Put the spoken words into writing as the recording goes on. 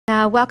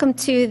Welcome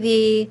to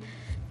the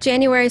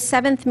January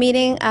 7th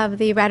meeting of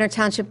the Radnor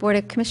Township Board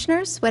of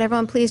Commissioners. Would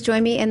everyone please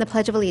join me in the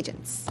Pledge of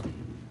Allegiance?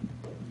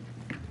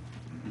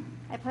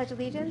 I pledge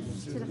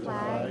allegiance to the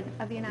flag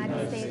of the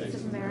United States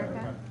of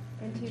America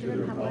and to the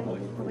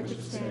republic for which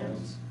it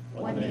stands,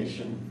 one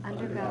nation,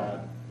 under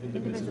God,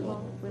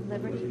 indivisible, with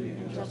liberty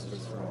and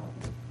justice for all.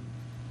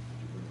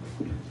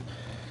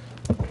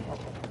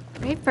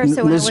 Great. First,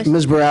 I want to wish...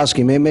 Ms.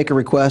 Borowski, may I make a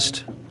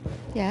request?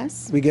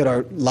 Yes. We get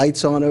our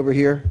lights on over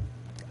here.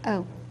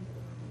 Oh.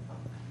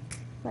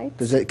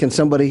 Lights? Can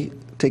somebody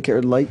take care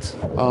of the lights?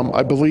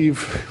 I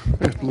believe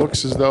it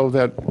looks as though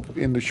that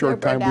in the short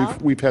They're time burned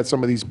out? we've had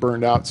some of these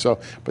burned out. So,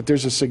 but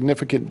there's a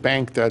significant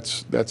bank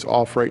that's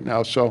off right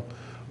now. So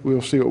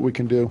we'll see what we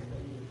can do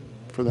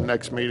for the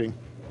next meeting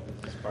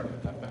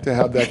to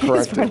have that It's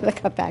part of corrected. the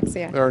cutbacks,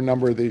 yeah. There are a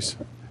number of these.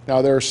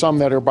 Now there are some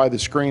that are by the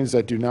screens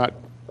that do not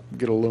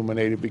get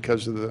illuminated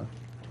because of the.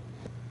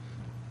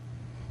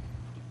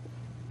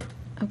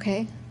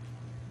 Okay.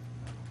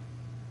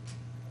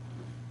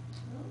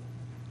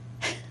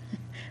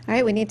 All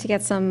right, we need to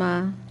get some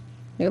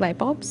new light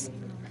bulbs.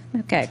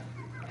 Okay.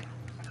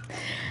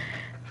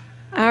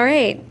 All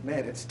right.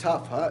 Man, it's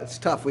tough, huh? It's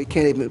tough. We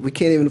can't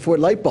even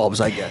afford light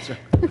bulbs, I guess.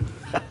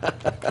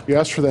 You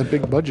asked for that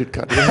big budget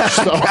cut.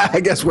 So. I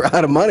guess we're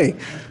out of money.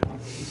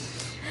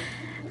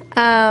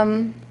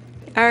 All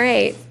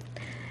right.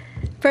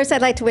 First,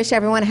 I'd like to wish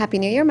everyone a Happy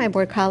New Year, my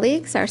board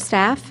colleagues, our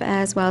staff,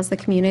 as well as the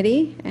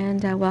community,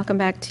 and welcome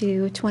back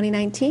to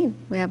 2019.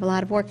 We have a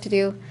lot of work to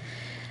do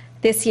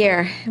this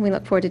year, and we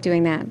look forward to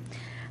doing that.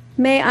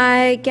 May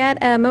I get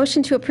a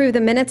motion to approve the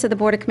minutes of the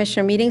Board of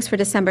Commissioner meetings for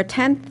December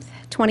 10th,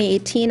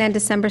 2018, and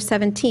December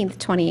 17th,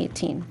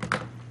 2018?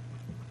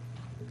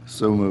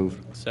 So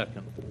moved.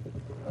 Second.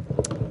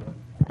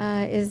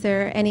 Is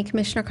there any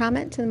commissioner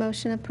comment to the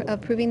motion of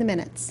approving the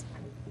minutes?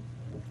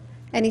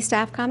 Any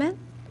staff comment?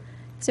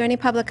 Is there any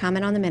public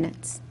comment on the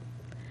minutes?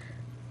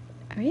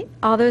 All right.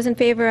 All those in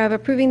favor of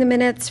approving the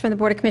minutes from the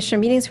Board of Commissioner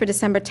meetings for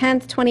December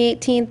 10th,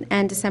 2018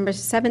 and December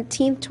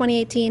 17th,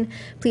 2018,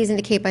 please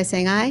indicate by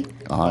saying aye.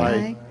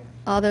 Aye.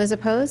 All those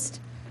opposed?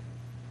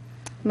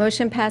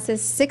 Motion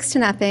passes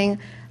 6-0.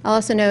 I'll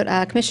also note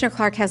Commissioner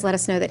Clark has let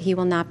us know that he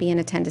will not be in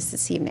attendance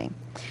this evening.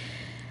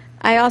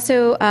 I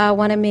also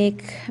want to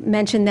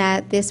mention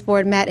that this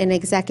board met in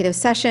executive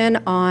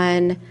session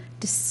on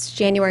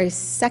January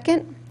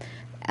 2nd.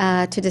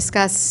 To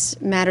discuss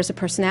matters of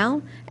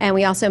personnel, and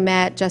we also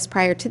met just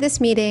prior to this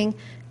meeting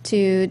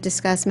to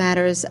discuss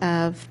matters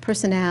of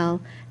personnel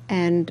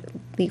and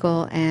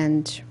legal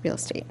and real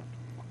estate.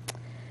 All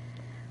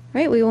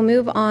right, we will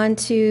move on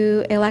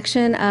to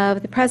election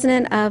of the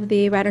president of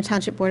the Radnor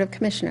Township Board of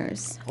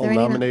Commissioners. I'll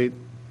nominate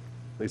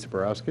Lisa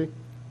Borowski.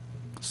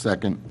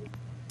 Second.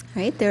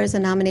 All right, there is a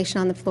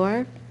nomination on the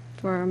floor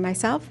for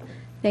myself.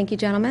 Thank you,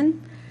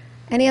 gentlemen.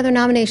 Any other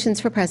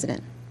nominations for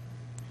president?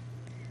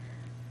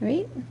 All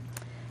right.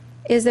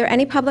 Is there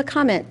any public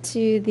comment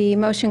to the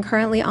motion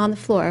currently on the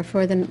floor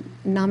for the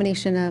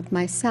nomination of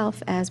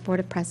myself as Board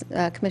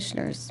of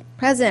Commissioners,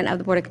 President of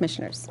the Board of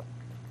Commissioners?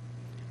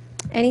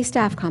 Any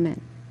staff comment?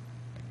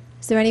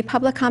 Is there any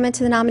public comment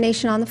to the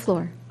nomination on the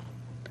floor?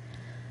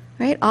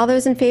 All right. All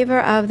those in favor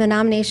of the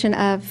nomination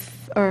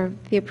of, or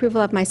the approval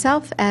of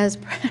myself as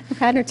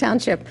Radnor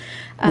Township?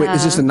 Wait,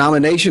 is this a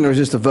nomination or is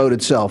this the vote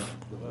itself?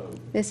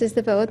 This is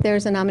the vote.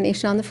 There's a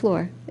nomination on the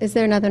floor. Is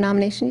there another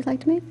nomination you'd like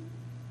to make?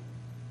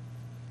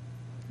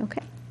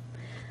 Okay.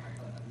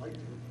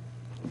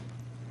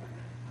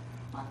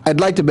 I'd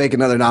like to make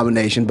another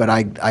nomination, but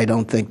I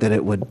don't think that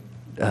it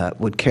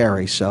would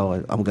carry,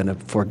 so I'm going to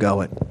forego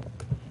it.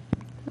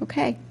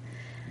 Okay.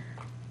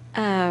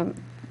 Then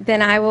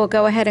I will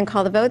go ahead and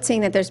call the vote,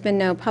 seeing that there's been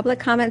no public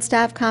comment,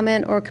 staff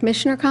comment, or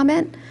commissioner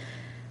comment.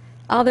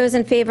 All those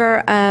in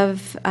favor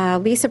of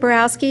Lisa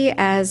Borowski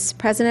as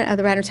president of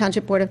the Radnor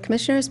Township Board of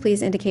Commissioners,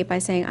 please indicate by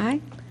saying aye.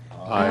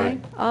 Aye.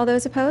 All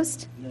those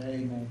opposed?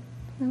 Nay.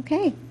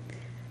 Okay.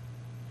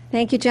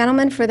 Thank you,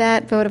 gentlemen, for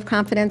that vote of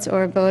confidence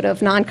or vote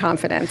of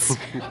non-confidence.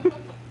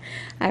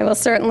 I will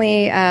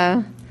certainly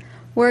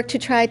work to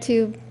try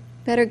to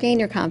better gain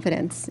your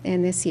confidence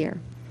in this year.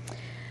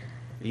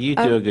 You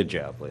do a good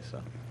job,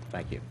 Lisa.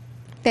 Thank you.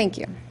 Thank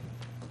you.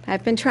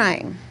 I've been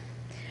trying.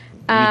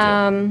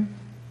 too.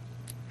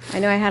 I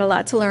know I had a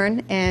lot to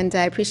learn, and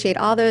I appreciate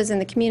all those in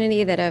the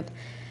community that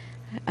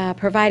have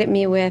provided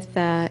me with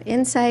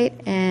insight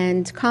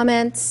and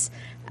comments,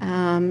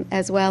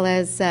 as well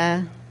as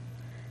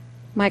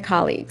my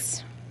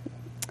colleagues.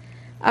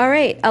 All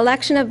right,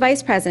 election of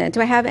vice president.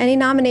 Do I have any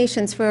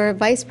nominations for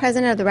vice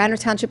president of the Radnor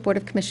Township Board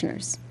of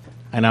Commissioners?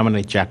 I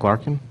nominate Jack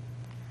Larkin.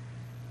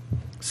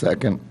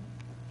 Second.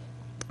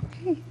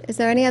 Okay. Is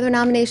there any other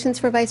nominations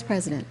for vice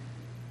president?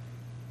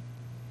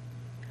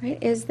 All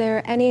right. Is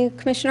there any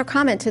commissioner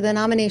comment to the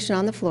nomination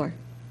on the floor?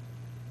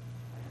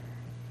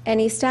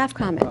 Any staff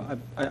comment?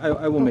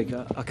 I will make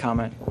a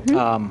comment.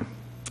 I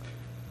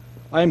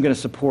am going to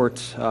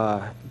support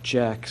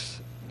Jack's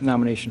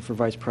nomination for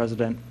vice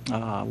president.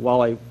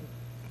 While I'd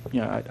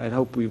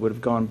hope we would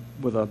have gone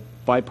with a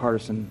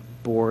bipartisan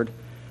board,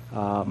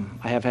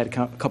 I have had a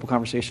couple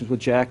conversations with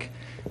Jack.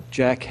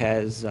 Jack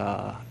has,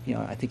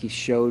 I think he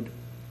showed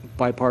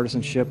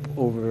bipartisanship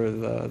over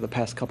the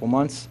past couple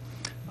months.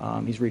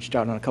 He's reached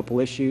out on a couple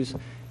issues,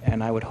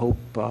 and I would hope,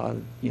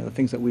 the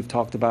things that we've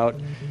talked about,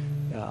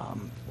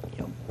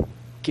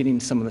 getting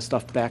some of the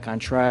stuff back on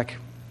track,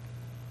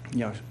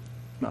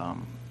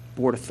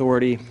 board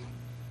authority,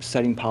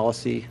 setting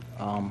policy,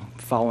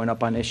 following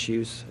up on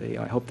issues.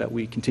 I hope that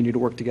we continue to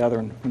work together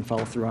and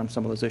follow through on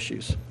some of those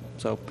issues.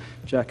 So,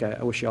 Jack,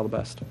 I wish you all the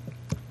best.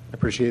 I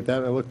appreciate that,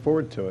 and I look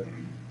forward to it.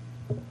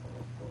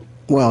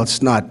 Well,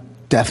 it's not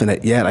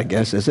definite yet, I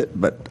guess, is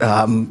it? But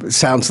it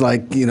sounds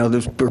like,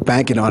 we're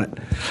banking on it.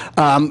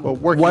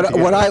 working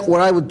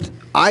together.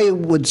 I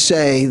would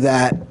say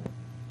that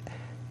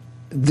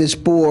this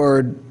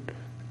board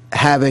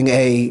having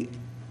a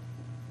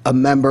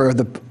member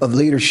of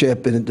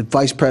leadership and the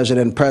vice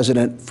president and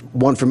president,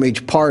 one from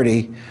each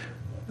party,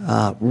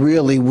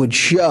 really would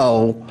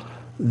show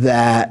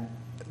that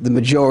the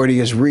majority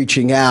is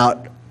reaching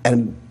out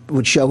and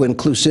would show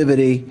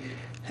inclusivity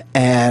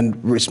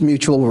and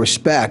mutual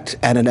respect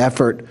and an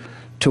effort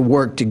to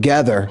work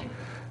together.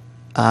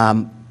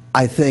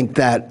 I think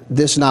that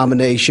this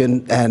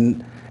nomination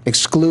and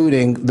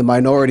excluding the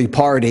minority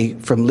party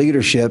from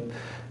leadership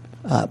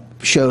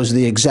shows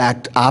the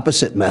exact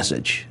opposite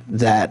message,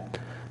 that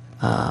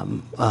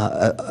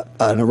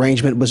an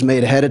arrangement was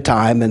made ahead of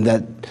time and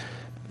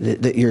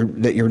that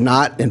you're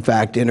not, in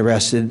fact,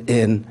 interested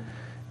in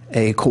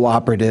a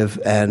cooperative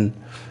and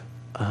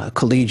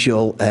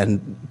collegial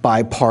and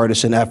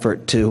bipartisan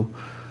effort to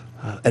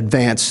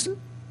advance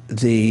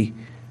the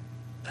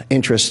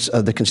interests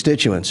of the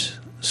constituents.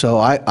 So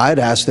I'd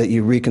ask that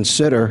you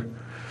reconsider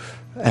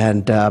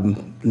and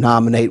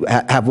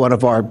have one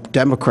of our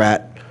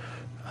Democrat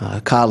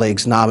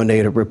colleagues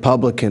nominate a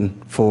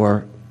Republican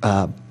for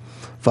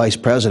vice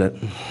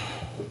president.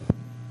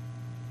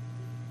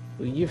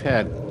 Well, you've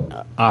had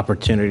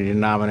opportunity to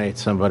nominate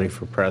somebody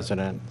for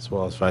president as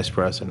well as vice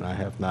president. I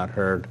have not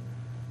heard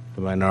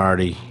the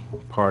minority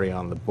party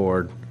on the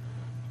board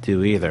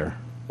do either.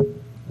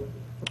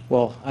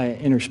 Well,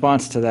 in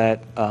response to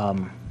that, I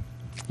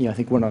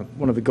think one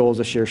of the goals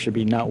this year should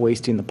be not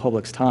wasting the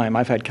public's time.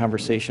 I've had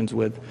conversations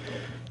with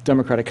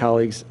Democratic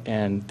colleagues,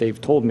 and they've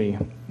told me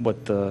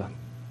what the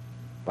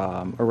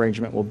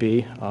arrangement will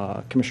be.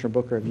 Commissioner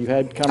Booker, have you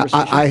had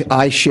conversations?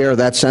 I share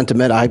that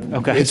sentiment.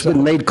 Okay, it's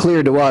been made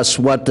clear to us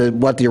what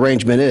the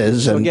arrangement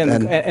is. So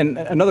again, and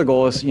another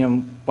goal is,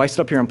 why sit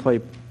up here and play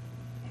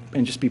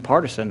and just be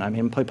partisan? I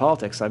mean, play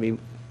politics. I mean,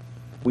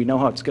 we know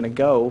how it's going to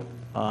go.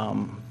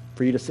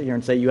 For you to sit here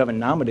and say you haven't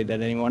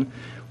nominated anyone,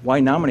 why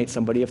nominate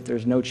somebody if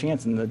there's no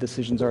chance and the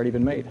decision's already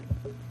been made?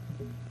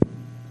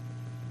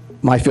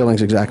 My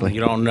feelings exactly. You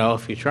don't know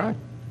if you try.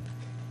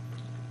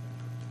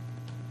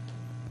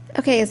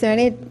 Okay, is there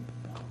any,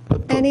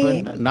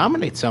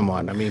 Nominate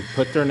someone. I mean,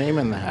 put their name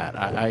in the hat.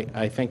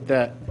 I think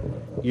that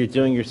you're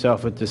doing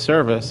yourself a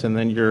disservice, and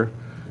then you're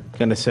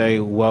going to say,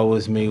 woe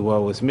is me,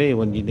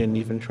 when you didn't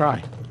even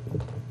try.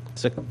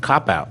 It's a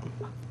cop-out.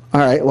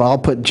 All right, well, I'll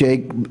put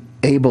Jake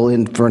Abel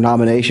in for a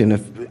nomination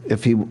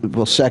if he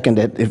will second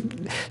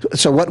it.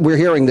 So what we're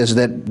hearing is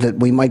that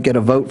we might get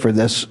a vote for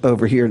this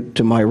over here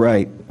to my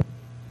right.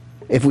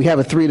 If we have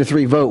a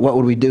 3-3 vote, what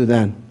would we do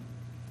then?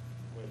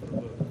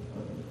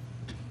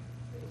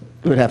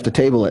 We would have to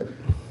table it.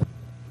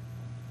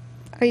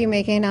 are you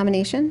making a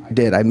nomination? I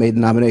did. I made the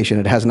nomination.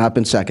 It has not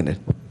been seconded.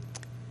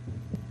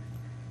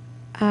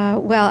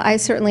 Well, I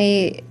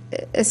certainly,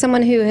 as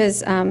someone who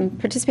has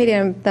participated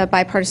in the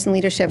bipartisan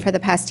leadership for the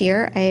past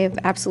year, I've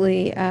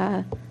absolutely,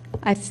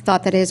 I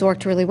thought that it has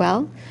worked really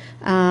well,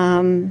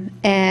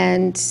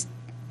 and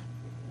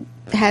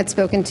had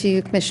spoken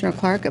to Commissioner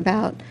Clark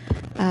about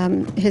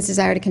his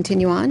desire to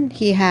continue on.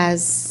 He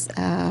has,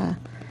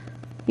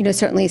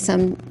 certainly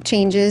some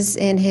changes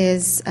in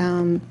his,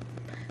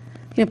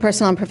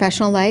 personal and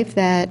professional life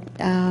that,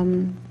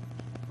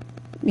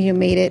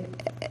 made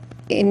it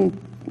in,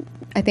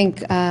 I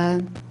think,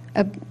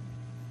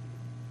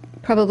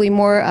 probably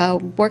more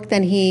work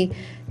than he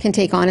can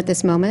take on at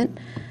this moment.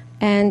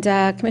 And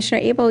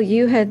Commissioner Abel,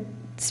 you had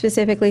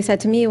specifically said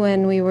to me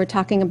when we were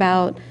talking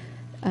about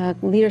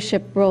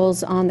leadership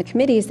roles on the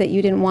committees that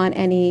you didn't want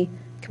any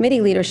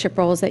committee leadership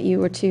roles, that you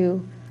were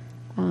too,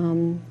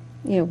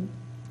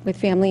 with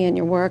family and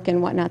your work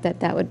and whatnot,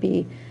 that would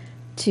be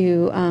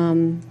too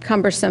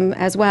cumbersome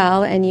as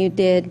well. And you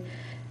did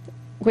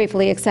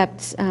gratefully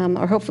accept,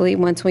 or hopefully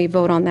once we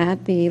vote on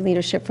that, the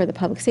leadership for the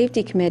Public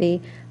Safety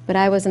Committee, but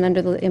I wasn't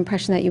under the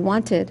impression that you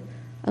wanted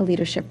a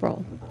leadership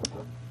role.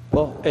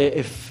 Well,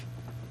 if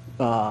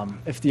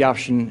the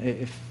option,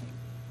 if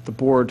the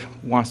board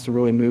wants to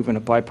really move in a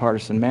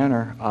bipartisan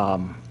manner,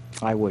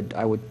 I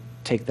would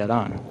take that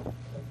on.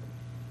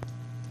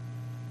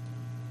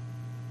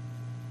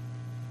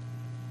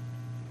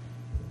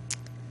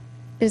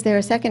 Is there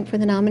a second for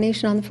the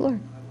nomination on the floor?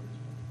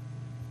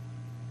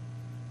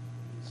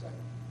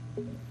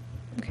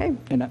 Okay.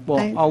 And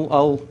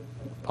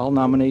I'll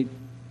nominate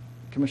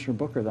Commissioner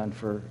Booker then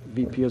for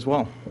VP as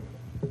well.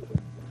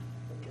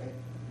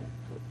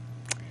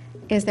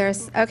 Is there,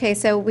 okay,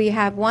 so we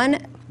have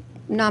one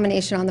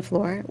nomination on the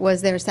floor.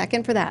 Was there a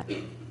second for that?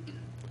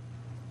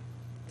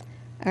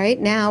 All right,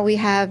 now we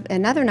have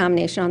another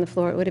nomination on the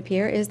floor, it would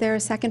appear. Is there a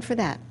second for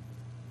that?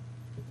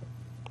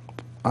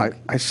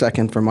 I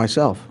second for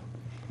myself.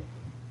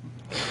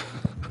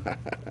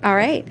 All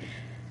right.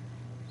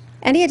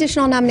 Any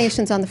additional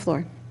nominations on the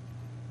floor?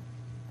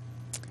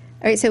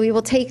 All right, so we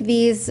will take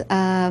these,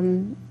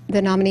 the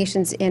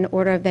nominations in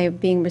order of they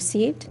being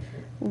received.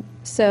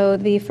 So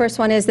the first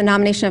one is the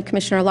nomination of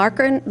Commissioner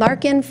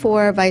Larkin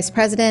for Vice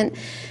President.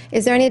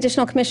 Is there any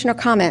additional commissioner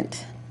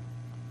comment?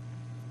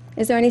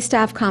 Is there any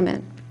staff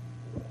comment?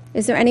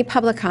 Is there any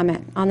public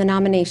comment on the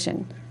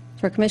nomination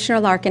for Commissioner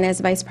Larkin as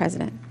Vice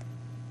President?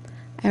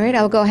 All right,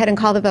 I'll go ahead and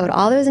call the vote.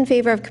 All those in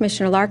favor of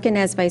Commissioner Larkin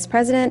as Vice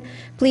President,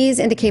 please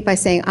indicate by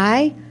saying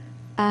aye.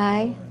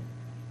 Aye.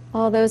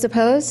 All those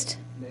opposed?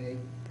 Nay.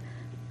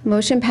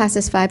 Motion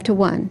passes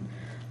 5-1.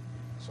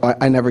 So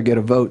I never get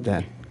a vote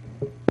then.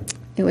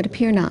 It would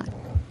appear not.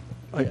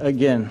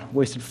 Again,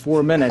 wasted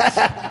 4 minutes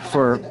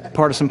for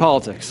partisan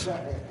politics.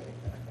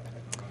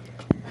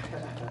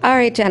 All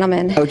right,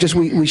 gentlemen. Oh, just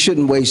we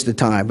shouldn't waste the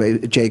time.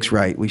 Jake's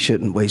right. We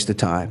shouldn't waste the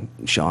time,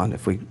 Sean,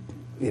 if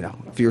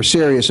if you're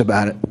serious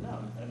about it.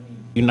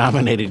 You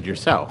nominated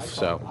yourself,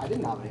 so.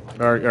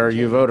 Or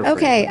you voted for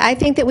Okay, I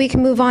think that we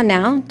can move on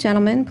now,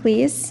 gentlemen,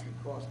 please.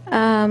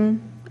 All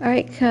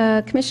right,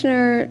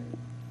 Commissioner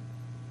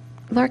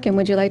Larkin,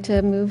 would you like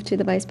to move to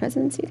the Vice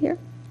President seat here?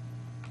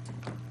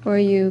 Or are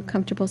you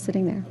comfortable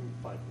sitting there?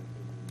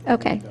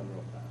 Okay.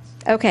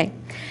 Okay.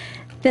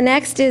 The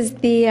next is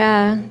the,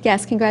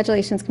 yes,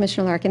 congratulations,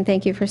 Commissioner Larkin.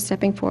 Thank you for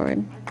stepping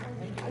forward.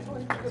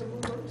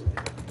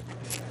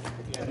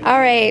 All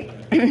right.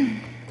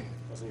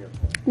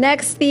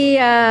 Next,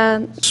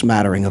 the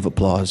Smattering of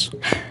applause.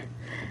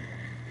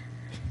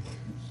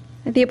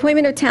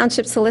 appointment of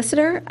Township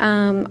Solicitor.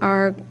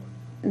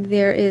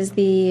 There is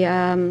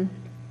the,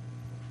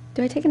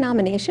 do I take a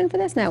nomination for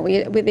this? No,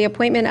 with the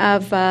appointment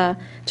of,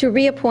 to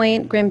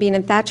reappoint Grimbean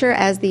and Thatcher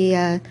as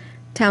the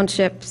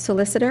Township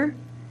Solicitor.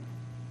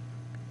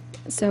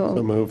 So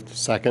moved.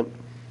 Second.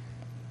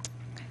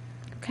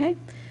 Okay.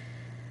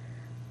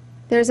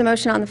 There's a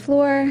motion on the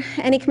floor.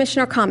 Any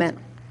commissioner comment?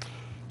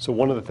 So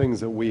one of the things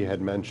that we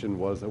had mentioned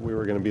was that we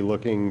were going to be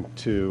looking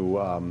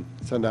to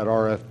send out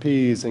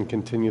RFPs and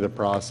continue the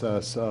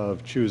process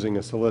of choosing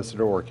a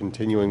solicitor or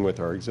continuing with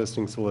our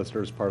existing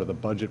solicitor as part of the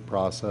budget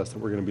process that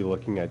we're going to be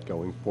looking at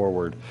going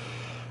forward.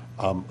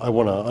 I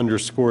want to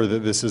underscore that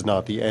this is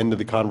not the end of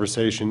the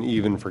conversation,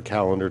 even for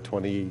calendar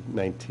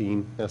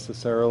 2019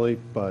 necessarily,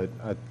 but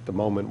at the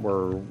moment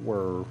we're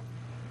going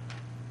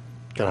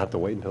to have to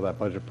wait until that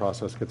budget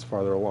process gets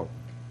farther along.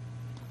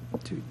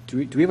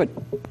 Do we have a,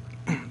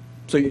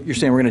 so you're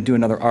saying we're going to do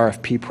another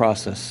RFP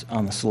process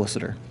on the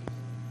solicitor?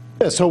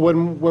 Yeah, so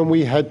when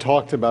we had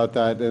talked about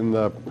that in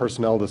the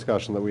personnel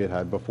discussion that we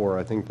had before,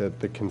 I think that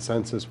the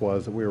consensus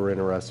was that we were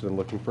interested in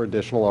looking for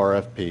additional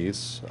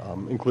RFPs,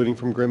 including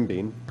from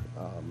Grimbean.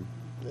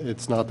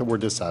 It's not that we're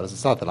dissatisfied.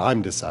 It's not that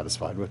I'm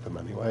dissatisfied with them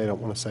anyway. I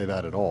don't want to say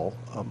that at all.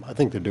 I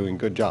think they're doing a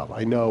good job.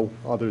 I know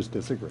others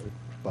disagree,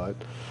 but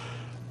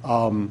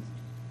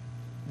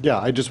yeah,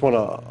 I just want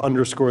to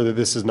underscore that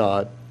this is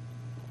not,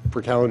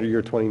 for calendar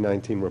year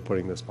 2019, we're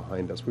putting this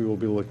behind us. We will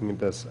be looking at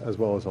this as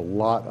well as a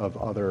lot of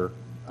other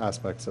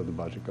aspects of the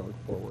budget going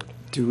forward.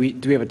 Do we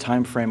have a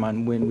time frame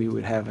on when we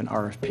would have an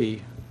RFP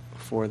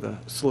for the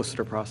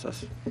solicitor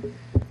process?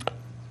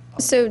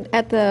 So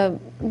at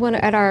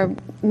our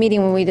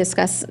meeting when we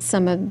discussed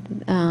some of,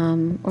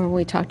 or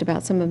we talked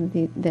about some of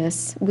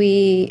this,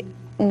 we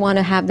want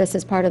to have this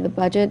as part of the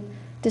budget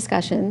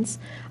discussions.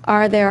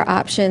 Are there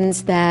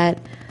options that,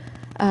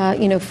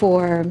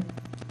 for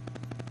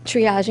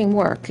triaging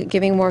work,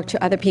 giving work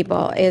to other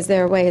people? Is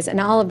there ways, and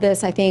all of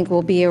this I think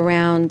will be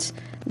around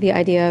the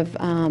idea of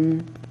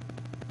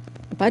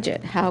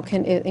budget. How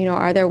can,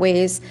 are there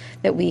ways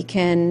that we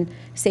can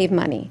save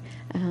money?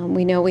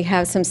 We know we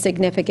have some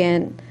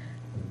significant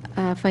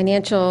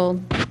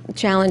financial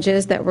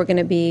challenges that we're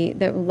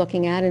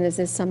looking at, and is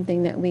this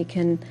something that we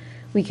can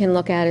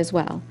look at as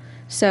well?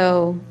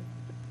 So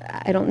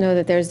I don't know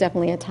that there's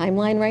definitely a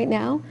timeline right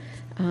now.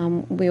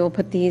 We will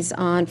put these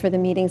on for the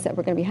meetings that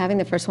we're going to be having.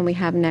 The first one we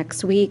have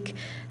next week,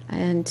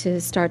 and to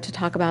start to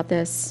talk about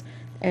this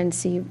and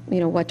see,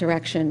 what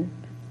direction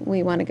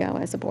we want to go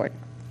as a board.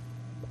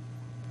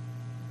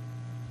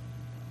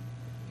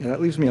 Yeah,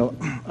 that leaves me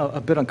a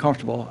bit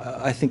uncomfortable.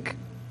 I think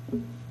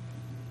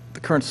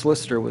the current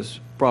solicitor was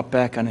brought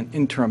back on an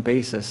interim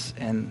basis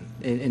and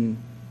in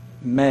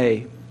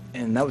May,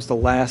 and that was the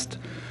last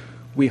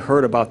we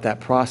heard about that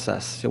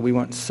process. So we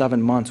went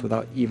 7 months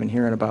without even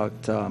hearing about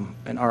an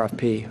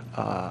RFP.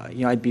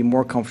 I'd be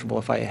more comfortable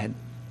if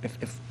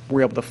if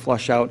we're able to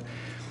flush out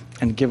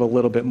and give a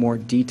little bit more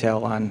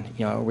detail on,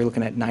 are we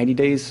looking at 90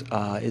 days?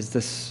 Is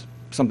this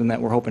something that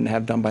we're hoping to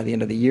have done by the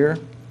end of the year?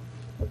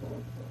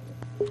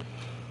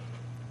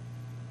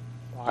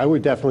 I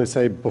would definitely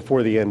say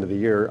before the end of the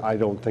year. I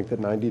don't think that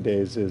 90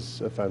 days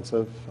is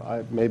offensive.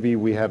 Maybe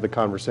we have the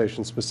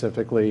conversation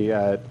specifically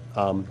at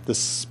the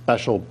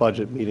special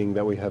budget meeting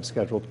that we have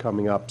scheduled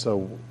coming up.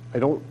 So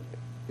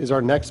is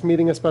our next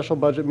meeting a special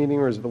budget meeting,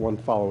 or is it the one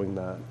following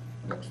that?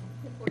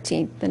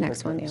 14th, the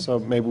next one, yeah. So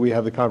maybe we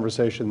have the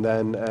conversation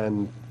then,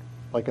 and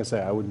like I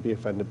say, I wouldn't be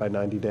offended by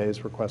 90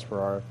 days request for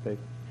RFP.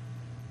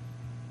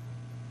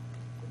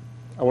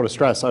 I want to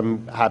stress,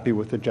 I'm happy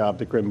with the job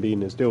that Grim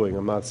Bean is doing.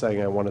 I'm not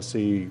saying I want to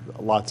see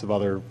lots of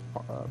other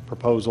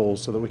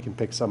proposals so that we can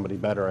pick somebody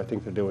better. I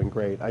think they're doing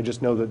great. I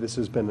just know that this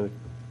has been a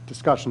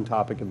discussion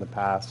topic in the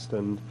past,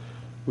 and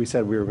we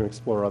said we were going to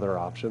explore other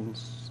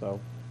options, so.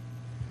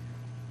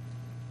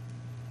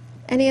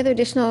 Any other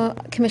additional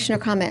commissioner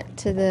comment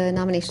to the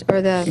nomination,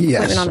 or the Yes.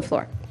 appointment on the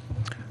floor?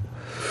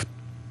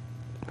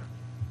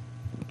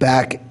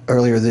 Back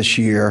earlier this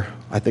year,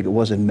 I think it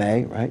was in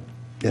May, right?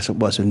 Yes, it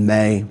was in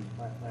May,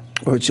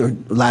 or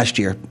last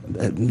year,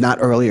 not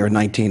earlier, in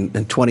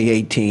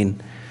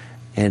 2018,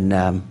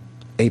 in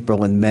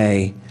April and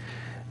May,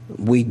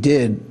 we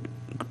did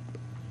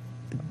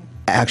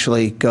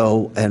actually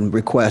go and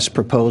request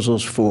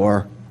proposals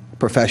for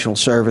professional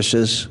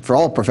services, for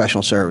all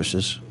professional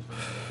services.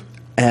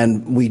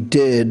 And we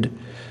did,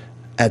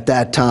 at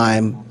that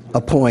time,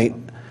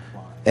 appoint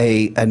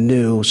a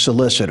new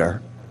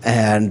solicitor.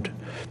 And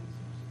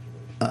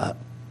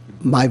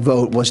my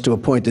vote was to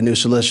appoint the new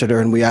solicitor,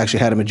 and we actually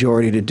had a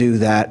majority to do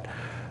that.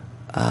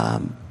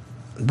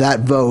 That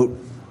vote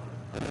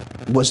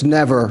was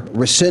never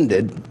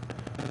rescinded.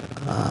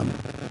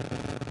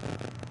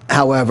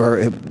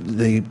 However,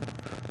 the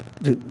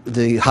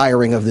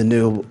hiring of the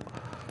new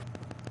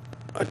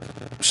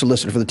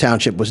solicitor for the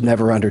township was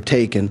never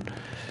undertaken.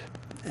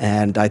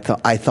 And I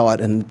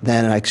thought, and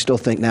then I still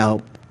think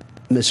now,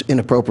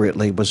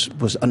 inappropriately,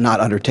 was not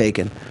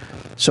undertaken.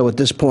 So at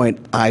this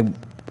point, I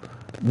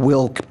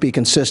will be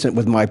consistent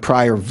with my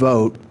prior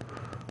vote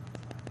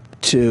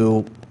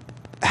to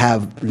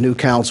have new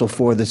counsel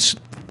for this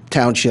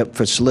township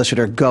for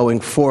solicitor going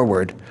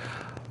forward.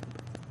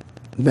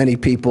 Many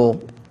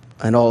people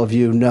and all of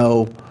you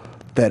know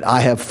that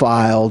I have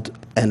filed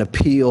an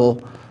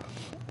appeal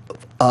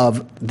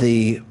of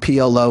the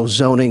PLO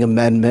zoning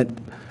amendment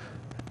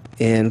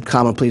in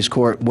Common Pleas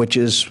Court, which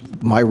is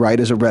my right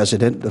as a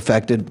resident,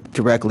 affected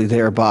directly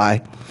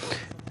thereby,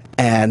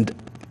 and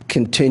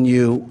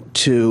continue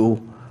to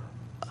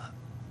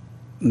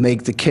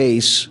make the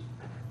case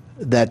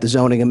that the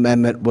zoning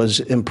amendment was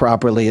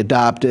improperly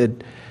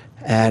adopted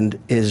and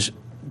is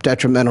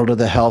detrimental to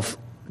the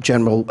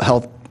general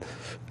health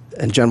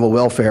and general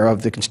welfare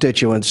of the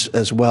constituents,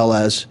 as well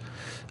as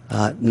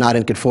not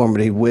in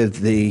conformity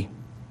with the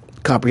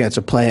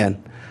comprehensive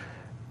plan.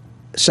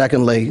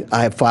 Secondly,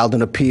 I have filed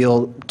an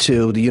appeal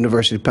to the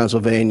University of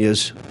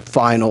Pennsylvania's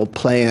final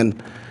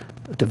plan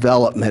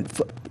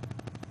development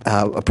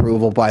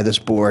approval by this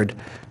board,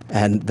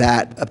 and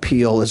that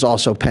appeal is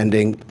also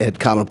pending at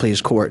Common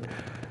Pleas Court.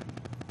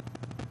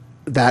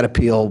 That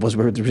appeal was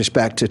with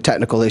respect to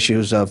technical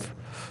issues of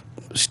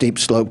steep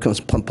slope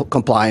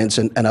compliance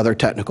and other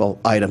technical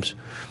items.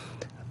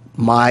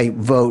 My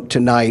vote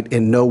tonight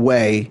in no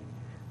way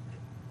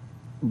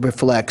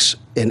reflects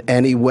in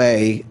any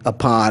way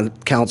upon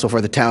counsel for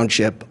the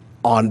township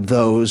on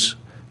those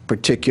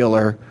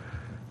particular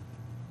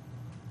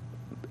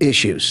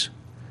issues.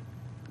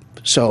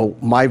 So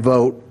my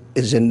vote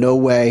is in no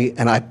way,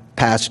 and I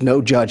pass no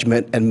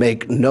judgment and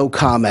make no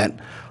comment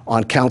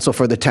on counsel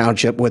for the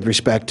township with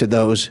respect to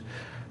those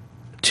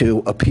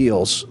two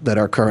appeals that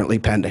are currently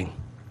pending.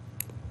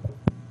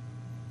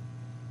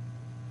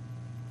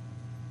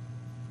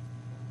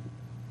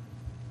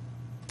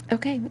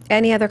 Okay,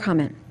 any other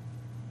comment?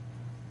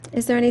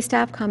 Is there any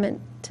staff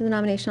comment to the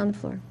nomination on the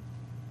floor?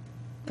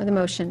 Or the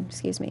motion,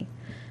 excuse me.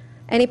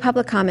 Any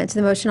public comment to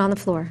the motion on the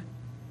floor?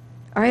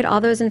 All right, all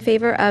those in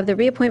favor of the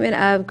reappointment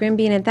of Grim,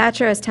 Bean, and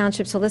Thatcher as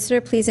Township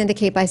Solicitor, please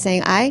indicate by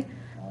saying aye.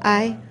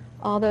 Aye.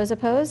 All those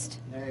opposed?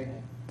 Nay.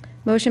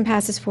 Motion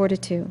passes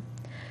 4-2.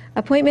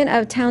 Appointment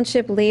of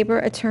Township Labor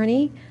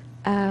Attorney.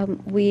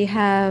 We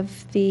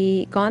have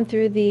gone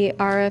through the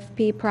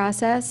RFP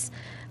process.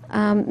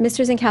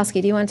 Mr.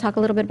 Zinkowski, do you want to talk a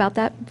little bit about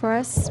that for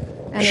us?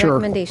 And Sure. the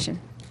recommendation?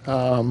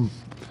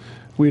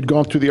 We had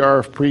gone through the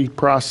RFP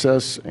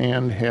process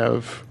and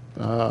have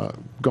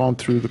gone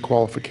through the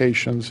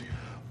qualifications,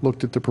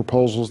 looked at the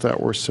proposals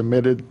that were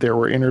submitted. There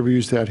were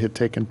interviews that had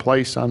taken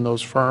place on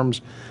those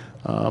firms,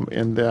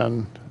 and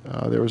then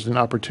there was an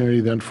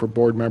opportunity then for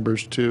board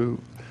members to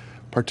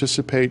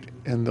participate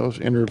in those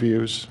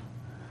interviews,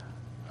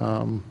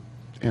 and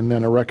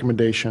then a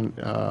recommendation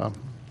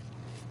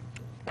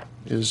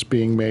is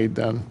being made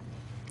then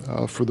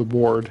for the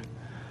board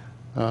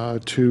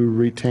to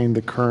retain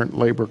the current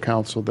labor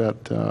council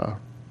that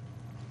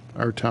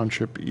our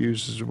township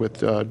uses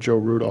with Joe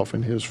Rudolph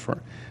and his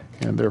firm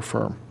and their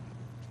firm.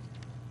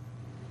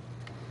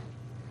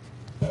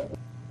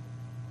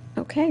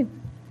 Okay.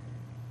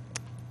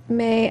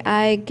 May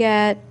I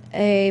get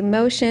a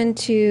motion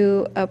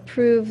to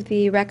approve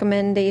the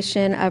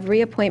recommendation of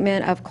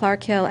reappointment of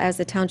Clark Hill as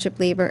the Township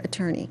Labor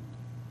Attorney?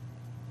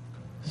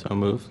 So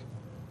moved.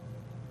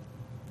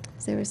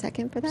 Is there a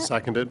second for that?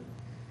 Seconded.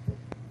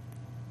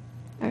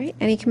 All right,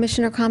 any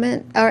commissioner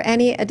comment, or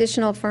any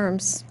additional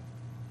firms?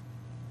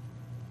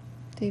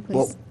 Do you please?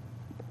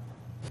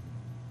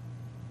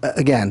 Well,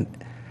 again,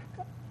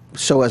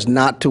 so as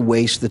not to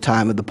waste the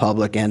time of the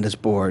public and this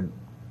board,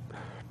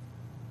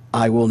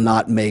 I will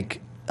not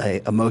make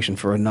a motion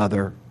for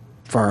another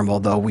firm,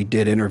 although we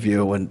did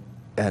interview,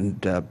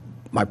 and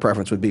my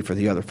preference would be for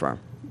the other firm.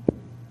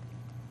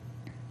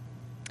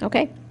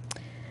 Okay.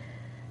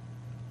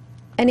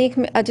 Any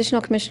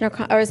additional commissioner,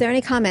 or is there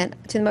any comment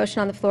to the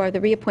motion on the floor of the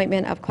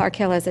reappointment of Clark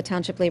Hill as the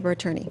Township Labor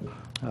Attorney?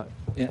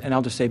 And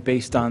I'll just say,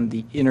 based on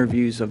the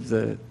interviews of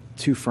the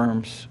two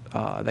firms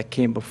that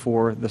came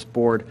before this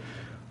board,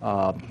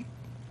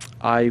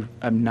 I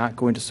am not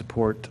going to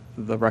support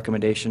the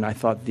recommendation. I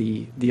thought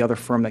the other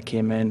firm that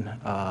came in,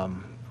 I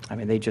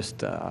mean, they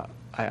just,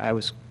 I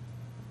was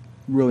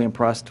really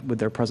impressed with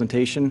their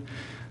presentation,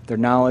 their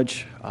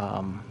knowledge,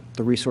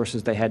 the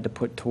resources they had to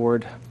put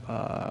toward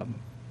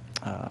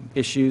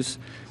issues,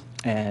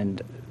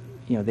 and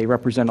you know, they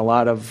represent a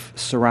lot of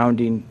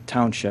surrounding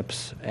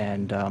townships,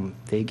 and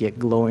they get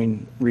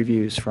glowing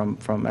reviews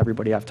from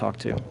everybody I've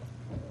talked to.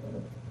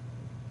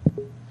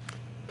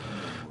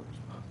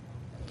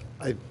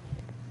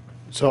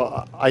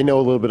 So I know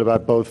a little bit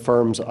about both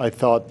firms. I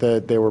thought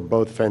that they were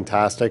both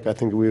fantastic. I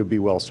think we would be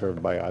well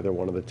served by either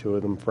one of the two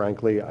of them,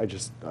 frankly. I'm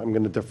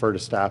going to defer to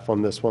staff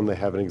on this one. They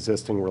have an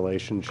existing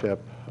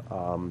relationship,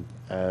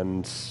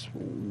 and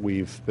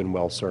we've been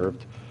well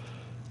served.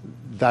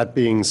 That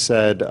being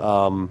said,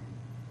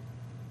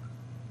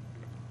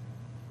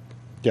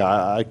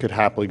 yeah, I could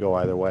happily go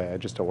either way. I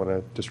just don't want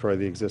to destroy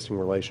the existing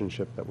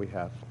relationship that we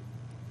have.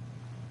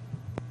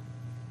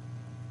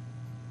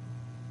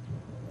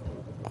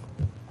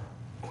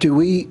 Do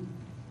we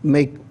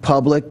make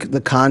public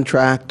the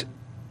contract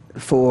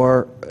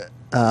for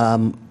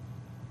Joe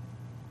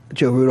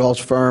Rudolph's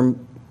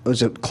firm?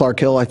 Was it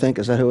Clark Hill, I think?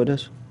 Is that who it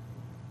is?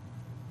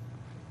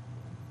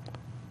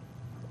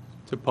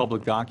 It's a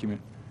public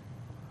document.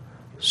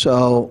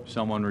 So,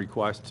 Someone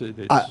requested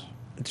it.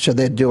 so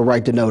they'd do a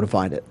right to know to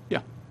find it.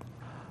 Yeah.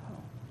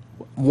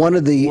 One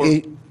of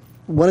the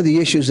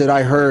issues that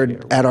I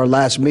heard at our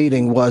last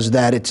meeting was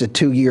that it's a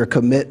 2-year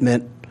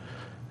commitment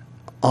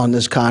on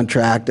this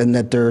contract, and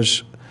that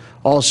there's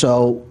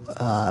also,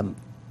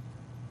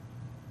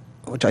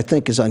 which I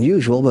think is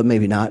unusual, but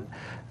maybe not,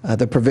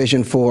 the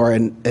provision for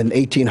an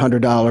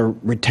 $1,800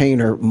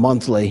 retainer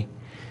monthly.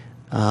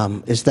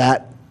 Is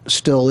that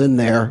still in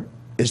there?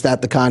 Is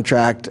that the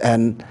contract?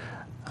 And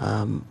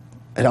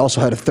it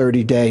also had a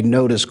 30-day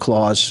notice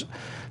clause.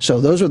 So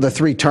those are the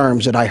 3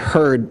 terms that I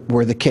heard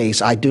were the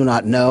case. I do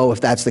not know if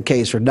that's the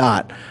case or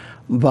not,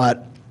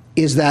 but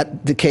is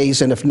that the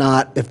case? And if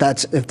not, if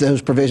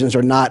those provisions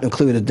are not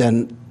included,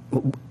 then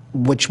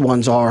which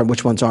ones are and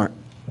which ones aren't?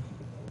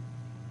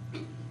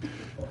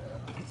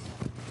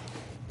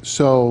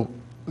 So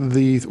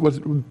the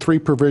 3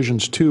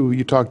 provisions, 2,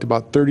 you talked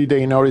about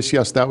 30-day notice.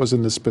 Yes, that was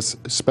in the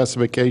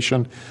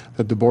specification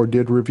that the board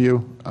did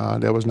review.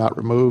 That was not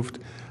removed.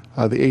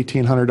 The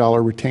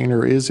 $1,800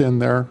 retainer is in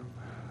there,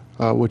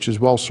 which is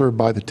well served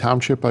by the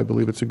township. I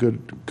believe it's a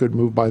good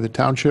move by the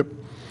township.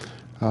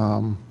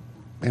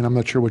 And I'm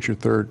not sure what your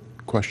third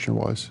question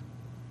was.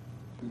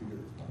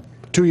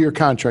 2-year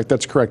contract,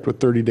 that's correct, with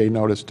 30-day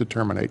notice to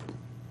terminate.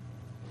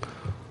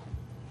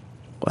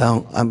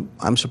 Well,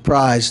 I'm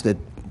surprised that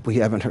we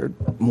haven't heard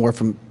more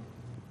from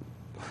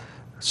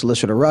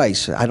Solicitor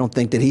Rice. I don't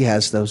think that he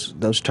has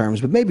those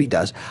terms, but maybe he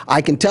does.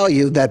 I can tell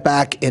you that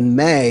back in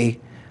May,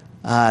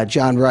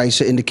 John Rice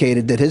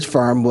indicated that his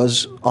firm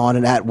was on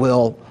an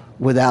at-will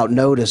without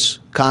notice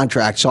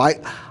contract. So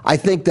I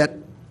think that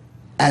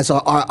as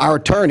our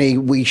attorney,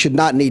 we should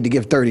not need to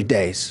give 30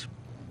 days.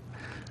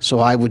 So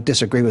I would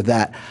disagree with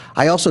that.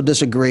 I also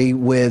disagree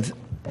with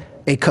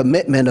a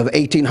commitment of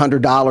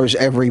 $1,800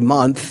 every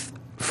month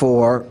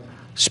for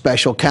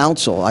special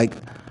counsel.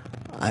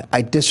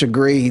 I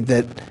disagree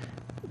that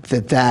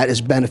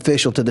is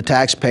beneficial to the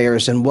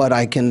taxpayers. And what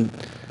I can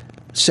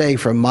say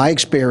from my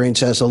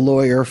experience as a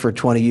lawyer for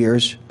 20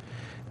 years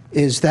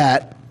is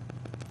that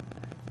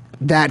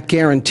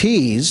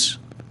guarantees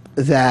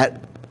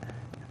that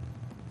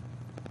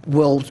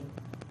we'll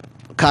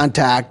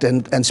contact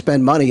and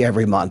spend money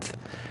every month,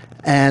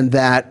 and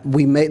that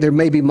there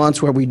may be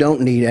months where we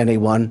don't need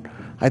anyone.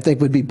 I think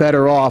we'd be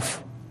better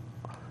off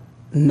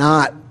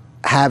not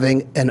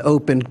having an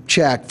open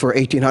check for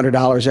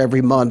 $1,800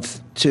 every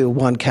month to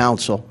one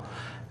counsel.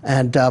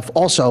 And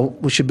also,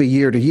 we should be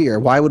year to year.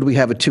 Why would we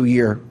have a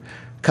 2-year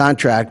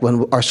contract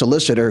when our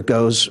solicitor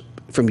goes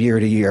from year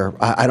to year?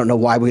 I don't know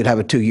why we'd have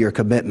a 2-year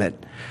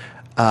commitment.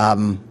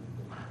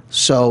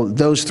 So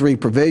those 3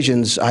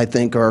 provisions, I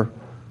think, are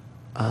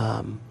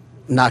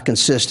not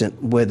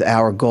consistent with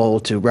our goal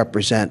to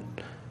represent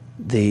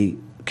the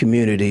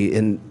community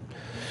in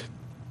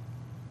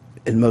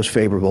most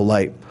favorable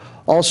light.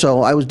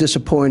 Also, I was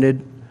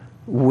disappointed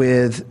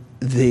with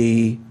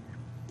a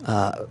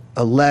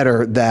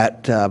letter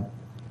that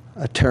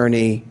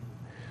Attorney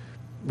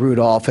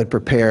Rudolph had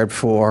prepared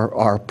for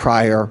our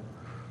prior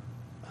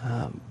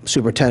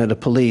superintendent of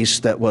police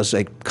that was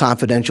a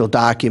confidential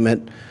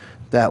document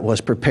that was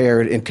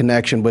prepared in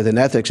connection with an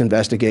ethics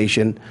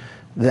investigation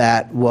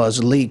that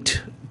was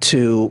leaked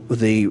to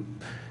the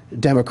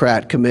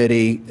Democrat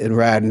committee in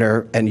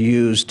Radnor and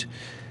used,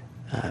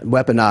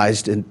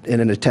 weaponized in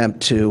an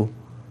attempt to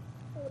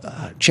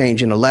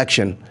change an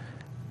election.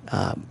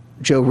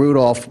 Joe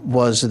Rudolph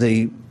was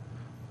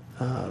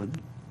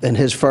and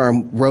his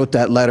firm wrote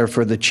that letter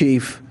for the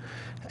chief,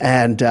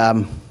 and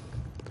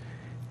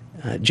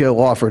Joe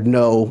offered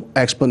no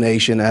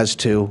explanation as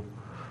to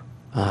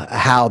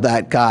how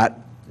that got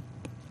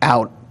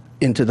out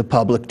into the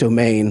public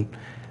domain,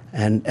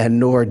 and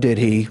nor did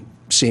he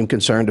seem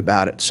concerned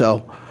about it.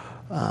 So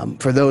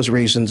for those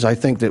reasons, I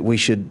think that we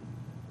should,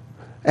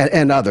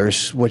 and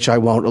others, which I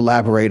won't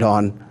elaborate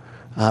on,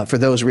 for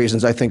those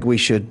reasons, I think we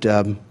should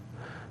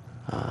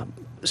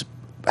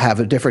have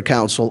a different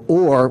counsel,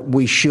 or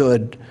we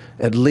should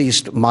at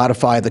least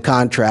modify the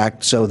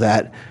contract so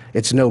that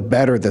it's no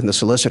better than the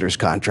solicitor's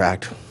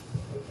contract.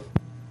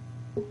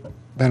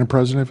 Madam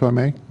President, if I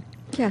may?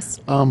 Yes.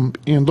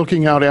 In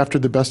looking out after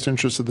the best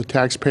interest of the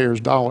taxpayers'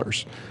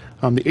 dollars,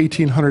 the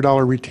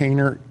 $1,800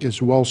 retainer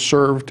is well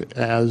served,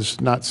 as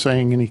not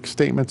saying any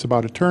statements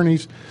about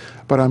attorneys,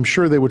 but I'm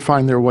sure they would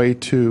find their way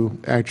to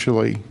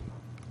actually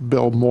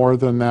bill more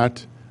than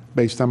that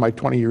based on my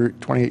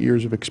 28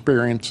 years of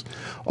experience.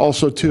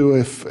 Also, too,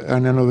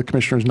 and I know the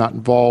commissioner is not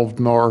involved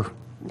nor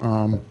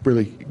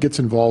really gets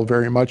involved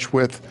very much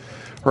with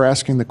or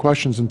asking the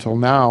questions until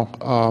now,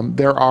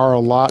 there are a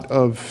lot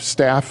of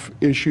staff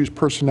issues,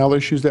 personnel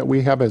issues that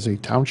we have as a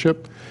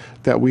township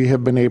that we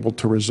have been able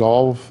to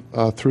resolve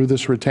through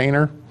this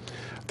retainer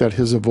that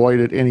has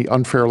avoided any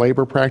unfair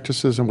labor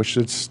practices, in which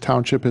this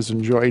township has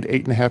enjoyed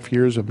 8.5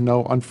 years of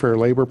no unfair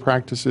labor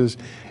practices,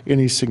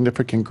 any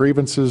significant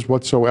grievances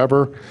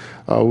whatsoever.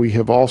 We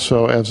have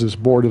also, as this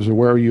board is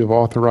aware, you have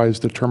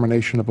authorized the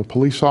termination of a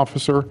police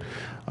officer,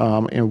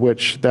 in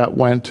which that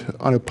went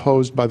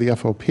unopposed by the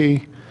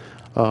FOP.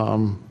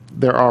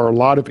 There are a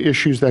lot of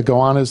issues that go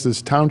on as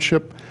this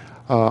township.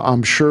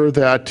 I'm sure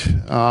that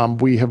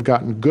we have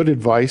gotten good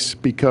advice,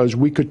 because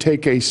we could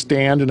take a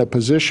stand in a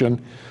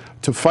position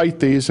to fight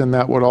these, and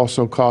that would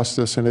also cost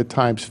us, and at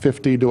times,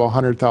 $50,000 to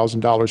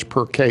 $100,000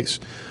 per case.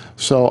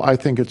 So I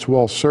think it's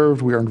well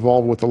served. We are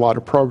involved with a lot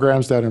of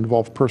programs that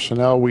involve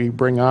personnel. We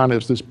bring on,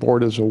 as this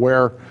board is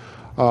aware,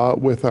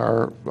 with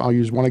our, I'll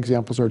use one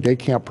example, is our day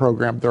camp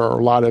program. There are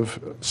a lot of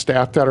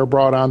staff that are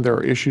brought on. There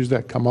are issues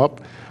that come up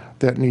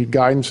that need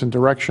guidance and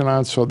direction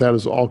on, so that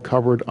is all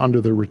covered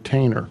under the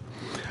retainer.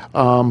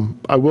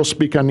 I will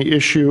speak on the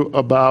issue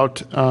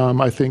about,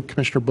 I think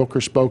Commissioner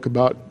Booker spoke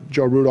about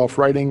Joe Rudolph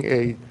writing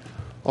a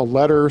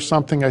letter or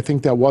something. I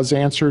think that was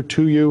answered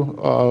to you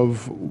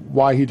of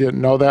why he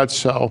didn't know that.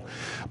 So,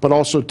 but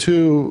also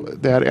too,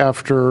 that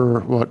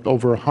after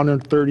over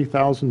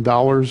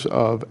 $130,000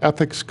 of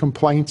ethics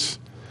complaints,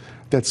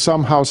 that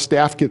somehow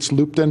staff gets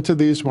looped into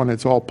these when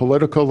it's all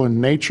political in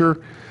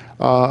nature.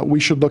 We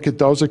should look at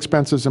those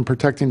expenses and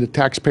protecting the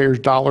taxpayers'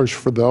 dollars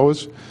for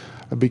those,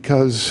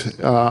 because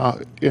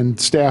and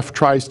staff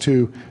tries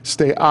to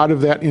stay out of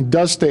that and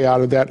does stay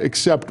out of that,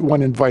 except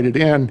when invited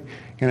in.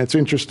 And it's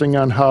interesting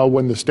on how,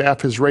 when the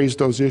staff has raised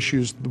those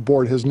issues, the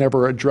board has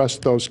never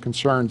addressed those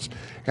concerns,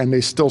 and they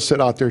still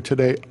sit out there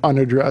today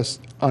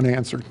unaddressed,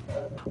 unanswered.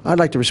 I'd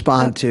like to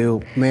respond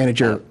to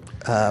Manager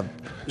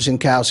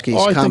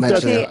Zinkowski's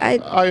comments.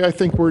 I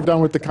think we're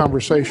done with the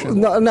conversation.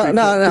 No.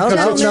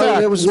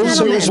 There was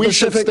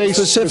specific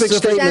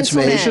statements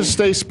made. We should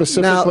stay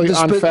specifically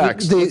on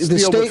facts.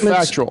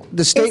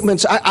 The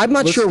statements, I'm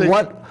not sure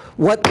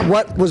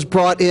what was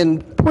brought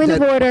in. Point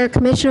of order,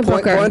 Commissioner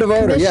Booker. Point of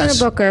order, yes.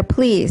 Commissioner Booker,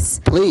 please.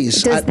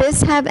 Please. Does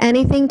this have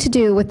anything to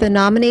do with the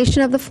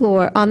nomination of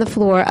on the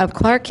floor of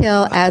Clark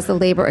Hill as the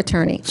labor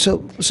attorney?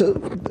 So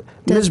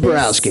Ms.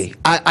 Borowski,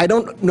 I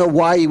don't know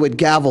why you would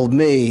gavel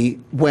me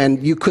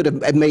when you could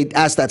have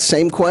asked that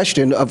same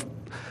question of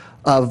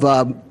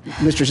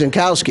Mr.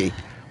 Zinkowski.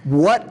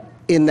 What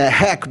in the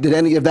heck did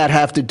any of that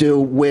have to do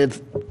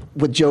with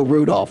Joe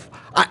Rudolph?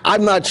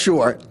 I'm not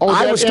sure.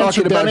 I was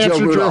talking about Joe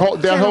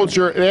Rudolph.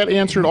 That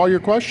answered all your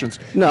questions.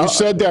 No. You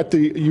said that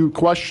you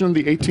questioned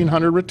the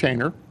 1,800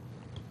 retainer.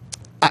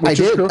 I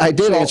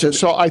did answer.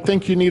 So I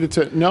think you needed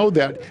to know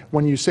that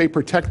when you say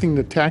protecting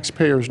the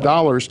taxpayers'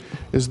 dollars,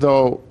 as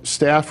though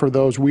staff or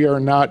those, we are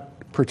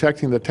not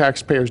protecting the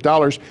taxpayers'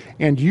 dollars,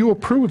 and you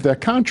approved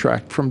that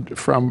contract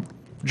from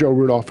Joe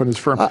Rudolph and his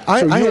firm.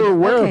 So you were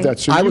aware of that.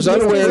 So I was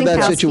unaware of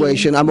that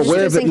situation. I'm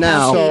aware of it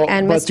now.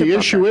 But the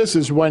issue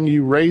is when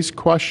you raise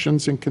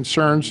questions and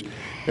concerns,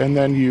 and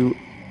then you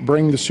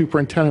bring the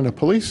superintendent of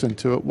police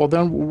into it, well,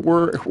 then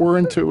we're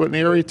into an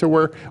area to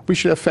where we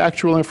should have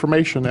factual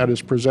information that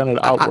is presented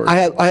outward. I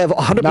have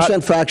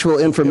 100% factual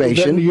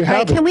information. All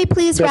right, can we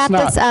please wrap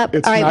this up?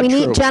 All right, we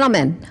need,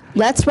 gentlemen,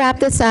 let's wrap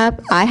this up.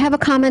 I have a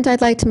comment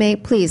I'd like to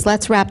make. Please,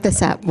 let's wrap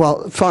this up.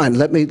 Well, fine.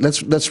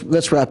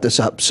 Let's wrap this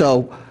up.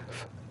 So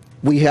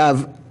we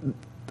have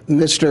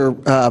Mr.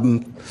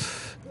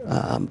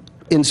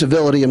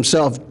 Incivility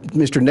himself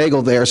Mr.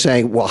 Nagel there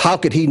saying, well, how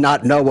could he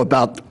not know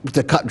about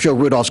Joe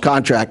Rudolph's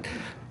contract?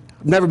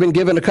 Never been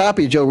given a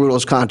copy of Joe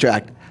Rudolph's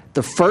contract.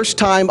 The first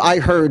time I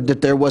heard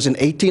that there was an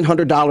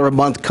 $1,800 a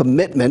month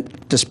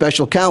commitment to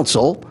special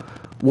counsel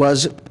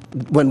was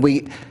when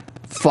we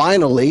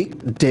finally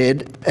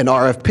did an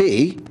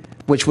RFP,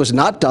 which was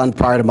not done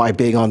prior to my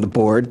being on the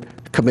board,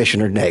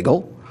 Commissioner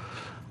Nagel.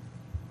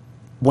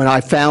 When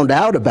I found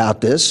out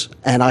about this,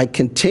 and I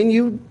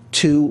continued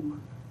to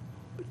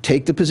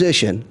take the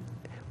position,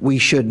 we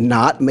should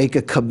not make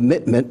a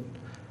commitment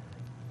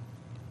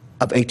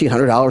of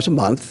 $1,800 a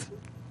month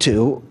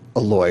to a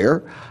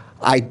lawyer.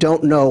 I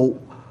don't know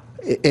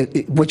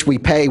which we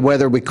pay,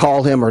 whether we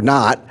call him or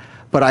not,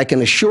 but I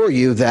can assure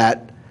you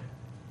that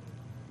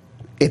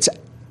it's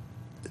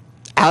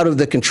out of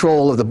the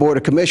control of the Board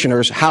of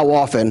Commissioners how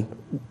often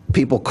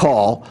people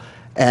call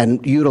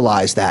and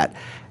utilize that.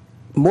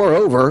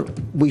 Moreover,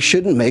 we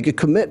shouldn't make a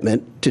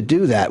commitment to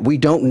do that. We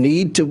don't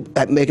need to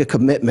make a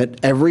commitment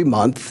every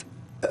month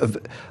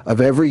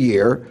of every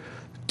year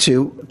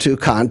to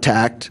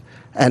contact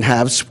and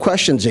have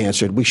questions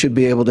answered. We should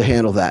be able to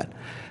handle that.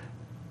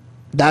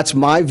 That's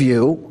my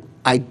view.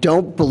 I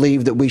don't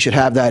believe that we should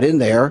have that in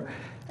there,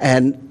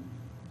 and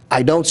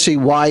I don't see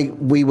why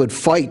we would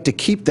fight to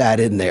keep that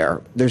in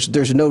there.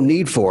 There's no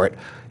need for it.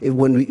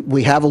 When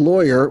we have a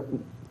lawyer,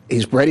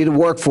 he's ready to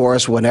work for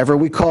us whenever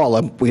we call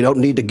him. We don't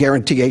need to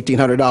guarantee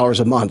 $1,800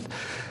 a month.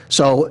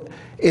 So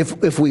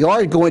if we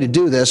are going to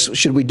do this,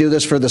 should we do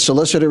this for the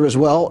solicitor as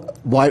well?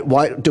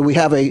 Why do we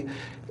have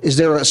is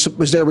there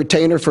a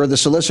retainer for the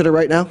solicitor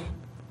right now?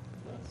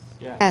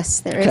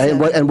 Yes, there is.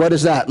 Okay, and what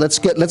is that?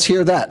 Let's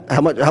hear that.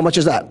 How much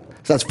is that?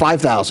 So that's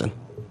 $5,000.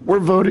 We're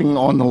voting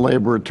on the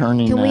labor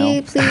attorney now. Can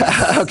we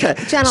please, Okay.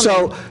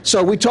 gentlemen?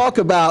 So we talk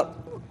about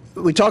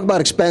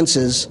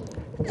expenses,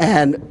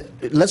 and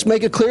let's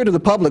make it clear to the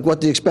public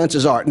what the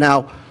expenses are.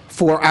 Now,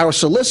 for our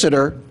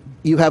solicitor,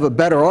 you have a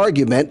better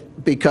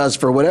argument because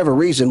for whatever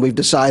reason, we've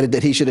decided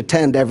that he should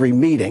attend every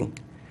meeting.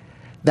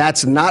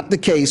 That's not the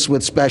case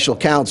with special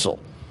counsel,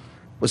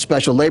 with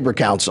special labor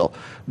counsel.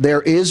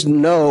 There is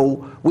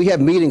no, we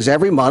have meetings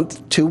every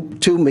month,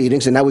 two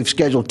meetings, and now we've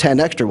scheduled 10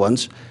 extra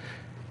ones.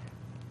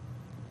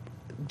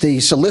 The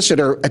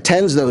solicitor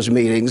attends those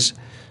meetings,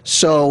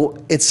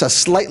 so it's a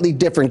slightly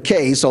different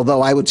case,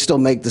 although I would still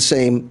make the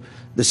same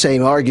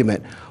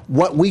argument.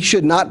 What we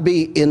should not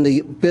be in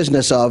the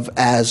business of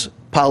as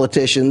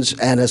politicians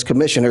and as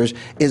commissioners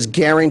is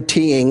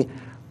guaranteeing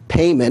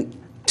payment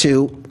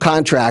to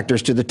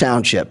contractors to the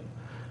township.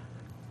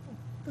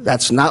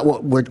 That's not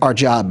what our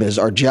job is.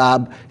 Our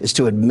job is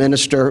to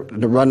administer,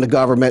 to run the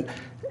government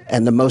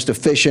in the most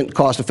efficient,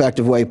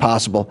 cost-effective way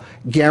possible.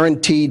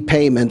 Guaranteed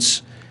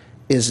payments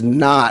is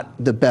not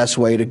the best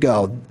way to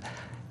go.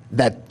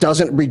 That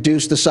doesn't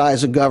reduce the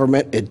size of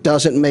government. It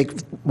doesn't make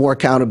more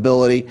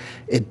accountability.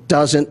 It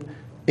doesn't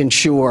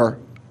ensure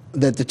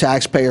that the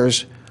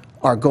taxpayers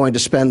are going to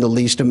spend the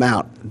least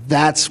amount.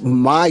 That's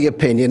my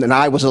opinion, and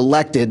I was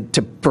elected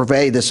to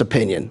purvey this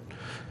opinion.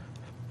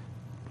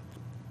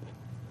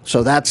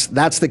 So that's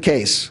the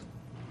case.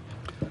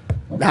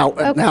 Now,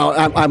 Okay. now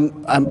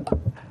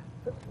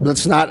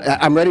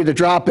I'm ready to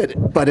drop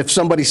it, but if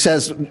somebody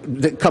says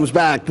that comes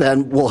back,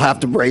 then we'll have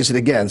to raise it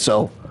again,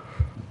 so.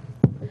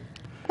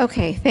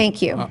 Okay,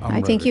 thank you.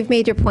 I think you've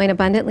made your point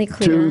abundantly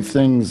clear. Two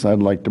things I'd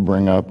like to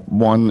bring up.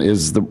 One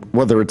is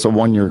whether it's a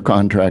one-year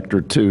contract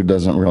or two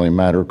doesn't really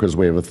matter because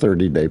we have a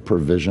 30-day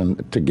provision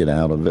to get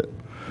out of it.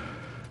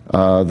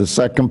 The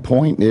second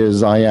point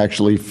is I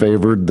actually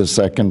favored the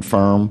second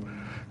firm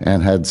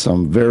and had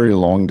some very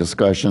long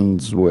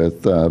discussions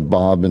with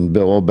Bob and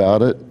Bill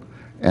about it,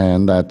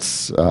 and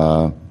that's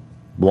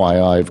why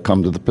I've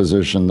come to the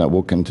position that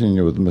we'll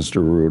continue with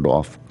Mr.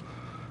 Rudolph.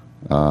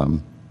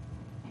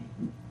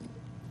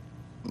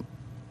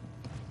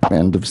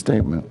 End of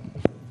statement.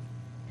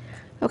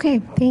 Okay,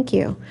 thank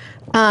you.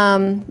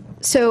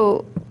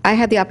 So I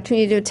had the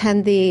opportunity to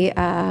attend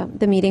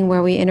the meeting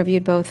where we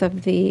interviewed both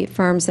of the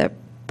firms that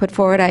put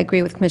forward. I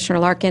agree with Commissioner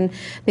Larkin.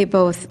 They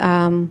both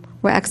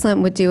were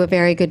excellent, would do a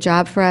very good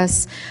job for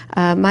us.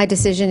 My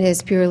decision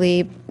is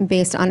purely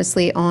based,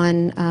 honestly,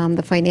 on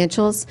the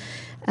financials,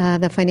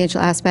 the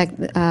financial aspect.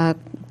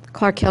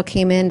 Clark Hill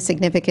came in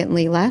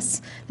significantly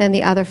less than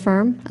the other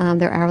firm.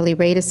 Their hourly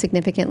rate is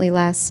significantly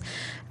less.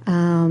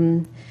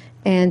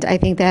 And I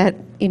think that,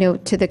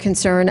 to the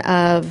concern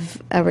of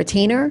a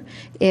retainer,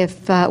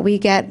 if we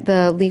get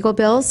the legal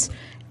bills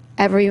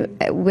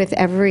with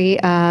every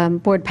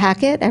board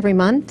packet every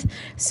month,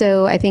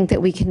 so I think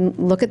that we can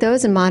look at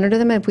those and monitor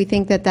them. If we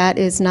think that that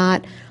is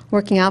not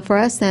working out for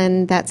us,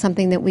 then that's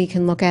something that we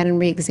can look at and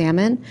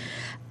re-examine.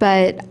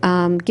 But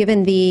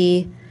given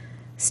the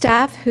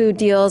staff who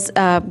deals,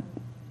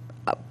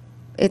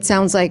 it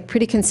sounds like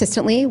pretty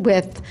consistently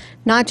with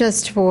not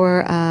just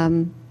for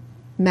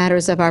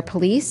matters of our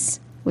police,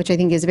 which I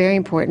think is very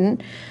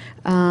important,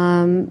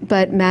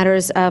 but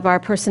matters of our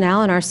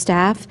personnel and our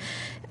staff.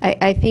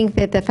 I think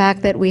that the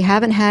fact that we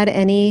haven't had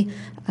any,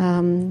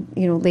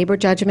 labor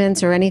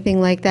judgments or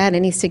anything like that,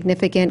 any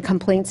significant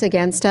complaints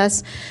against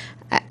us,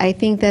 I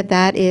think that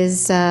that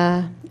is,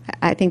 I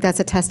I think that's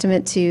a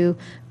testament to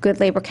good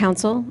labor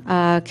counsel,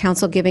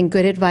 counsel giving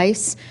good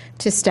advice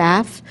to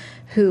staff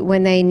who,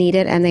 when they need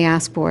it and they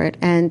ask for it.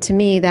 And to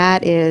me,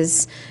 that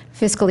is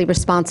fiscally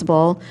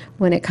responsible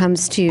when it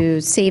comes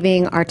to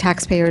saving our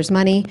taxpayers'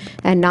 money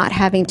and not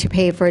having to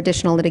pay for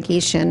additional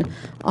litigation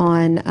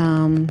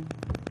on,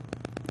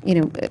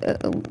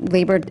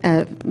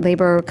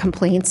 labor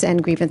complaints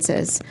and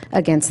grievances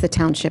against the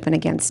township and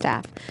against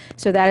staff.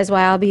 So that is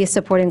why I'll be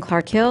supporting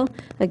Clark Hill.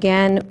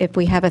 Again, if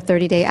we have a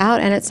 30-day out,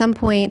 and at some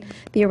point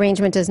the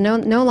arrangement does no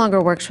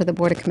longer works for the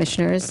Board of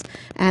Commissioners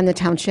and the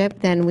township,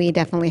 then we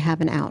definitely have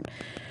an out.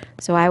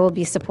 So I will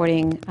be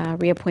supporting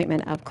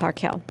reappointment of Clark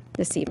Hill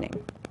this evening.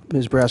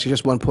 Ms. Borowski,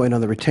 just one point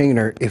on the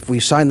retainer. If we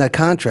sign that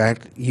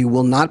contract, you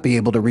will not be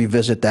able to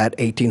revisit that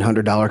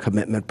 $1,800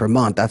 commitment per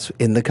month. That's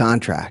in the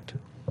contract.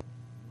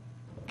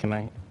 Can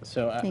I?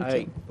 So Thank I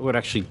you. would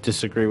actually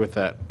disagree with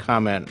that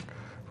comment,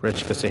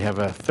 Rich, because they have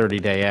a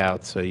 30-day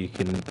out, so you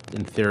can,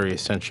 in theory,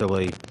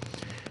 essentially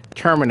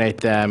terminate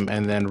them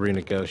and then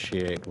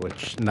renegotiate,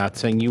 which not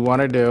saying you want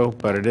to do,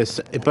 but it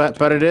is,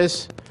 but it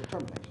is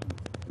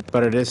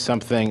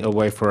something, a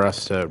way for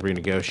us to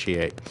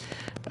renegotiate.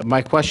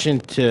 My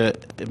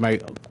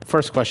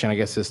first question, I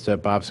guess, is to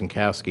Bob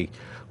Zinkowski.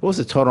 What was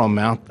the total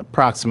amount,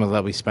 approximately,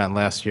 that we spent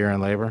last year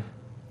in labor?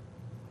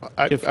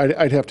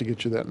 I'd have to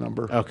get you that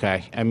number.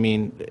 Okay. I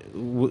mean,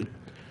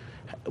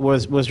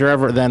 was there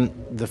ever, then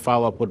the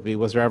follow-up would be,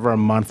 was there ever a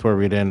month where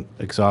we didn't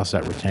exhaust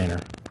that retainer?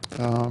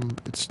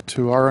 It's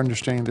to our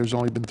understanding, there's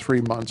only been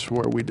 3 months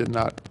where they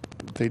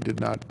did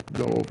not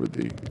go over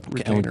the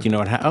retainer. And do you know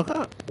what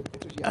happened?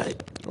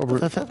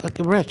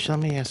 Rich, let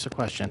me ask a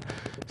question.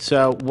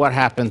 So what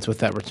happens with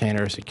that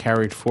retainer? Is it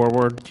carried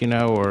forward, do you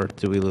know, or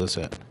do we lose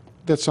it?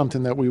 That's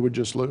something that we would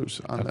just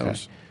lose on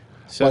those.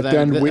 So But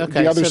then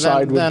the other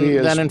side would be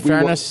is then in we will-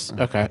 fairness,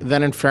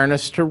 then in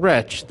fairness to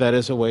Rich, that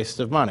is a waste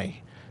of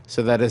money.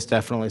 So that is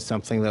definitely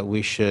something that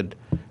we should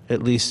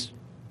at least,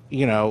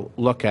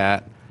 look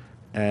at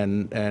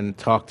and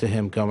talk to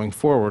him going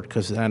forward,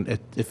 because then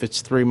if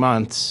it's 3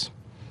 months,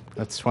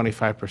 that's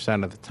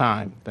 25% of the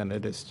time, then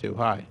it is too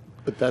high.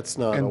 But that's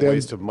not a And then-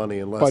 waste of money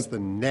unless but- the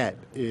net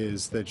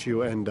is that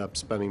you end up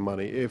spending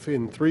money. If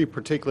in 3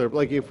 particular,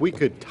 like if we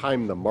could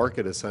time the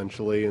market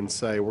essentially and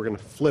say, we're going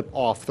to flip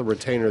off the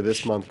retainer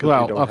this month because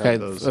Well, we don't okay,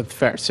 have those. that's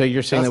fair. So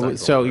you're saying That's that,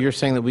 not gonna work. you're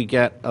saying that we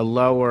get a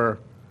lower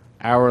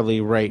hourly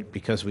rate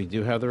because we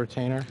do have the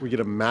retainer? We get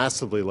a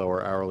massively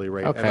lower hourly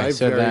rate. And Okay, I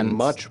so very then-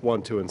 much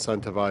want to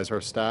incentivize our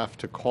staff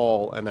to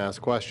call and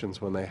ask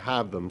questions when they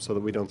have them so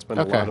that we don't spend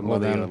a lot of well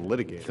money then- on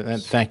litigators. then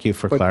thank you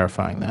for But-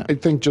 clarifying that. I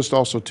think just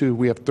also, too,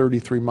 we have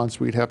 33 months,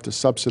 we'd have to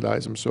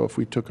subsidize them. So if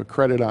we took a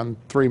credit on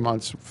 3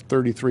 months,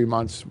 33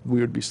 months,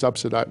 we would be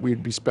subsidized,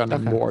 we'd be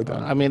spending more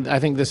than. I mean, I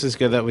think this is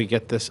good that we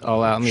get this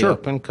all out in the Sure.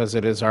 open, because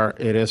it is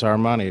our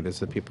money, it is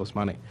the people's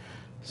money.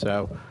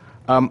 So,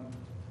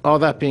 all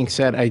that being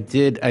said, I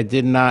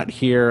did not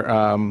hear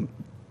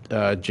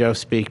Joe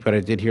speak, but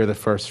I did hear the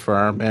first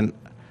firm. And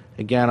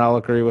again, I'll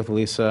agree with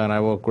Lisa, and I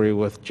will agree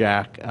with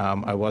Jack.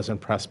 I was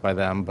impressed by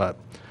them, but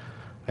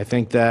I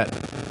think that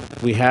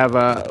we have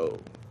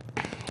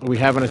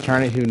an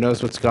attorney who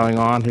knows what's going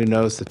on, who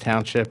knows the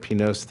township, he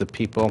knows the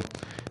people,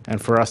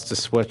 and for us to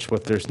switch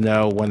when there's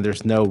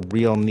no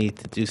real need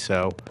to do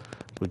so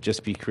would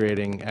just be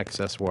creating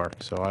excess work.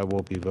 So I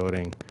will be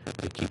voting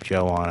to keep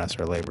Joe on as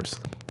our labor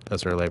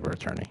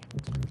attorney.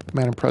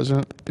 Madam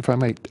President, if I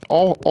may,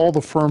 all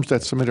the firms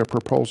that submitted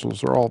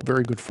proposals are all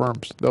very good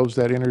firms. Those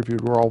that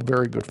interviewed were all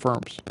very good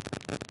firms.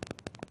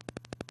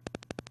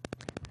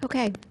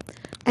 Okay.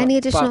 Any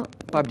additional?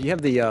 Bob, do you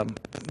have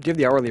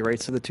the hourly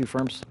rates of the two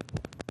firms?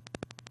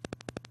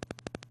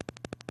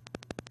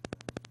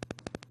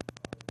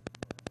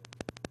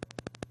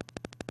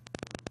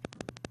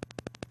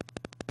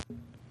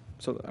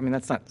 So, I mean,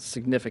 that's not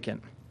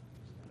significant.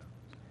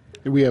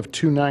 We have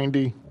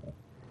 290,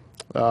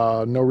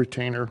 no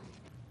retainer.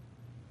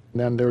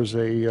 And then there's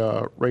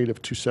a rate of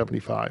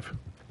 275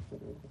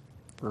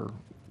 for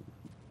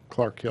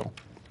Clark Hill.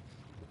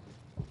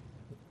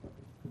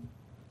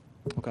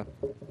 Okay,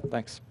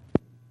 thanks.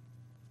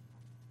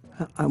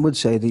 I would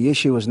say the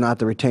issue is not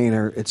the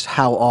retainer, it's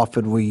how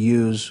often we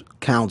use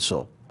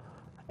counsel.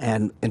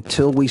 And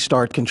until we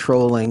start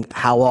controlling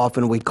how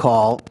often we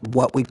call,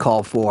 what we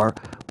call for,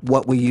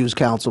 what we use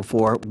counsel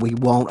for, we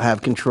won't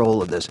have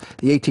control of this.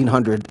 The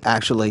 1,800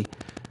 actually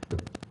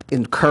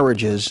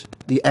encourages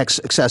the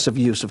excessive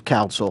use of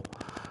counsel.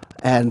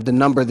 And the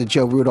number that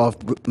Joe Rudolph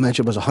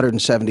mentioned was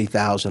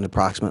 170,000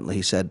 approximately,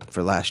 he said,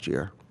 for last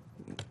year.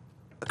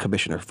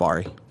 Commissioner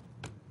Fari.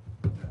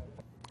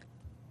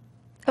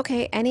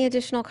 Okay, any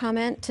additional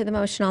comment to the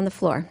motion on the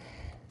floor?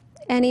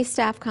 Any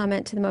staff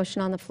comment to the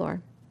motion on the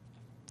floor?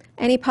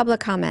 Any public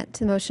comment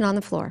to the motion on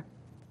the floor?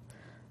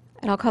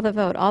 And I'll call the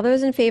vote. All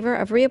those in favor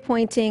of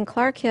reappointing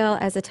Clark Hill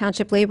as a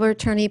Township Labor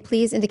Attorney,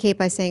 please indicate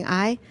by saying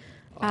aye.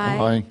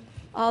 Aye.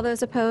 All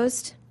those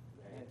opposed?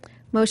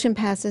 Motion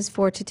passes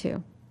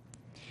 4-2.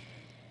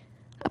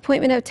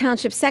 Appointment of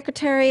Township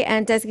Secretary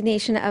and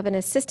designation of an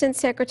Assistant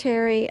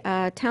Secretary.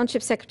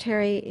 Township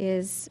Secretary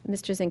is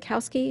Mr.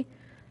 Zinkowski.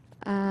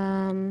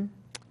 and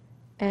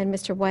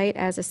Mr. White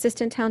as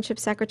Assistant Township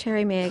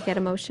Secretary. May I get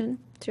a motion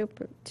to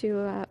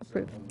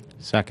approve?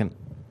 Second.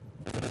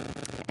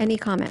 Any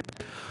comment?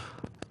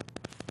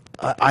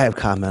 I have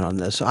comment on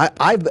this.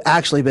 I've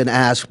actually been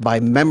asked by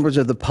members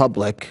of the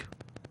public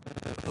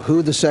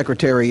who the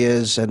secretary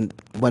is, and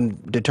when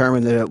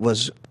determined that it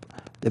was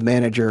the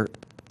manager,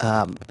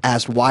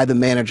 asked why the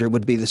manager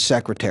would be the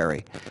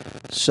secretary.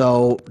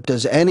 So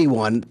does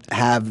anyone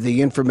have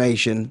the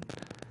information?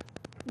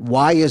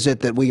 Why is it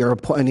that we are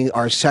appointing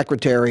our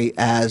secretary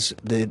as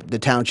the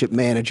township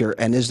manager,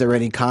 and is there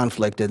any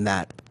conflict in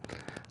that?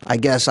 I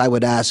guess I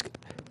would ask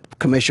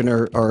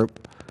Commissioner, or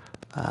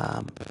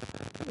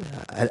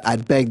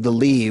I'd beg the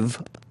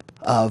leave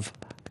of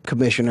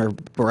Commissioner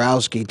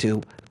Borowski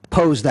to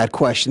pose that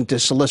question to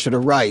Solicitor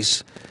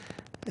Rice,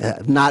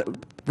 not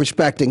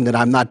respecting that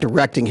I'm not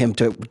directing him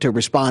to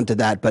respond to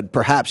that, but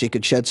perhaps he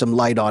could shed some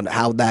light on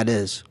how that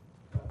is.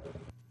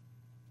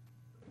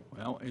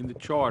 Well, in the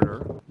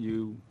charter,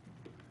 you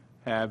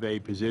have a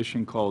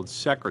position called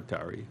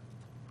secretary,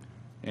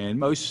 and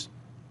most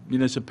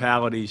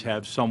municipalities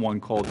have someone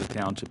called the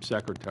township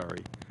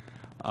secretary.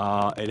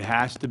 It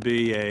has to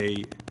be a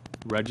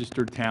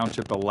registered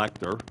township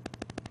elector.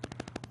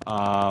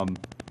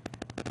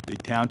 The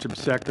township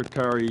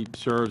secretary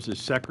serves as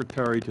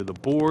secretary to the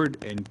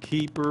board and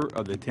keeper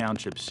of the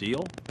township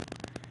seal,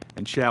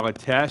 and shall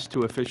attest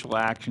to official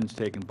actions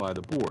taken by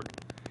the board.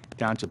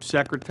 Township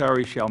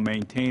secretary shall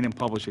maintain and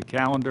publish a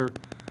calendar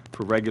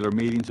for regular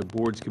meetings of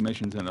boards,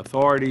 commissions, and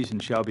authorities,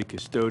 and shall be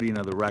custodian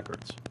of the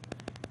records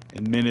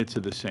and minutes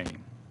of the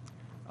same.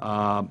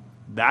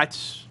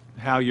 That's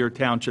how your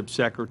township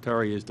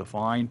secretary is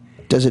defined.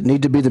 Does it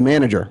need to be the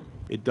manager?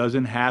 It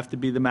doesn't have to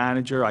be the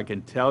manager. I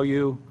can tell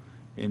you,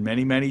 in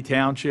many, many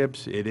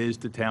townships, it is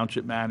the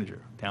township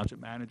manager /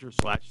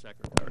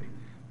 secretary.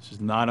 This is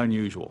not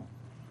unusual.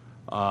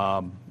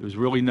 There's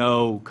really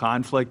no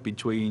conflict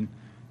between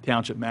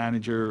township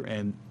manager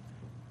and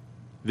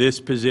this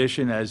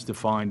position as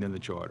defined in the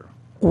charter.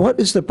 What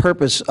is the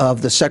purpose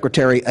of the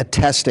secretary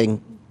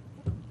attesting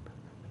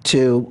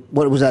to,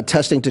 what was that,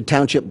 attesting to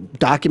township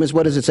documents?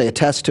 What does it say?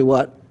 Attest to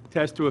what?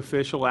 Attest to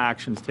official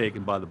actions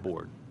taken by the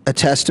board.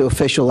 Attest to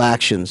official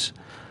actions.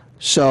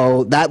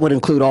 So that would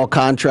include all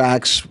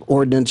contracts,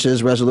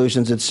 ordinances,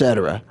 resolutions, et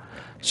cetera.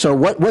 So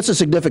what's the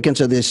significance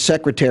of this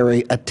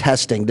secretary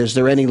attesting? Is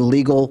there any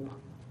legal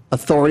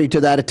authority to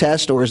that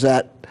attest, or is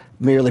that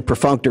merely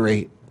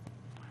perfunctory?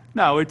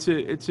 No, it's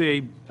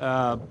a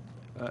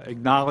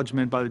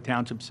acknowledgement by the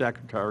township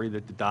secretary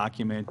that the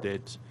document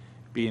that's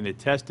being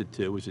attested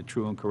to is a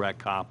true and correct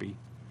copy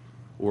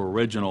or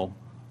original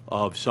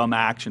of some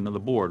action of the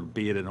board,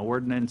 be it an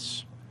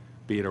ordinance,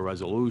 be it a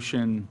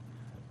resolution.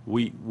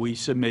 We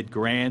submit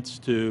grants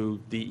to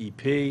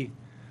DEP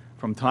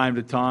from time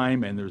to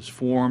time, and there's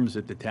forms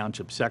that the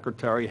township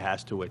secretary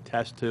has to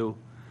attest to.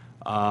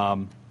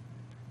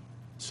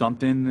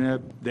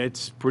 Something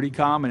that's pretty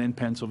common in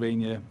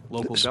Pennsylvania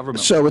local government.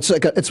 So it's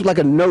like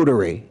a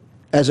notary.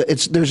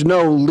 There's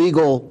no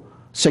legal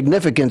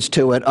significance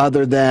to it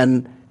other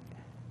than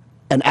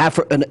an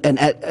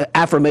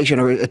affirmation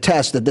or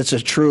attest that this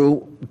is a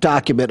true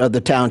document of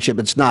the township.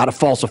 It's not a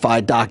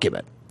falsified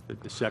document.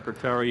 The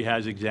secretary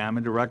has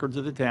examined the records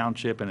of the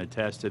township and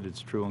attested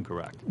it's true and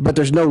correct. But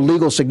there's no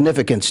legal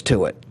significance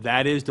to it.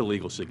 That is the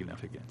legal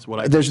significance.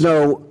 It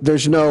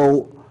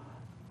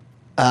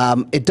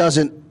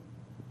doesn't.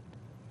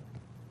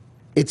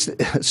 It's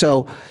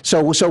so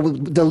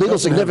the legal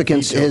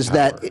significance is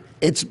that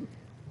it's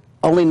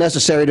only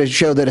necessary to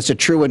show that it's a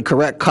true and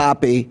correct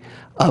copy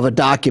of a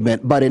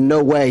document, but in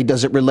no way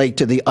does it relate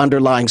to the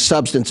underlying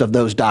substance of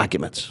those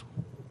documents.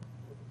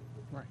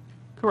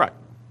 Correct.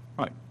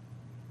 Right.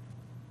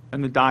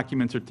 And the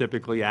documents are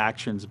typically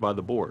actions by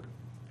the board.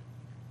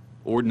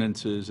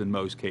 Ordinances in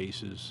most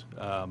cases,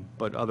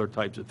 but other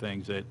types of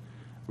things that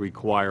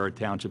require a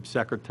township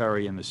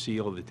secretary and the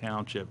seal of the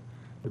township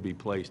to be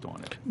placed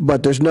on it.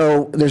 But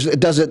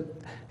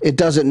it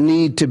doesn't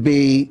need to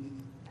be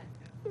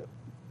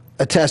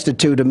attested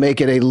to make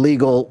it a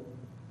legal,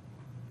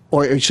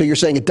 or so you're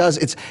saying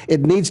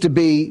it needs to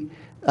be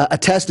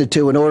attested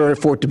to in order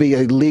for it to be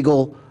a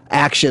legal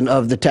action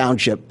of the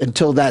township.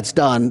 Until that's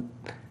done,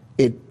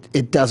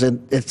 it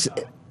doesn't,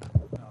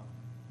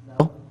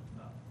 no?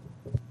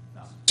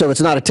 So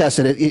it's not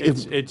attested.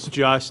 It's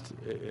just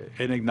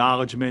an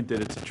acknowledgement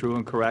that it's a true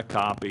and correct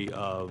copy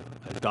of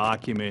a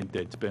document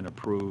that's been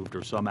approved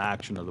or some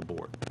action of the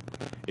board.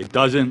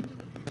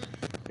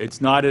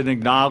 It's not an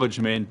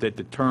acknowledgement that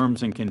the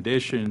terms and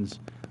conditions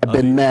have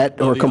been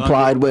met or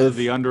complied with.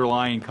 The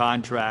underlying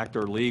contract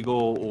are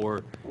legal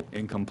or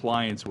in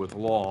compliance with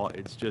law.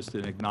 It's just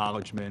an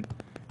acknowledgement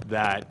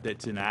that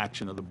it's an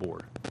action of the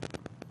board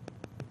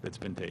that's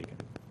been taken.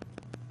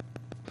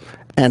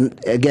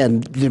 And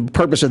again, the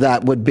purpose of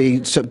that would be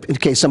in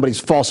case somebody's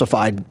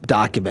falsified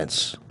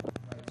documents.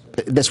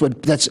 This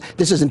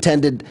is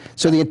intended,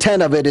 so the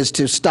intent of it is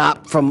to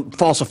stop from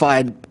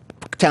falsified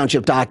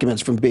township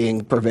documents from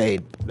being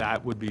purveyed.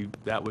 That would be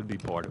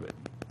part of it.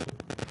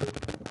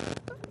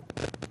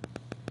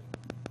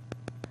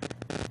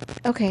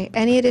 Okay,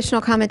 any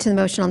additional comment to the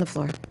motion on the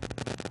floor?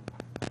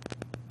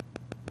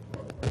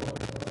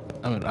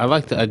 I mean,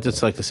 I'd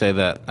just like to say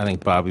that I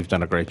think, Bob, you've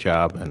done a great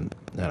job, and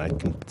I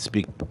can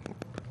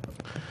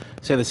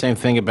say the same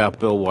thing about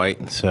Bill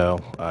White. So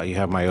you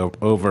have my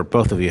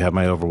both of you have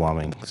my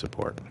overwhelming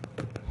support.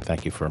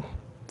 Thank you for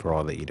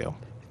all that you do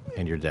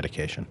and your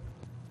dedication.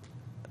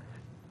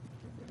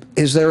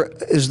 Is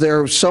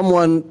there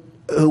someone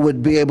who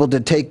would be able to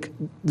take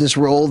this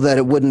role that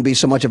it wouldn't be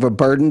so much of a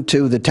burden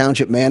to the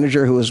township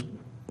manager who is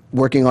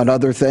working on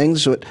other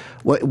things?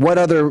 What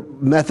other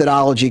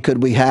methodology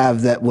could we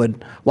have that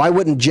would, why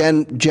wouldn't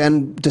Jen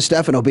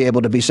DeStefano be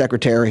able to be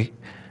secretary?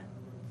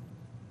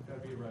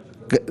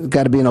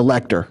 Got to be an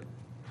elector.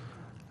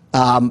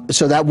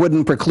 So that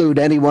wouldn't preclude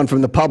anyone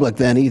from the public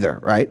then either,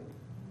 right?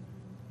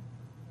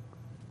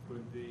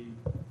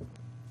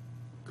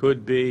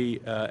 Could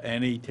be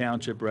any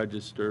township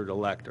registered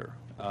elector.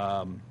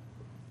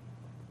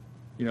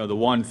 You know, the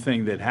one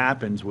thing that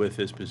happens with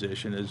this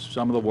position is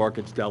some of the work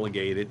gets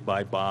delegated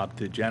by Bob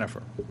to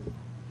Jennifer,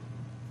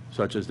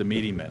 such as the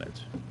meeting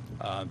minutes,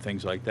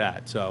 things like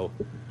that. So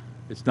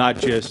it's not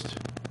just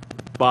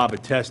Bob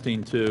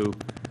attesting to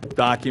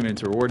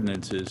documents or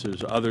ordinances.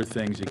 There's other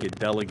things that get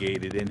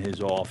delegated in his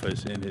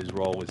office, in his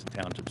role as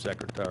township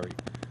secretary,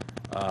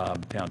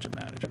 township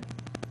manager.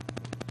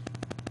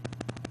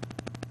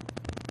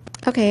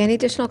 Okay, any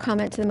additional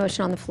comment to the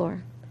motion on the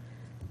floor?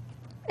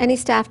 Any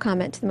staff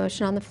comment to the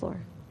motion on the floor?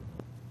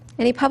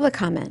 Any public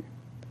comment?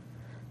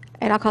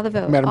 And I'll call the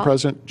vote. Madam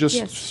President, just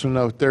Yes. so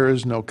note, there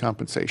is no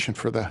compensation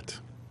for that.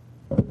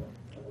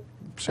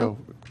 So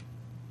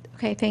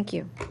Okay, thank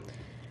you.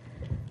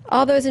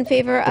 All those in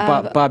favor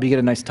of... Bob, you get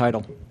a nice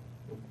title.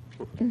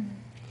 And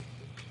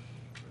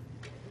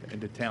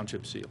the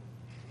township seal.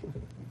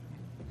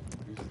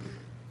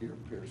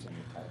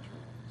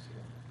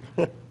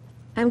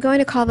 I'm going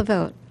to call the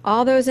vote.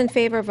 All those in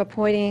favor of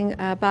appointing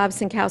Bob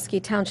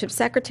Sinkowski Township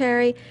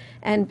Secretary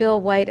and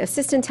Bill White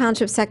Assistant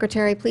Township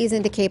Secretary, please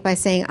indicate by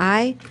saying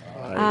aye.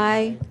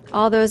 Aye.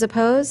 All those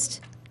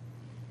opposed?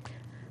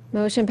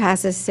 Motion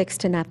passes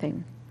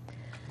 6-0.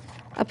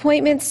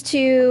 Appointments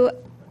to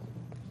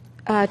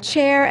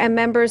Chair and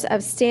members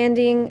of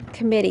standing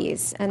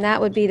committees, and that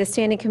would be the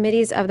standing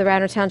committees of the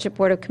Radnor Township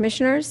Board of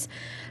Commissioners.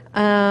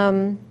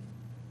 That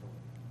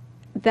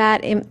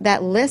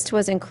list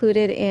was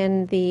included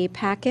in the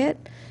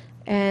packet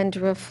and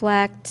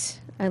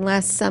reflect,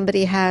 unless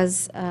somebody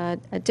has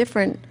a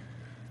different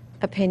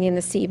opinion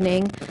this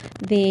evening,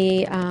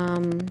 the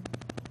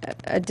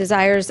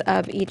desires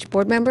of each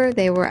board member.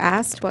 They were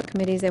asked what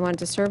committees they wanted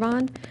to serve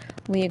on.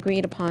 We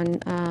agreed upon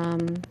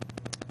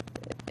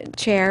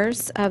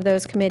chairs of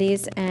those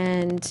committees,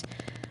 and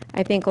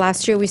I think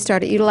last year we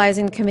started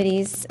utilizing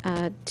committees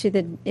to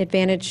the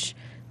advantage,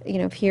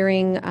 of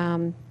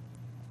hearing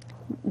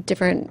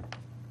different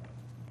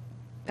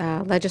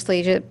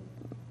legislative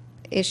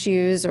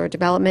issues or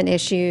development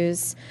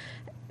issues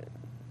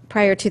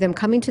prior to them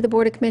coming to the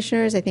Board of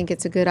Commissioners. I think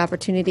it's a good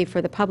opportunity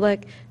for the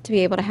public to be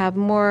able to have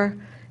more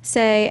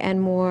say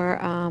and more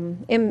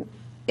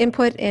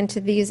input into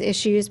these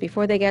issues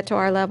before they get to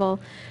our level.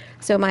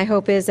 So my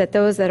hope is that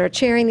those that are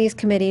chairing these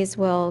committees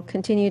will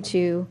continue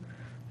to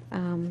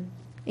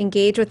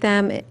engage with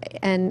them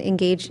and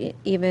engage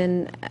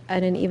even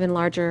at an even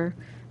larger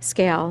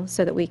scale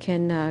so that we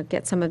can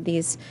get some of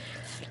these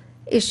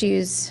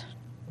issues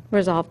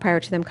resolved prior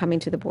to them coming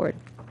to the board,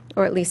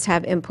 or at least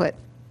have input.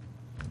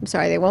 I'm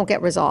sorry, they won't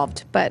get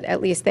resolved, but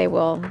at least they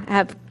will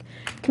have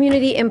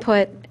community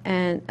input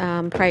and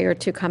prior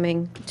to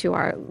coming to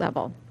our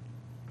level.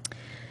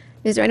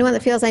 Is there anyone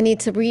that feels I need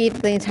to read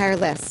the entire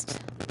list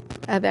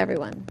of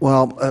everyone?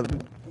 Well,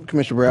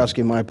 Commissioner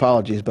Borowski, my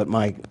apologies, but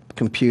my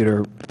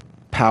computer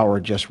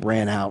power just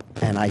ran out,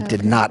 and I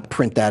did not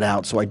print that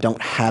out, so I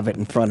don't have it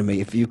in front of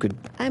me. If you could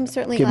I'm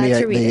certainly give me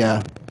glad to read the,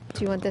 it.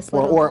 Do you want this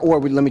or, little?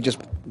 let me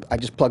just, I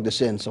just plugged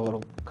this in, so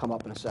it'll come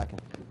up in a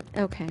second.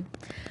 Okay.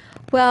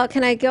 Well,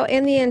 can I go,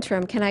 in the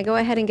interim, can I go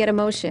ahead and get a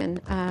motion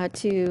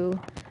to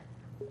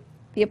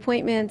the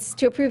appointments,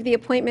 to approve the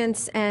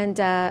appointments and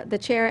the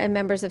chair and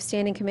members of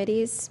standing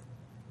committees?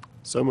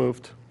 So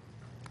moved.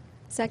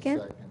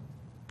 Second?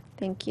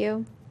 Thank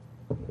you.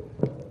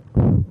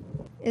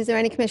 Is there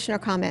any commissioner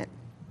comment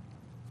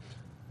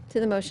to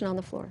the motion on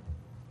the floor?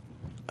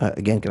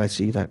 Again, can I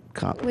see that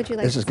copy? Would you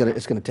like This to is gonna,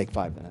 it's gonna take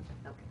 5 minutes.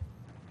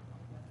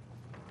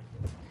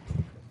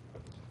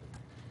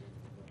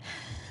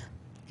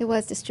 It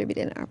was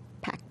distributed in our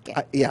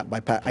packet. Yeah,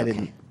 I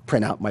didn't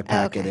print out my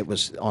packet. Okay. It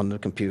was on the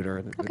computer.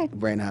 and Okay. It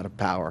ran out of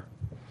power.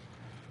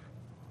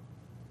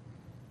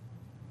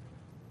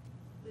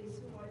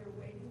 Lisa, while you're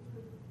waiting,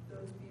 could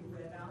those be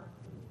read out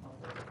to the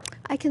public?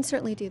 I can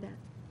certainly do that.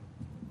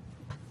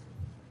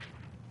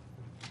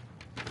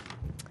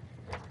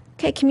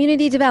 Okay,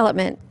 Community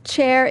Development.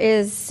 Chair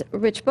is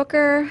Rich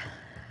Booker.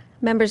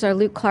 Members are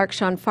Luke Clark,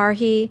 Sean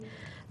Farhi.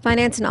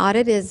 Finance and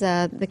Audit is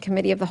the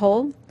Committee of the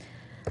Whole.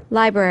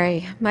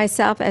 Library,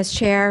 myself as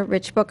Chair,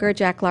 Rich Booker,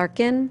 Jack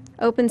Larkin.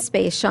 Open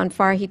Space, Sean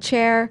Farhi,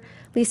 Chair.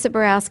 Lisa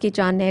Borowski,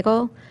 John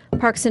Nagel.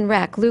 Parks and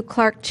Rec, Luke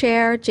Clark,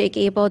 Chair, Jake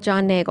Abel,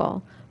 John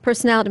Nagel.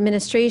 Personnel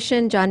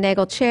Administration, John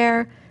Nagel,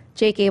 Chair,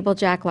 Jake Abel,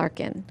 Jack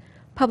Larkin.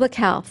 Public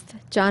Health,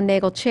 John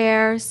Nagel,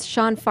 Chair,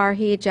 Sean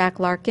Farhi, Jack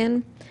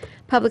Larkin.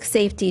 Public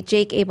Safety,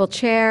 Jake Abel,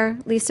 Chair,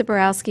 Lisa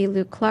Borowski,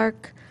 Luke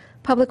Clark.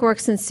 Public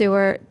Works and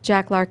Sewer,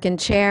 Jack Larkin,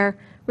 Chair,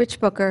 Rich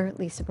Booker,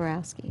 Lisa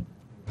Borowski.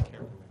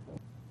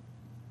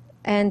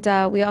 And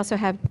we also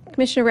have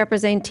commissioner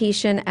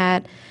representation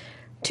at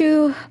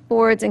 2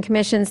 boards and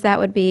commissions. That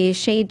would be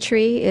Shade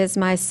Tree is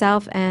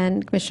myself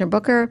and Commissioner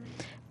Booker,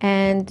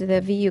 and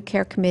the VU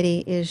Care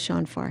Committee is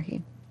Sean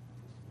Farhi.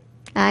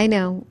 I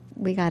know,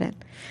 we got it.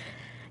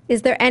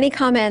 Is there any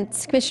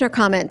comments, commissioner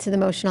comment to the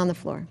motion on the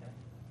floor?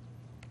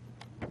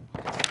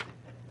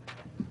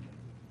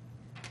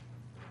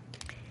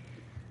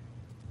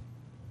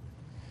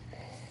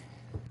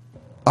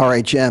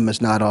 RHM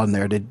is not on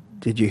there.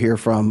 Did you hear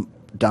from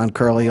Don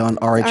Curley on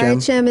RHM?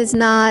 RHM is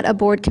not a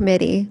board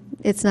committee.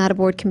 It's not a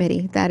board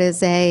committee. That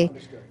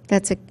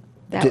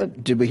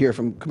Did we hear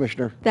from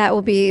Commissioner? that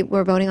will be,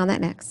 we're voting on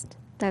that next.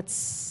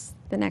 That's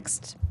the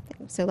next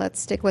thing. So let's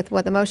stick with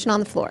what the motion on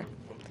the floor.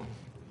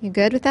 You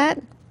good with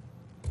that?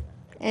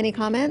 Any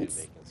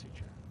comments?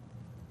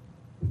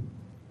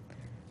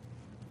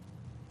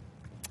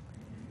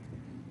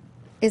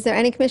 Is there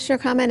any commissioner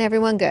comment?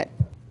 Everyone good?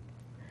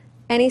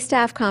 Any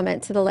staff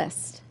comment to the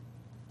list?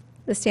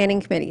 The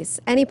standing committees?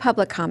 Any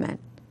public comment?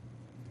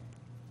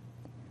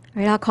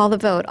 All right, I'll call the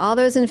vote. All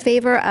those in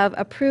favor of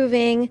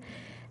approving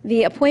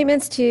the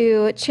appointments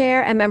to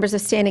chair and members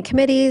of standing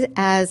committees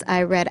as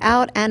I read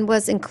out and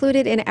was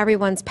included in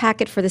everyone's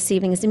packet for this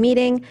evening's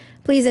meeting,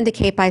 please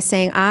indicate by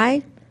saying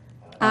aye.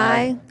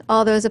 Aye.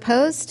 All those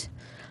opposed?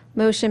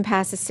 Motion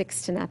passes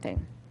 6-0.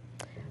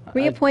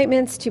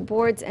 Reappointments to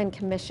boards and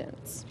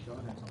commissions.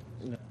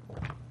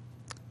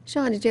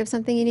 Sean, did you have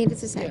something you needed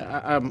to say?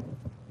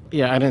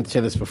 Yeah, I didn't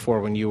say this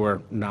before when you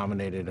were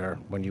nominated or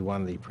when you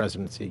won the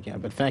presidency again,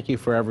 but thank you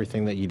for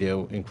everything that you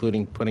do,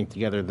 including putting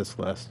together this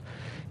list,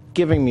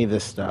 giving me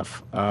this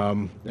stuff,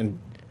 and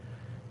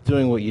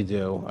doing what you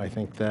do. I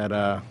think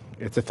that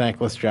it's a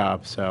thankless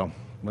job, so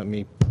let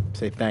me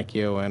say thank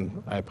you,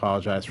 and I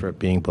apologize for it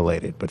being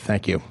belated, but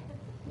thank you.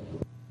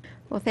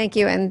 Well, thank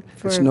you, and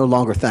for... It's no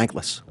longer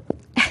thankless.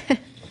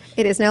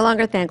 It is no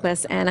longer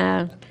thankless,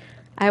 and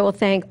I will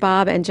thank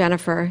Bob and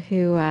Jennifer,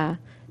 who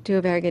do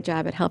a very good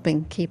job at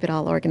helping keep it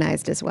all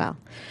organized as well.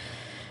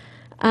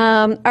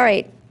 All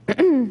right,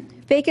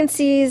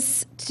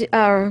 vacancies,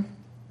 where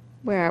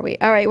are we?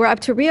 All right, we're up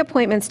to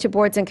reappointments to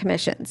boards and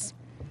commissions.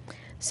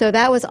 So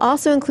that was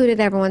also included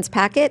in everyone's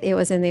packet. It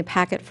was in the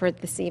packet for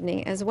this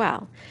evening as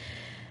well.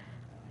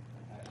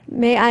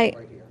 May I?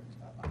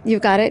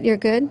 You've got it? You're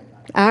good?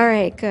 All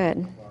right,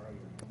 good.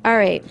 All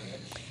right.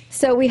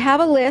 So we have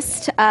a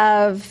list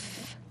of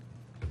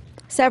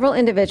several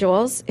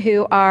individuals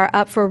who are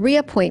up for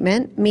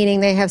reappointment, meaning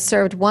they have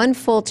served 1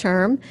 full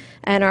term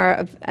and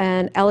are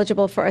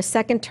eligible for a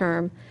 2nd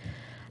term.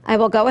 I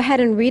will go ahead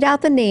and read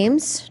out the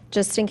names,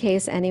 just in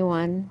case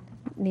anyone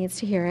needs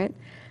to hear it,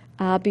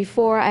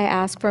 before I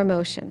ask for a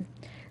motion.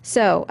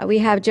 So we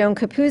have Joan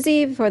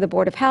Capuzzi for the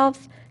Board of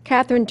Health,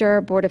 Catherine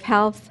Durr, Board of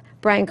Health,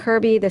 Brian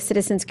Kirby, the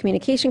Citizens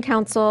Communication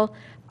Council,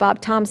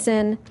 Bob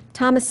Thomason,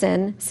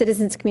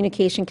 Citizens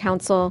Communication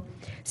Council,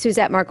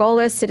 Suzette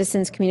Margolis,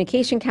 Citizens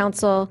Communication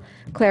Council,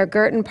 Claire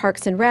Gerton,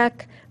 Parks and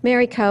Rec,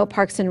 Mary Coe,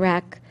 Parks and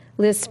Rec,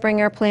 Liz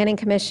Springer, Planning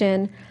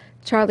Commission,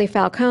 Charlie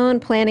Falcone,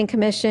 Planning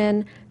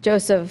Commission,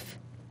 Joseph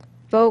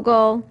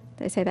Vogel,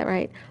 did I say that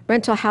right?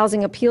 Rental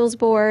Housing Appeals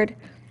Board,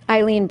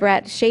 Eileen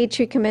Brett, Shade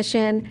Tree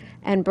Commission,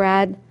 and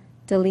Brad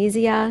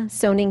Delizia,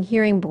 Zoning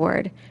Hearing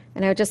Board.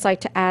 And I would just like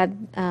to add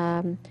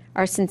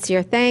our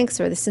sincere thanks,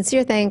 or the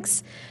sincere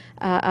thanks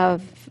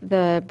of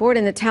the board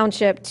and the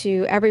township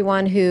to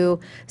everyone who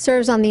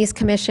serves on these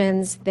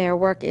commissions. Their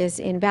work is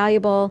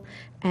invaluable,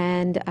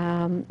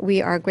 and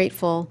we are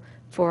grateful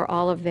for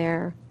all of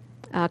their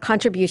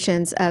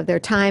contributions of their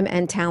time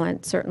and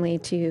talent, certainly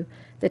to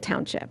the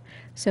township.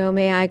 So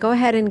may I go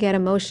ahead and get a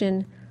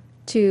motion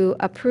to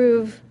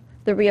approve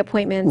the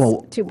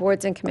reappointments to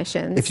boards and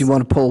commissions? If you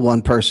want to pull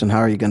one person, how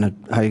are you going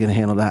to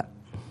handle that?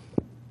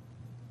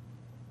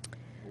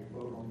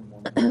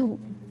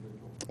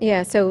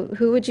 Yeah, so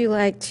who would you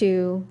like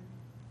to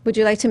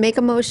make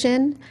a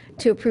motion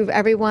to approve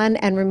everyone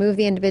and remove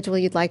the individual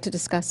you'd like to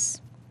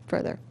discuss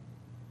further?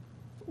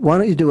 Why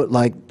don't you do it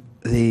like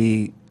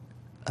the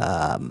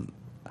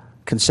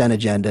consent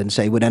agenda and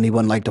say, would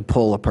anyone like to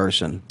pull a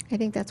person? I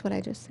think that's what I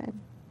just said.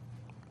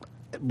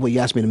 Well, you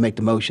asked me to make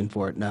the motion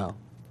for it, no.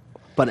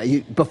 But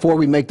before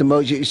we make the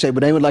motion, you say,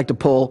 would anyone like to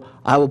pull?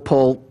 I would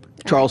pull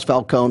Charles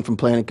Falcone from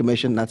Planning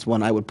Commission. That's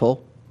one I would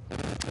pull.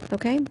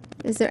 Okay.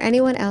 Is there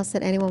anyone else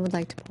that anyone would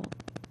like to pull?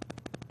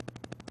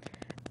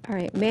 All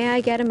right. May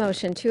I get a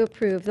motion to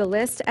approve the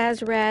list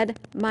as read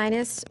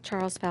minus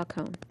Charles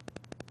Falcone?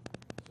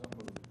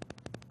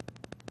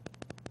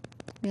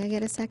 May I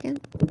get a second?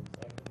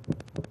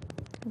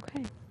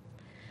 Okay.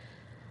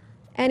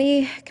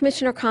 Any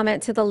commissioner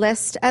comment to the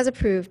list as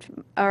approved,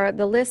 or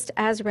the list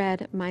as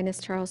read minus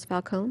Charles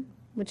Falcone?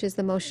 which is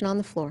the motion on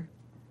the floor.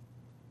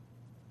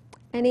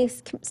 Any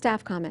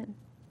staff comment?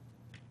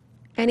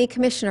 Any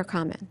commissioner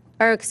comment?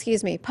 Or,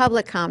 excuse me,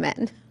 public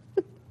comment?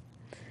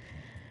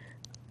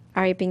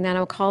 All right, being none,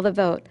 I'll call the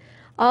vote.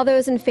 All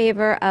those in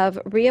favor of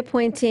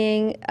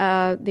reappointing,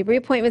 the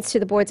reappointments to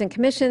the boards and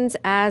commissions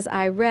as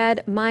I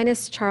read,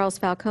 minus Charles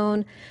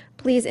Falcone,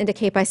 please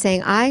indicate by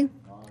saying aye.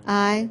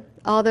 Aye.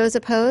 All those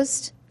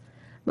opposed?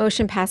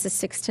 Motion passes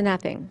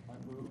 6-0.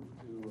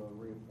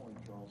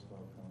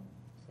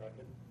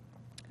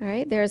 All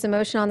right, there is a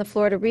motion on the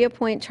floor to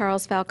reappoint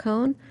Charles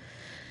Falcone.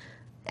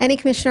 Any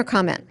commissioner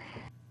comment?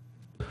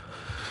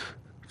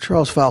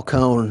 Charles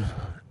Falcone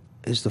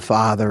is the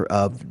father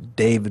of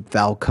David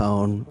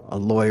Falcone, a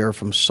lawyer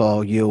from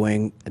Saul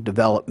Ewing, a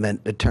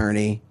development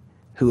attorney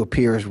who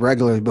appears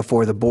regularly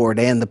before the board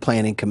and the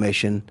planning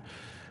commission,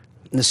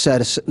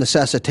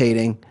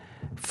 necessitating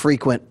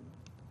frequent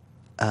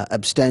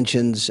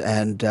abstentions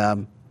and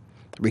or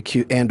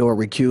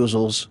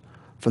recusals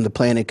from the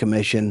planning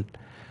commission.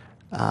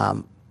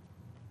 To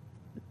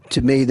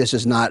me, this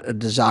is not a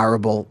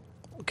desirable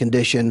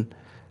condition.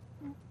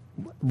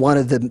 One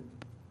of the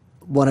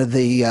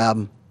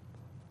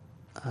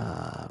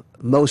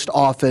most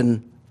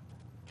often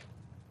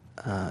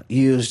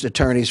used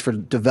attorneys for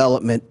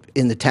development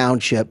in the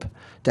township,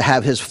 to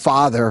have his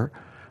father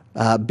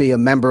be a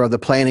member of the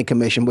planning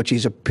commission, which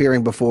he's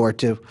appearing before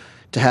to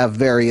have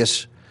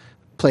various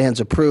plans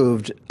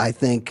approved, I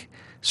think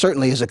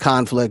certainly is a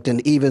conflict.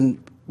 And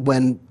even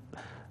when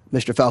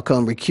Mr.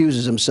 Falcone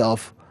recuses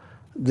himself,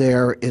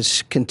 there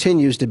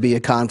continues to be a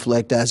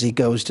conflict as he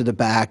goes to the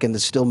back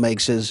and still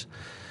makes his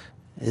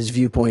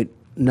viewpoint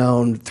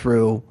known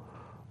through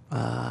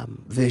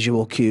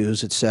visual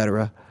cues,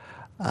 etc.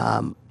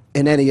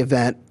 In any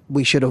event,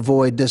 we should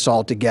avoid this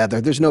altogether.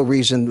 There's no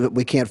reason that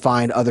we can't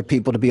find other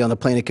people to be on the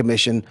planning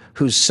commission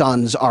whose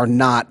sons are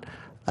not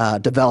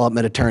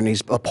development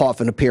attorneys,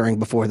 often appearing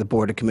before the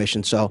board of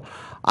commission. So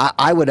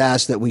I would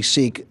ask that we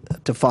seek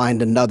to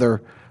find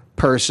another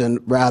person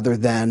rather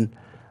than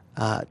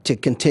to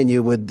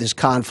continue with this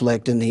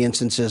conflict in the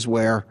instances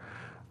where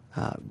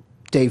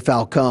Dave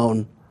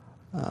Falcone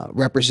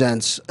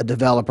represents a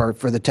developer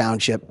for the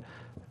township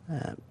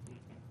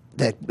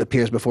that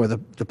appears before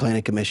the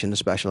planning commission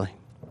especially.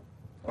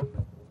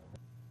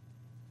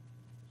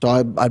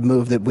 So I'd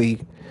move that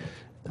we,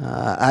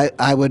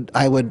 I would.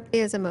 There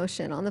is a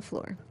motion on the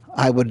floor.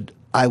 I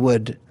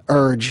would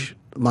urge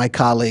my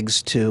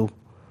colleagues to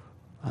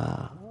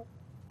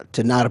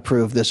not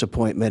approve this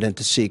appointment and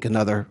to seek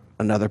another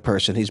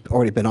person. He's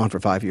already been on for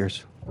 5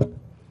 years.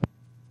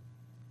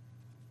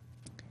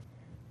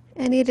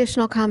 Any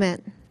additional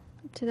comment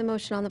to the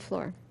motion on the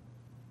floor?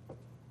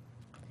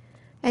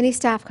 Any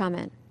staff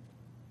comment?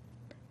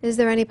 Is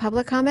there any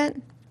public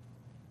comment?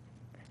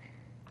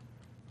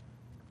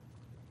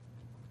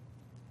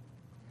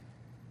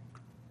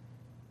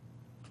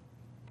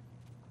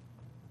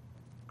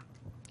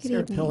 Good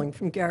Sarah evening. Pilling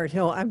from Garrett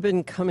Hill. I've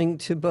been coming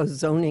to both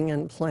zoning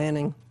and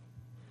planning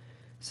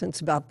since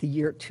about the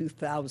year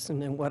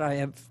 2000, and what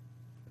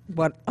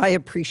I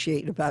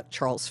appreciate about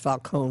Charles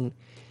Falcone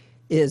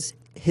is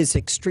his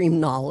extreme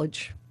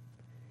knowledge.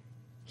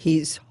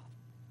 He's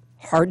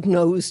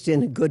hard-nosed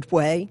in a good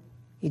way.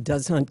 He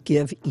does not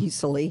give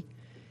easily.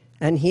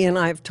 And he and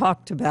I have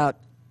talked about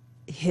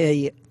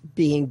he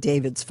being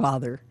David's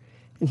father,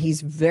 and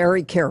he's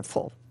very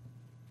careful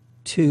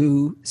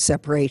to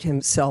separate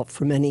himself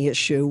from any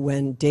issue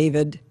when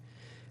David,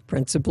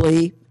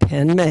 principally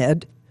Penn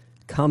Med,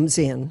 comes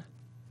in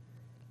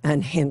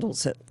and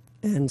handles it.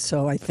 And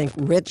so I think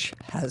Rich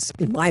has,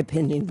 in my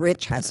opinion,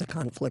 Rich has a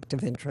conflict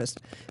of interest,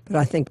 but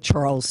I think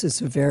Charles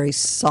is a very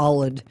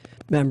solid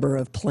member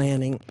of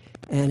planning,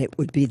 and it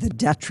would be the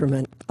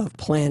detriment of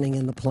planning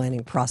and the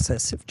planning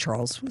process if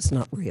Charles was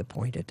not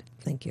reappointed.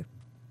 Thank you.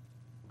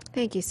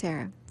 Thank you,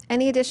 Sarah.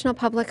 Any additional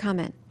public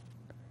comment?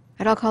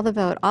 And I'll call the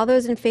vote. All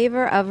those in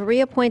favor of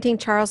reappointing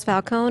Charles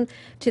Falcone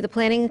to the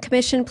Planning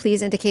Commission,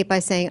 please indicate by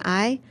saying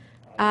aye.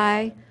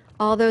 Aye.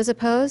 All those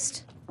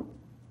opposed?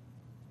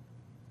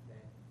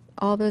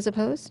 All those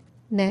opposed?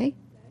 Nay?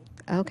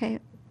 Okay.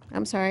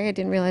 I'm sorry, I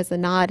didn't realize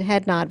the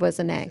head nod was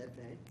a nay.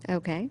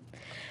 Okay.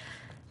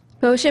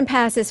 Motion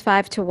passes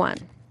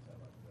 5-1.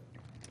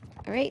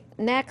 All right,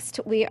 next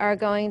we are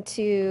going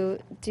to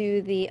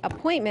do the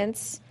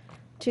appointments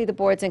to the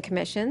boards and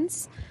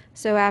commissions.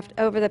 So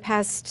over the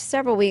past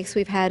several weeks,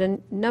 we've had a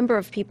number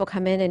of people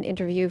come in and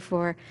interview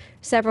for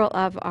several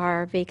of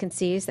our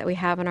vacancies that we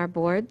have on our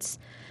boards.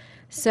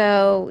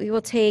 So we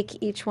will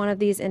take each one of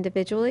these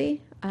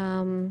individually.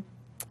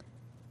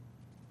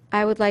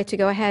 I would like to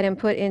go ahead and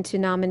put into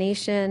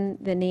nomination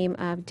the name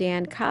of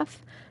Dan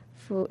Cuff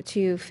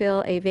to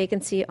fill a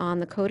vacancy on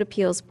the Code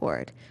Appeals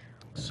Board.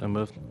 So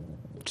moved.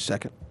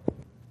 Second.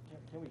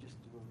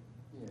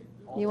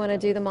 You want to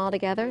do them all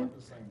together?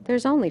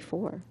 There's only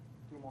 4.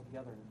 Do them all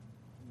together,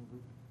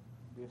 and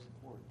we have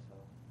support,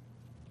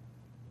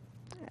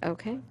 so.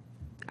 Okay.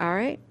 All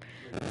right.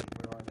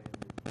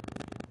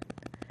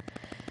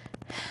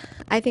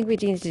 I think we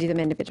need to do them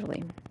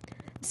individually.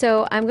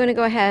 So I'm going to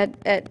go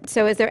ahead.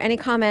 So is there any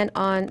comment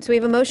on, so we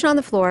have a motion on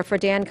the floor for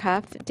Dan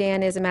Cuff.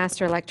 Dan is a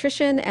master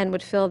electrician and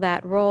would fill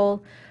that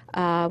role,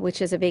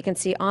 which is a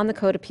vacancy on the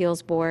Code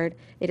Appeals Board.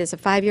 It is a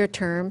 5-year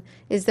term.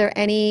 Is there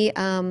any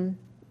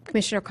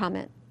commissioner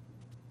comment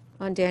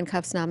on Dan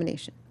Cuff's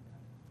nomination?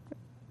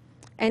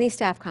 Any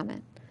staff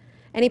comment?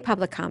 Any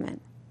public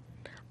comment?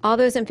 All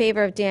those in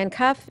favor of Dan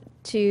Cuff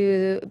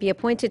to be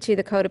appointed to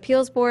the Code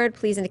Appeals Board,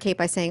 please indicate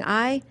by saying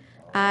aye.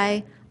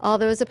 Aye. All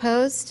those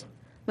opposed?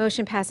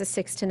 Motion passes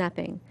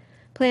 6-0.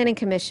 Planning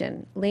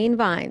Commission, Lane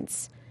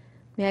Vines.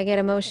 May I get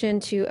a motion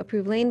to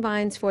approve Lane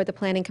Vines for the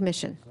Planning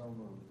Commission?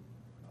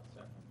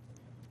 All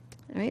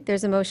right,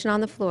 there's a motion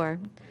on the floor.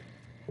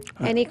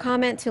 Any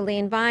comment to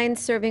Lane Vines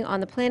serving on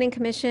the Planning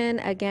Commission?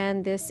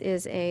 Again, this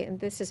is a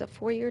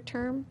 4-year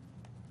term,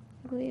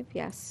 I believe.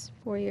 Yes,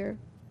 4-year.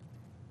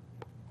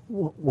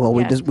 Well,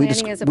 Yes,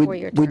 planning is a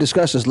 4-year we term.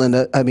 discussed this,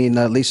 Linda. I mean,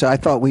 Lisa, I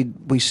thought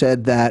we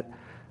said that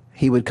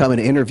he would come and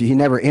interview. He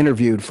never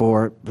interviewed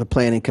for the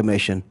Planning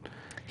Commission.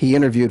 He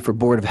interviewed for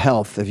Board of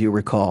Health, if you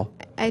recall.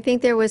 I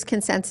think there was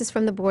consensus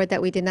from the board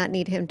that we did not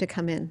need him to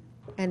come in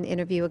and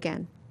interview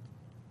again.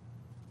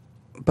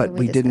 But When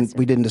we we discussed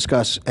it. didn't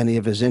discuss any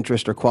of his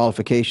interest or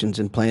qualifications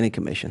in Planning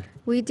Commission.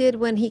 We did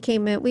when he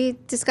came in. We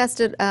discussed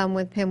it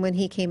with him when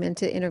he came in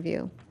to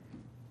interview.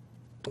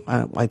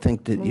 I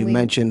think that When you we-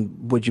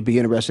 mentioned, would you be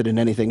interested in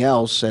anything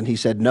else? And he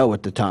said no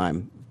at the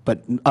time.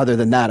 But other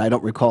than that, I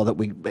don't recall that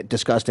we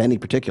discussed any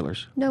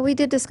particulars. No, we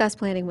did discuss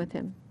planning with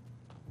him.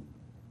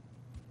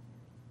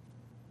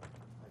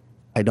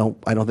 I don't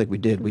think we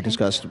did. We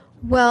discussed,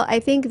 Well, I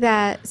think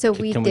that, so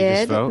we Can we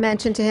just did vote?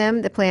 mention to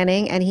him the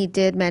planning, and he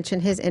did mention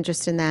his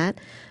interest in that.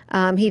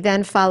 He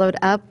then followed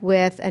up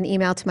with an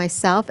email to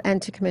myself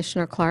and to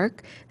Commissioner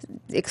Clark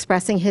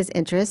expressing his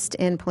interest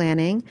in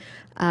planning.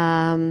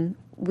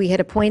 We had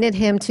appointed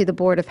him to the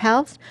Board of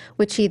Health,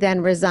 which he then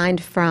resigned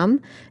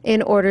from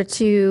in order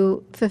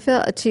to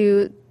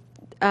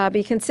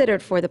be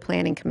considered for the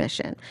Planning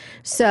Commission.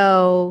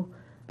 So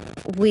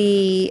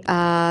we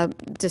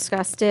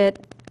discussed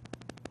it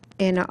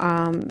in,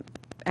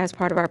 as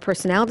part of our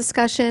personnel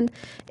discussion.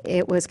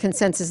 It was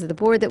consensus of the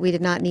board that we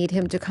did not need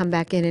him to come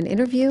back in and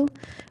interview.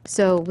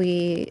 So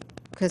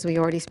because we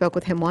already spoke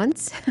with him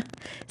once.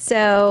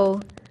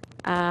 So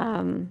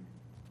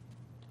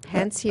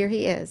hence, here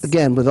he is.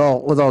 again, with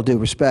all due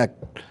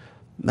respect,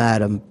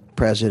 Madam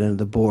President of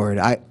the Board,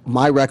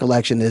 my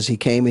recollection is he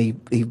came, he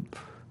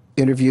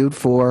interviewed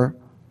for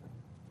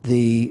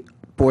the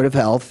Board of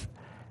Health,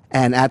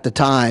 and at the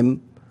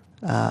time,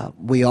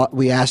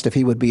 we asked if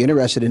he would be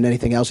interested in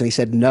anything else, and he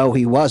said no,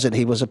 he wasn't.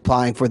 He was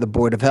applying for the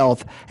Board of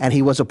Health, and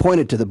he was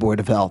appointed to the Board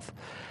of Health.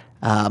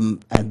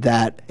 And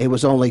that it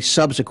was only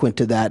subsequent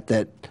to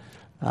that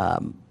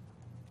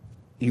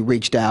he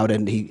reached out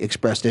and he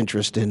expressed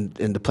interest in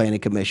the Planning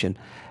Commission.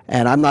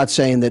 And I'm not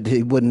saying that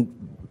he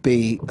wouldn't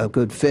be a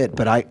good fit,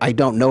 but I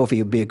don't know if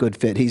he would be a good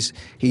fit.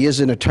 He is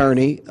an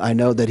attorney. I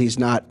know that he's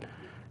not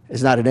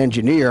an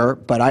engineer,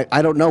 but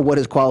I don't know what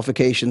his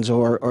qualifications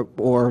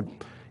or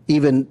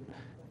even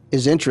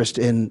his interest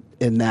in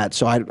that.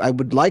 So I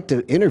would like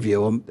to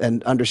interview him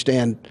and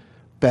understand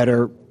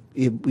better,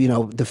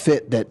 the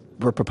fit that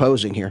we're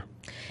proposing here.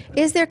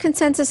 Is there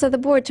consensus of the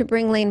board to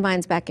bring Lane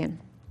Vines back in?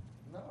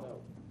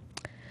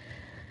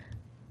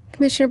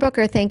 Commissioner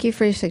Booker, thank you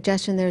for your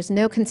suggestion. There's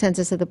no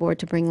consensus of the board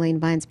to bring Lane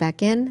Vines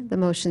back in. The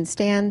motion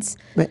stands.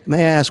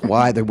 May I ask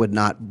why there would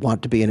not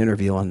want to be an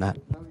interview on that?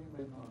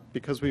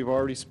 Because we've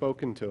already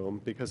spoken to him,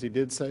 because he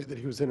did say that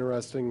he was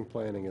interested in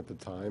planning at the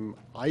time.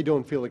 I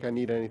don't feel like I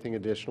need anything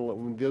additional.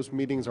 Those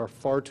meetings are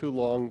far too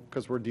long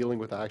because we're dealing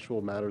with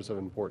actual matters of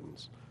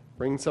importance.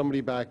 Bring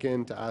somebody back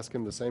in to ask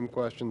him the same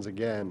questions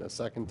again a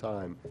second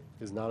time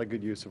is not a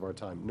good use of our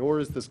time, nor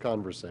is this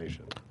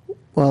conversation.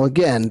 Well,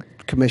 again,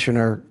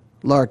 Commissioner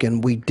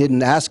Larkin, we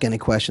didn't ask any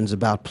questions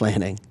about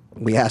planning.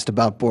 We asked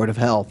about Board of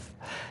Health.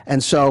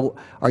 And so,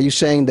 are you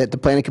saying that the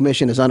Planning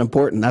Commission is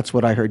unimportant? That's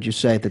what I heard you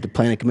say, that the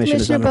Planning Commission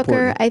is Commissioner Booker,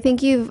 unimportant. I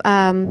think you've,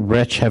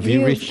 Rich, have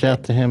you reached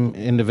out to him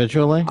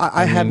individually?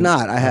 I have mean,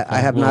 not. I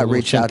have not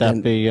reached out.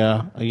 Shouldn't that be,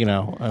 I mean,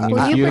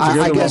 Well, you you're the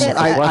one participated- with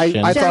the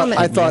question.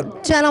 I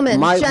thought. Gentlemen,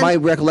 My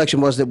recollection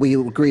was that we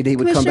agreed he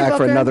would come Commissioner back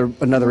for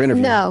Booker? another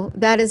interview. No,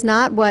 that is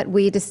not what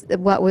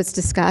what was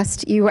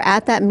discussed. You were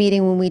at that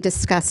meeting when we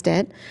discussed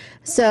it.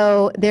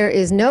 So there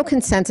is no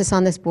consensus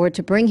on this board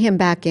to bring him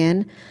back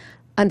in.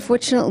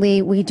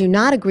 Unfortunately, we do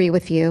not agree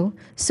with you,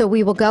 so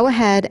we will go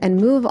ahead and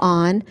move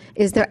on.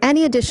 Is there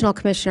any additional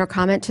commissioner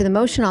comment to the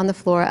motion on the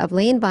floor of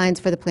Lane Vines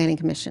for the Planning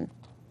Commission?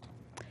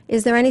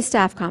 Is there any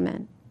staff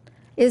comment?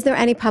 Is there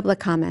any public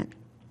comment?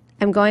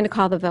 I'm going to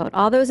call the vote.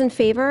 All those in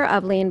favor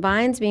of Lane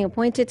Vines being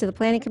appointed to the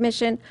Planning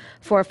Commission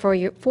for a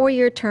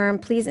four-year term,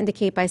 please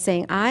indicate by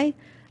saying aye.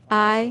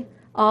 Aye.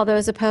 All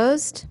those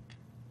opposed?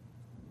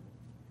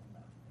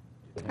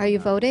 Are you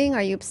voting?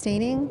 Are you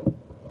abstaining?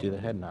 Do the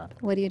head nod.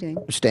 What are you doing?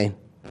 Abstain.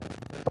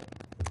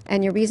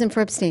 And your reason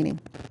for abstaining?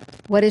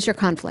 What is your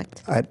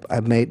conflict?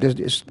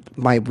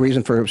 My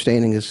reason for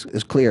abstaining is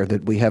clear,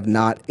 that we have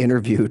not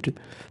interviewed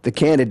the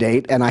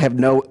candidate, and I have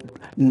no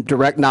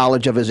direct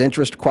knowledge of his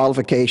interest,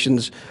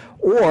 qualifications,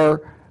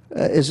 or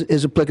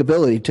his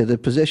applicability to the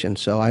position.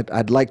 So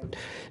unlike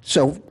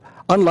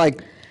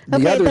the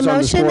Okay, the others on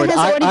this motion board, has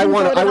already I been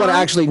want voted to on.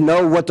 actually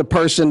know what the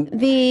person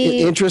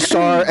interests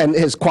are and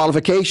his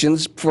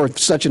qualifications for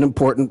such an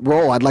important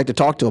role. I'd like to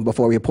talk to him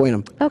before we appoint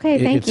him.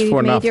 Okay, thank It's you. for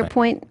You've made your nothing.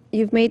 point.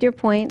 You've made your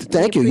point. We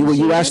Thank you. You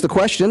appreciate asked the it.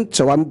 question,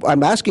 so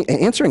I'm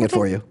answering it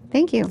for you.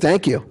 Thank you.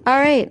 Thank you. All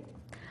right.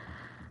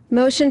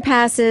 Motion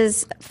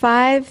passes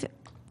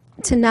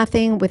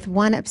 5-0 with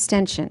 1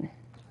 abstention.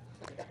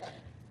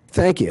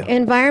 Thank you.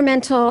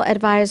 Environmental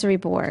Advisory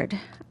Board.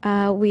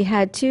 We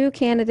had 2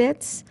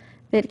 candidates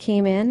that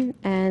came in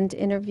and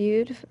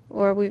interviewed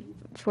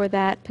for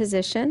that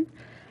position.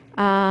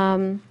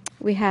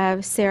 We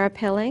have Sarah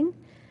Pilling,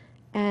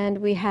 and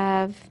we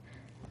have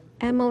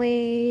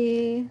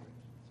Emily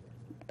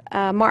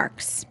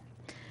Marks.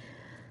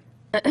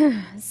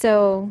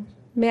 So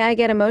may I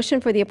get a motion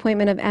for the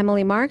appointment of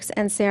Emily Marks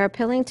and Sarah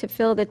Pilling to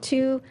fill the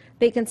 2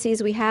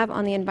 vacancies we have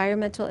on the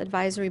Environmental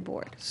Advisory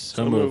Board?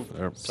 So moved.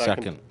 Or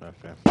second.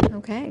 Okay.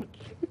 Okay.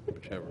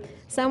 Whichever.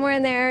 Somewhere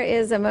in there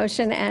is a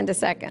motion and a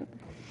second.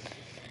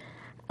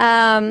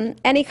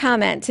 Any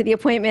comment to the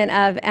appointment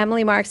of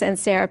Emily Marks and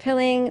Sarah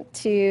Pilling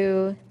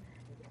to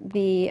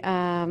the,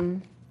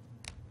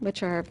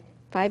 which are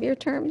 5-year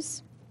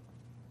terms?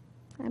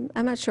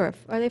 I'm not sure.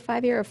 Are they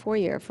 5-year or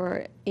 4-year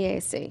for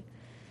EAC?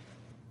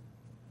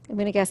 I'm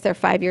going to guess they're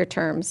 5-year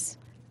terms.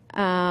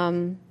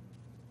 The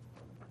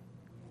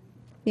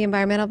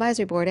Environmental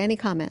Advisory Board, any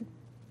comment?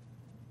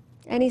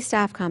 Any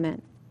staff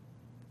comment?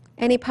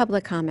 Any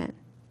public comment?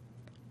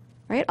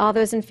 All right, all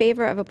those in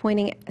favor of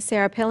appointing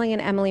Sarah Pilling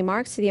and Emily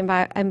Marks to the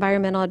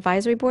Environmental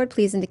Advisory Board,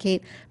 please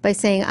indicate by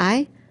saying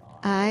aye.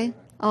 Aye.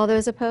 All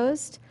those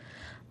opposed?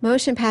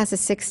 Motion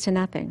passes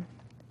 6-0. All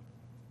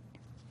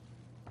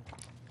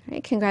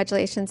right,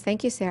 congratulations.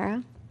 Thank you,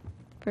 Sarah,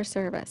 for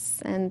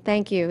service. And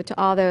thank you to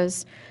all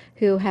those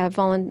who have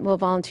will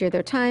volunteer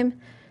their time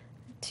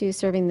to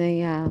serving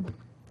the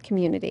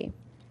community.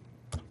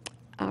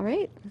 All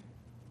right.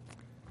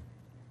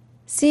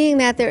 Seeing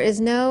that there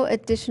is no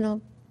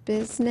additional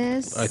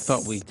business. I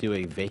thought we'd do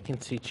a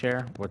vacancy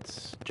chair.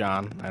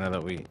 John, I know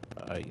that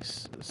I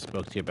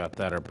spoke to you about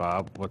that, or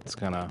Bob, what's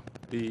gonna?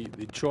 The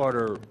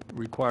charter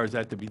requires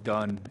that to be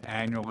done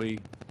annually,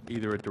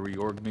 either at the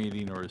reorg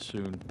meeting or as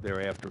soon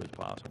thereafter as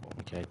possible.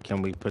 Okay,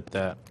 can we put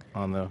that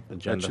on the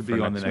agenda should for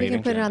be on next the We meeting?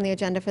 can put it on the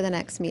agenda for the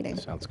next meeting.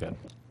 Sounds good.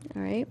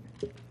 All right.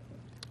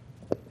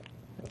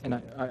 And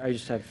I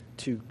just have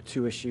two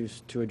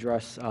issues to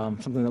address.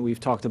 Something that we've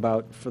talked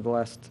about for the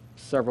last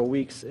several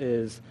weeks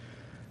is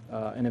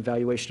an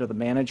evaluation of the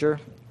manager.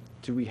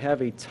 Do we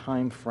have a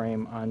time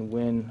frame on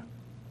when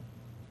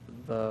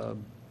the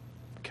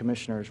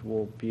commissioners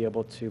will be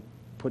able to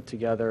put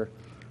together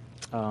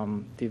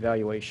the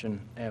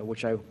evaluation,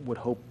 which I would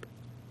hope,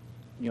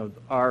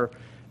 our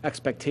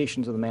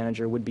expectations of the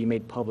manager would be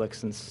made public,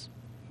 since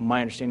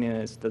my understanding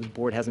is that the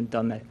board hasn't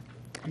done that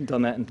in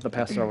the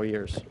past several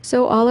years.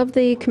 So all of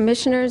the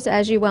commissioners,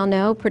 as you well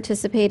know,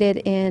 participated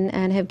in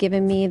and have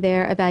given me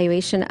their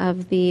evaluation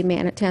of the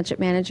township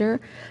manager.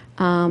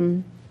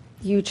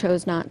 You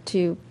chose not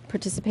to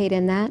participate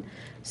in that,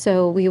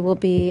 so we will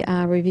be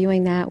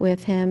reviewing that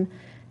with him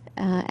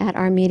at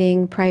our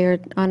meeting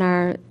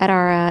at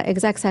our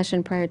exec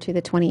session prior to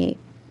the 28th.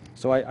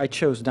 So I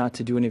chose not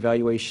to do an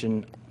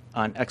evaluation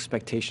on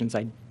expectations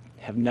I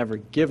have never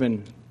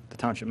given the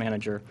township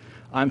manager.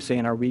 I'm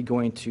saying, are we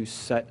going to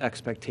set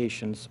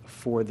expectations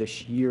for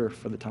this year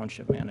for the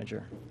township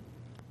manager?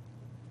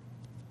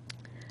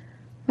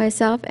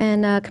 Myself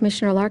and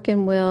Commissioner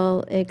Larkin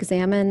will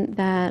examine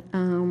that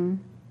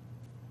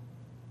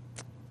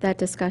that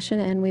discussion,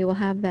 and we will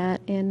have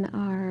that in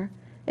our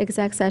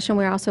exec session.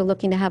 We're also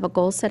looking to have a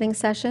goal-setting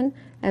session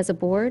as a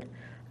board.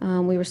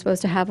 We were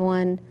supposed to have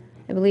one,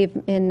 I believe,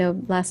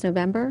 in last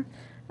November,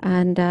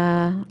 and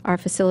our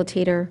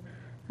facilitator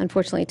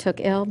unfortunately took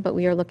ill, but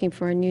we are looking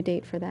for a new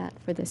date for that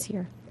for this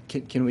year.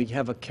 Can we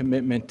have a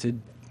commitment to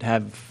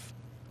have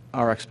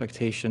our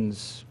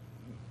expectations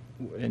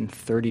in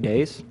 30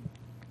 days?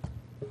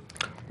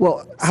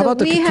 Well, how So about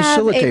the we have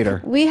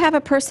facilitator? We have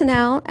a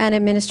Personnel and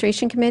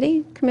Administration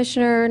Committee.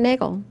 Commissioner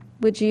Nagel,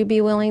 would you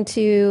be willing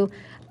to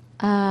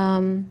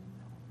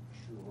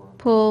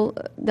pull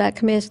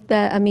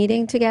a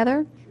meeting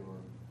together?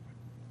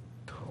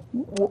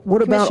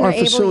 What about our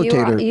Commissioner Abel,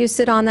 facilitator? you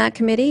sit on that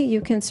committee.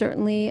 You can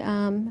certainly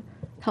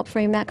help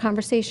frame that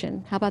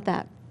conversation. How about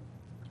that?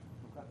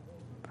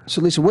 So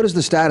Lisa, what is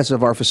the status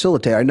of our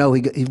facilitator? I know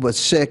he was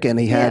sick and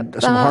he had Yeah,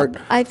 some heart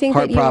I think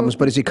that you- problems,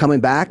 but is he coming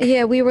back?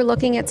 Yeah, we were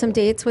looking at some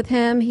dates with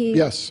him.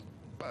 Yes,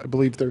 I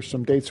believe there's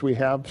some dates we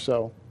have,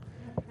 so,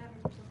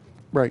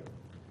 right,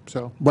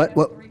 so, What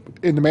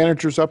in the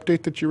manager's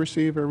update that you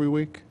receive every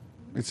week,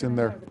 it's in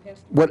there.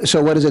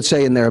 so what does it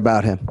say in there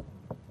about him?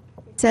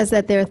 It says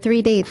that there are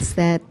 3 dates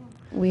that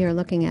we are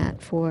looking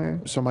at for.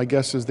 So my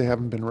guess is they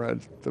haven't been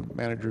read, the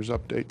manager's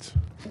updates.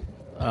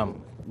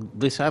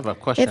 Lisa, I have a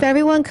question. If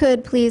everyone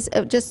could please,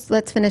 just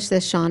let's finish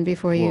this, Sean,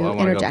 before you Well, I want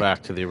to interject. go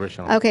back to the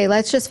original. Okay,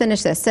 let's just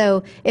finish this.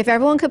 So if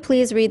everyone could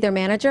please read their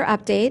manager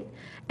update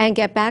and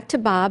get back to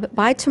Bob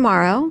by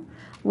tomorrow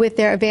with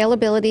their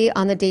availability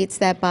on the dates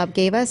that Bob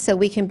gave us, so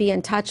we can be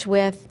in touch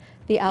with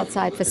the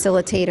outside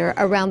facilitator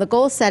around the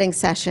goal-setting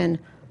session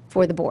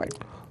for the board.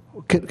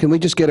 Can we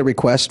just get a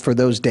request for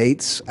those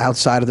dates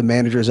outside of the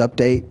manager's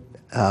update?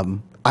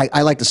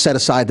 I like to set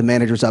aside the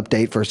manager's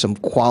update for some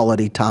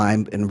quality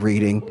time in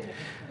reading.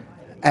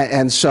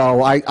 And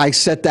so I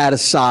set that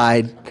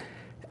aside.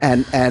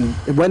 And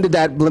when did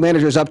that, the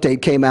manager's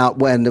update came out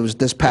when? It was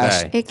this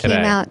past? Today. It came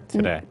out.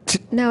 Today.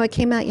 No, it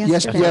came out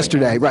yesterday.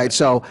 Yesterday, right.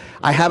 So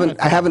I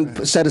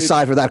haven't set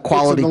aside for that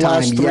quality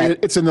time yet.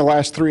 It's in the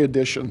last 3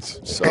 editions,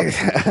 so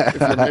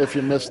if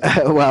you missed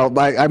it. Well,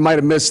 I might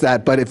have missed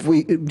that, but if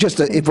we're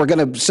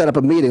going to set up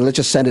a meeting, let's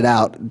just send it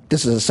out.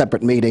 This is a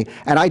separate meeting.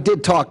 And I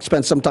did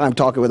spend some time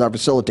talking with our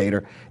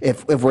facilitator.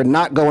 If we're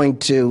not going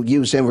to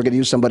use him, we're going to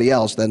use somebody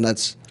else, then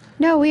that's...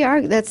 No, we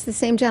are. That's the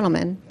same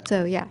gentleman.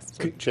 So, yes.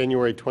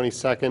 January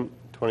 22nd,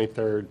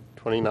 23rd,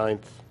 29th,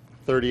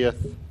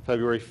 30th,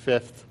 February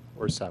 5th,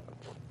 or 7th.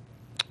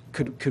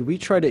 Could we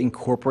try to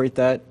incorporate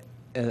that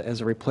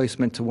as a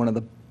replacement to one of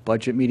the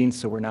budget meetings,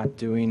 so we're not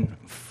doing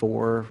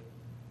 4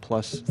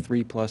 plus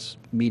 3 plus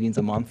meetings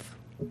a month?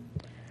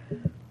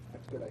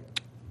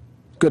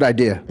 Good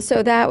idea.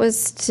 So that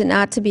was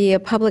not to be a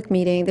public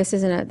meeting. That's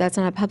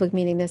not a public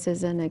meeting. This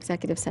is an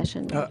executive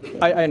session.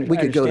 I We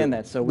could go to- understand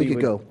that, so we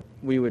could go.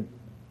 we would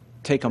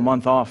take a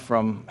month off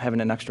from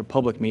having an extra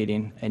public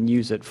meeting and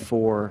use it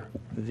for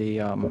the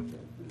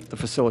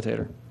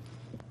facilitator.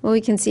 Well,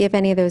 we can see if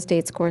any of those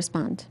dates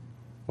correspond.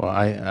 Well,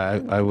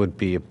 I would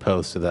be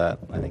opposed to that.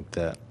 I think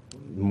that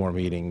more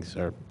meetings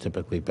are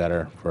typically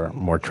better for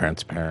more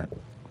transparent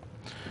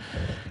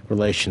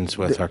relations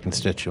with our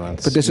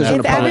constituents. But this isn't a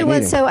If public everyone,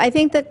 meeting. so I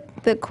think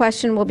that the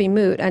question will be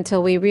moot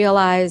until we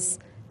realize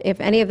if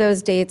any of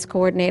those dates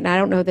coordinate. And I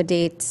don't know the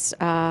dates.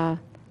 I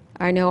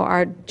know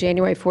our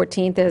January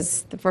 14th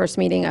is the first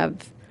meeting of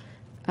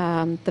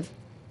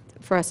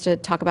for us to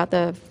talk about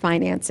the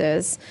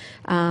finances.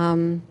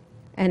 And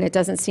it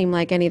doesn't seem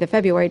like any of the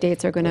February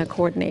dates are going to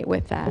coordinate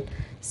with that.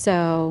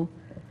 So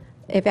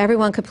if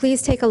everyone could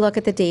please take a look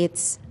at the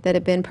dates that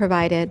have been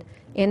provided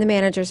in the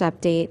manager's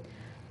update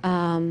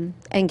and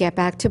get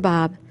back to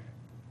Bob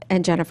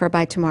and Jennifer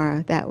by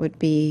tomorrow, that would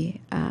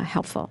be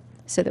helpful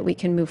so that we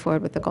can move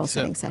forward with the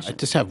goal-setting So, session. I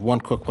just have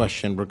one quick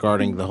question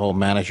regarding the whole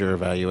manager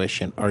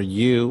evaluation. Are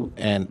you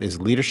and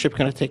is leadership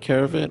going to take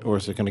care of it, or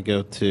is it going to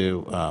go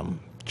to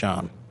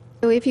John?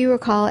 So if you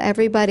recall,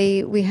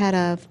 we had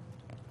a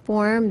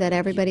form that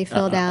everybody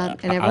filled out,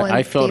 and everyone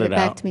I filled gave it it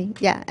back out. to me.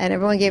 Yeah, and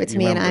everyone gave it to You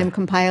me, and remember? I'm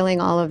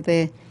compiling all of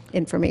the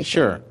information.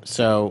 Sure.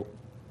 So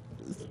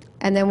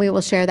And then we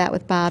will share that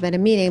with Bob at a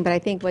meeting, but I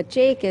think what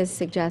Jake is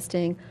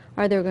suggesting,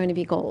 are there going to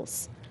be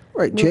goals?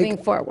 Right, Moving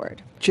Jake-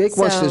 forward. Jake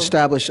wants to So-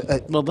 establish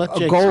Well, let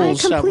Jake goals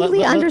I finish. completely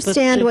Let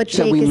understand what Jake-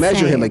 that Jake we is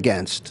measure him saying.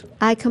 against.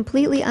 I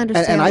completely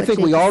understand And I what think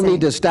Jake we is all saying.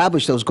 need to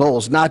establish those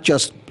goals, not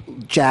just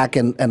Jack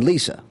and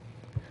Lisa.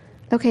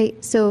 Okay,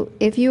 so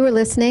if you were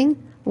listening,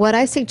 what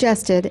I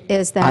suggested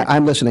is that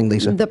I'm listening,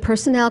 Lisa. the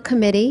Personnel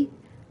Committee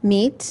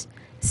meet,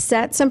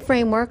 set some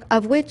framework,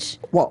 of which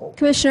Well-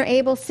 Commissioner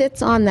Abel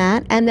sits on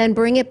that, and then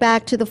bring it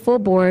back to the full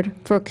board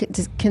for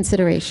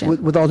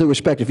consideration. With all due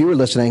respect, if you were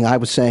listening, I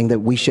was saying that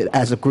we should,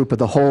 as a group of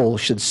the whole,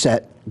 should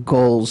set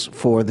goals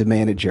for the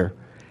manager.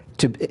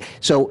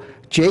 So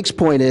Jake's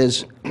point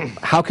is,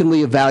 how can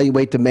we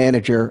evaluate the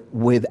manager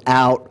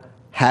without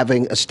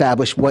having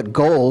established what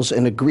goals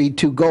and agreed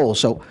to goals?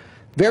 So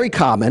very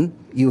common,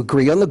 you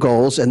agree on the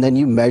goals, and then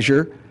you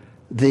measure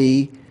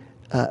the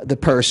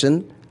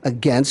person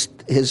against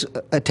his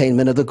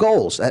attainment of the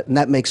goals, and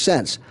that makes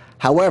sense.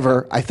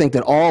 However, I think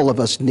that all of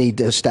us need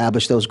to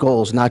establish those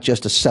goals, not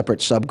just a separate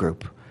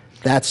subgroup.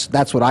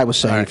 That's what I was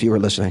saying, if you were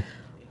listening.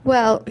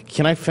 Well,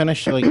 Can I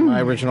finish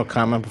my original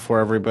comment before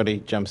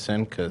everybody jumps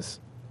in? Because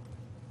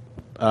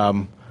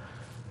I'm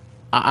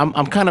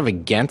kind of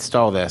against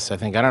all this. I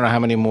don't know how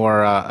many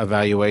more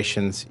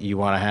evaluations you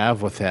want to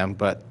have with him,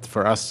 but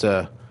for us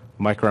to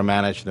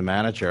micromanage the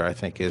manager, I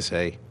think is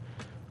a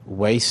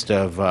waste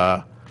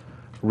of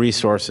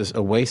resources,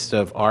 a waste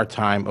of our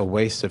time, a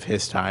waste of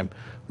his time.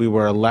 We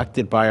were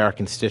elected by our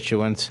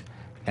constituents,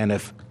 and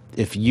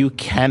if you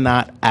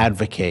cannot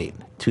advocate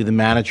to the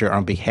manager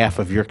on behalf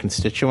of your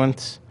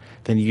constituents,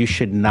 then you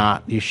should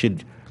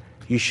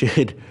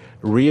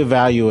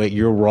reevaluate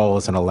your role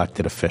as an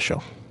elected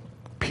official.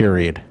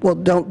 Period. Well,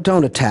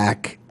 don't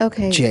attack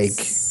okay. Jake.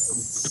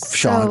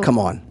 Sean, So, come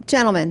on.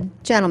 Gentlemen.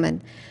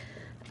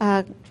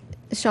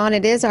 Sean,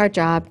 it is our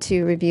job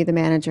to review the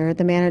manager.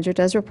 The manager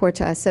does report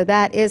to us, so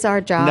that is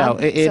our job. No,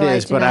 it So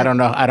is, do but I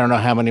not- don't know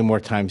how many more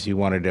times you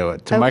want to do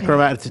it. To Okay.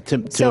 micromanage,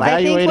 to So I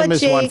think evaluate what him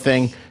is one Jake-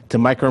 thing. To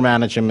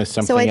micromanage him is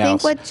something So I else.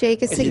 think what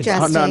Jake is It's not-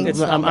 suggesting.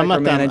 it's I'm not done.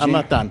 I'm micromanaging.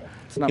 not done.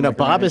 It's not You know,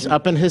 Bob is micromanaging.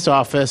 up in his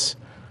office.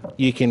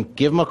 You can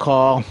give him a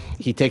call.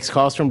 He takes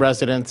calls from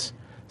residents.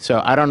 So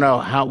I don't know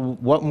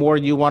what more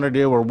you want to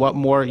do or what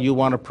more you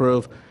want to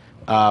prove.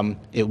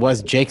 It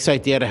was Jake's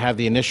idea to have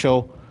the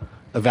initial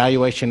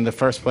evaluation in the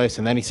first place,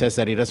 and then he says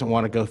that he doesn't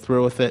want to go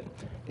through with it.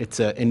 It's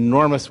an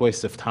enormous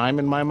waste of time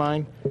in my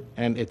mind,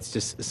 and it's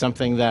just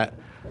something that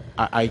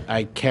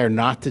I care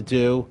not to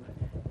do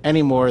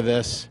any more of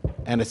this,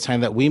 and it's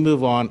time that we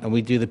move on and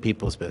we do the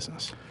people's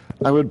business.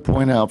 I would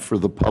point out for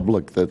the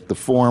public that the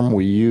form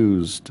we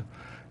used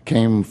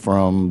came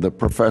from the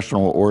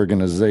professional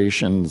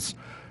organizations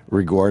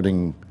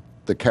regarding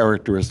the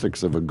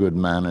characteristics of a good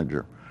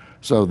manager.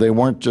 So they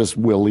weren't just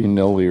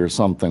willy-nilly or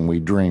something we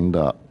dreamed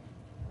up.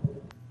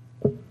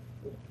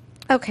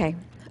 Okay.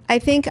 I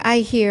think I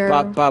hear...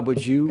 Bob,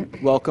 would you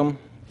welcome?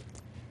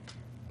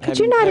 Could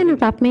you not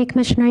interrupt me,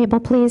 Commissioner Abel,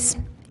 please,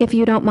 if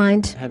you don't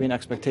mind? Having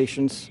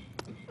expectations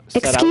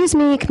set out? Excuse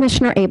me,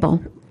 Commissioner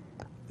Abel.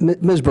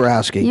 Ms.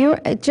 Borowski, You,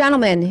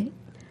 gentlemen,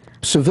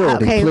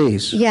 civility, okay.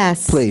 please.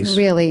 Yes. Please.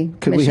 Really.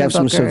 Could we Commissioner have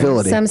some Booker,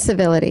 civility? Some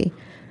civility.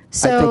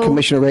 So, I think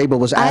Commissioner Abel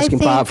was I asking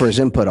Bob think- for his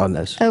input on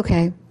this.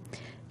 Okay.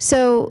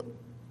 So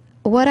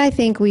what I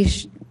think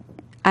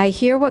I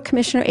hear what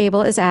Commissioner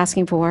Abel is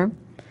asking for.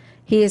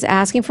 He is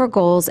asking for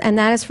goals, and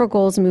that is for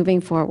goals moving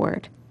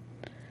forward.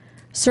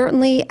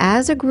 Certainly,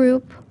 as a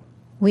group,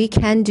 we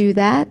can do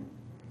that,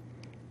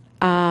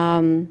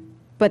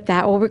 but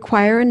that will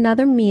require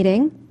another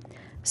meeting.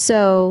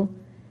 So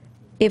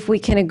if we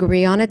can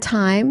agree on a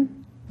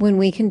time when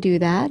we can do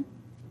that,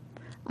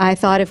 I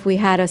thought if we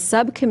had a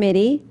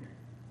subcommittee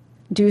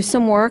do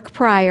some work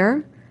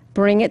prior,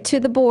 bring it to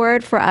the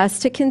board for us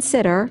to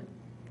consider,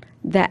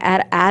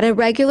 that at a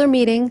regular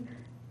meeting,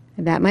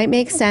 that might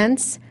make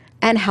sense,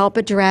 and help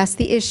address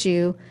the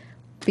issue,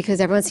 because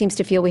everyone seems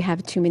to feel we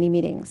have too many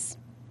meetings.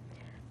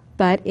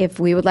 But if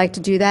we would like to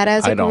do that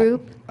as a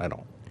group... I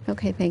don't.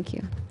 Okay, thank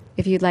you.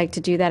 If you'd like to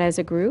do that as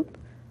a group,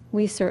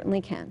 we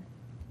certainly can.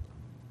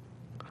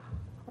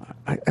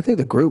 I think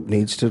the group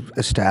needs to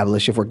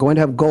establish, if we're going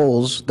to have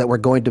goals that we're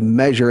going to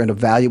measure and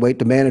evaluate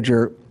the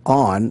manager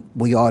on,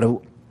 we ought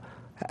to,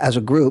 as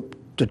a group,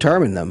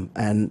 determine them.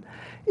 And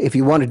if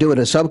you want to do it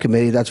as a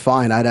subcommittee, that's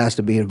fine. I'd ask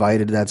to be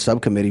invited to that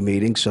subcommittee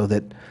meeting so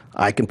that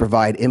I can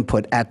provide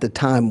input at the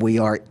time we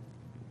are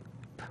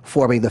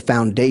forming the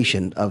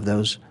foundation of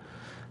those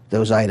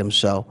items.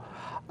 So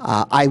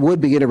I would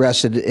be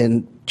interested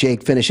in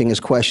Jake finishing his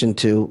question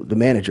to the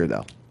manager,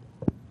 though.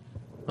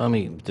 Let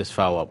me just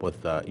follow up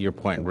with your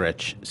point,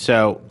 Rich.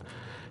 So,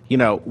 you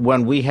know,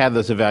 when we had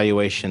those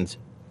evaluations,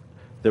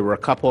 there were a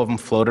couple of them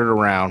floated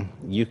around.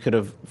 You could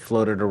have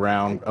floated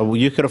around.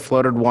 You could have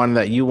floated one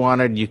that you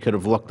wanted. You could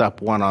have looked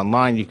up one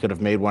online. You could have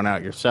made one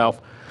out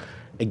yourself.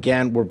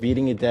 Again, we're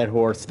beating a dead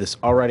horse. This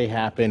already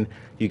happened.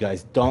 You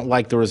guys don't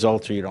like the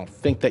results, or you don't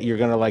think that you're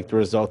going to like the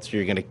results. Or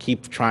you're going to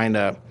keep trying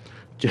to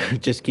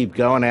just keep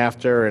going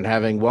after and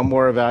having one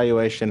more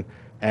evaluation.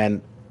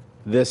 And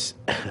this,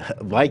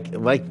 like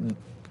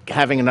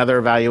having another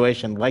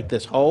evaluation, like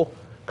this whole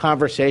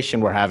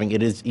conversation we're having,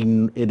 it is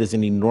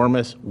an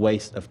enormous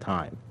waste of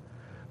time.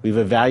 We've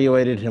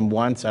evaluated him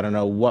once. I don't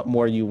know what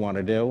more you want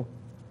to do.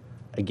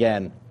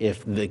 Again,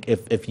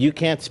 if you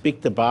can't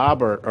speak to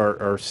Bob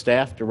or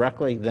staff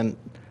directly, then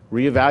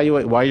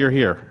reevaluate while you're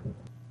here.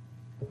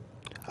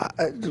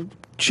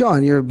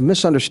 Sean, you're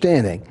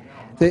misunderstanding.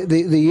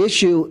 The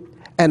issue,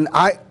 and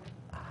I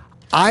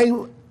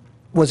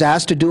was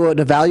asked to do an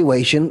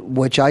evaluation,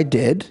 which I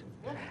did.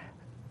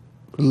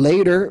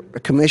 Later,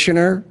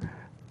 Commissioner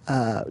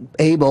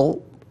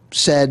Abel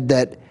said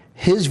that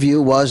his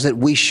view was that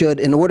we should,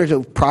 in order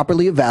to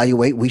properly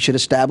evaluate, we should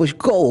establish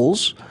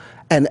goals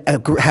and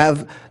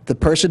have the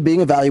person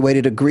being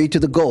evaluated agree to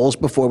the goals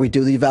before we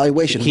do the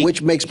evaluation,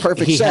 which makes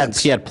perfect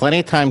sense. He had plenty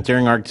of time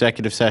during our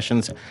executive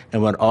sessions,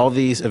 and when all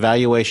these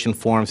evaluation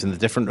forms and the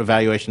different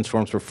evaluations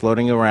forms were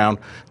floating around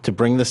to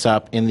bring this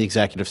up in the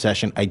executive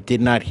session, I did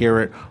not hear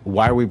it.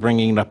 Why are we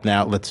bringing it up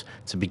now? It's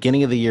the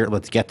beginning of the year.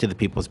 Let's get to the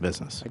people's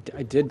business.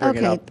 I did bring it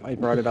Okay. up. I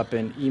brought it up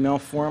in email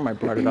form. I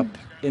brought it up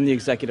in the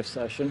executive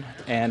session,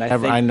 and I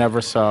I never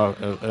saw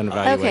an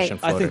evaluation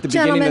I floated. think the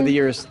beginning of Gentlemen. the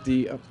year is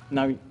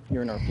now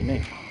you're interrupting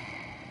me.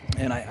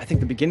 And I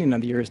think the beginning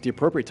of the year is the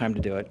appropriate time to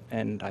do it.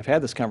 And I've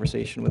had this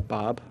conversation with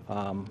Bob,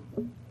 and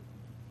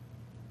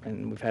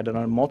we've had it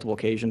on multiple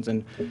occasions.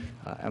 And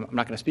I'm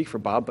not going to speak for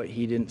Bob, but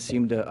he didn't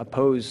seem to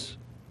oppose,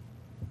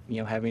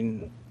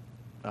 having,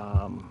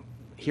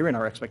 hearing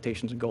our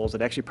expectations and goals.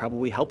 It actually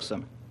probably helps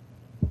him.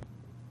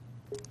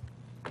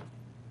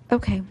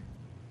 Okay.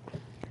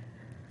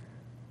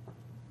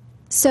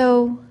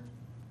 So,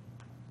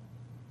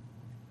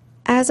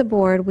 as a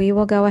board, we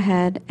will go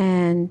ahead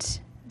and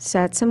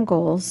set some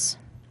goals.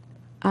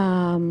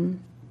 I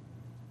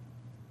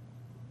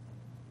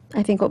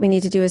think what we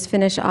need to do is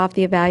finish off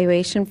the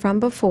evaluation from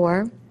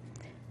before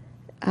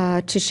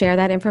to share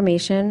that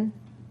information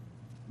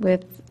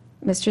with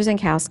Mr.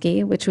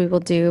 Zankowski, which we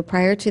will do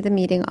prior to the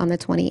meeting on the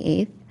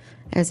 28th,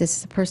 as this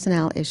is a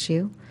personnel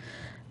issue.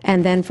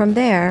 And then from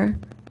there,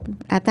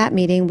 at that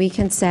meeting, we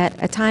can set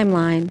a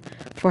timeline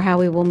for how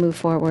we will move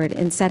forward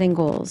in setting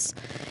goals.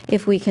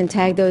 If we can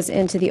tag those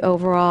into the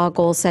overall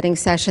goal-setting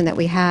session that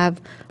we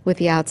have with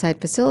the outside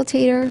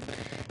facilitator,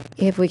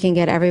 if we can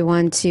get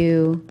everyone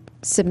to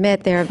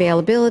submit their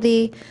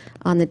availability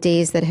on the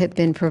days that have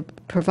been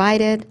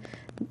provided.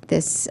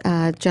 This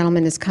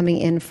gentleman is coming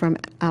in from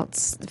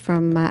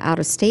out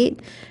of state,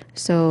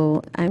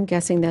 so I'm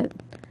guessing that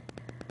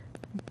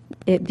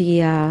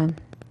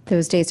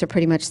those dates are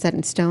pretty much set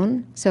in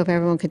stone. So if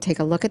everyone could take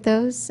a look at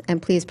those,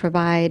 and please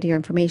provide your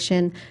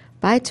information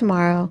by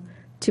tomorrow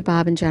to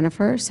Bob and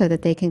Jennifer so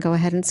that they can go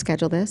ahead and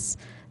schedule this,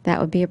 that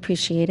would be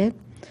appreciated.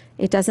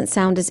 It doesn't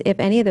sound as if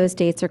any of those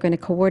dates are going to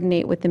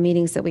coordinate with the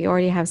meetings that we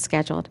already have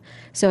scheduled,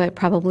 so it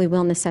probably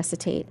will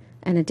necessitate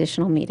an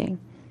additional meeting.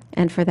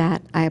 And for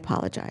that, I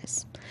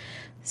apologize.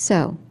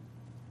 So,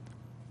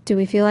 do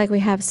we feel like we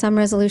have some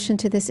resolution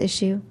to this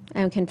issue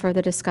and can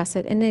further discuss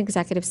it in an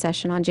executive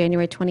session on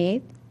January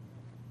 28th?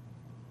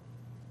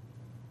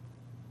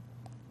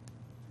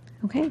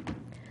 Okay.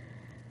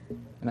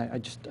 And I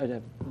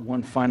have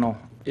one final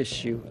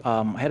issue.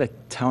 I had a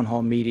town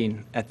hall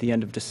meeting at the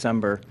end of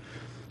December.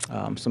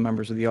 Some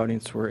members of the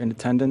audience were in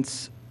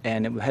attendance,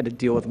 and it had to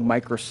deal with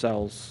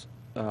microcells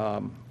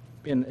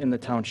in the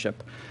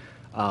township.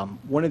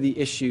 One of the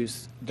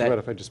issues Do you mind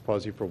that... if I just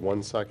pause you for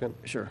 1 second?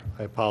 Sure.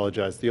 I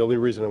apologize. The only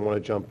reason I want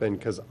to jump in,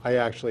 because I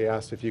actually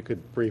asked if you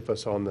could brief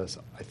us on this.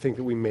 I think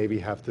that we maybe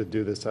have to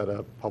do this at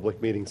a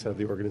public meeting instead of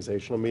the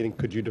organizational meeting.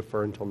 Could you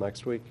defer until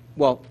next week?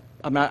 Well,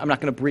 I'm not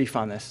going to brief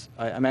on this.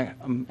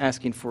 I'm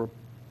asking for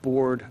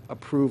board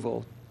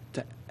approval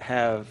to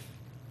have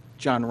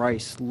John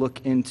Rice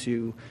look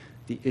into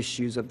the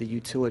issues of the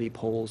utility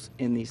poles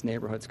in these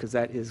neighborhoods, because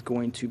that is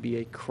going to be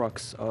a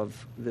crux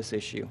of this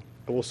issue.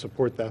 I will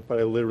support that, but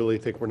I literally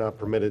think we're not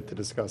permitted to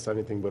discuss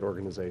anything but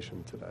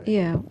organization today.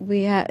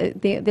 Yeah,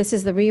 this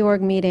is the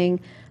reorg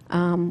meeting.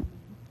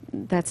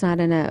 That's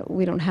not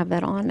we don't have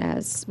that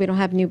on we don't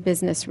have new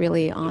business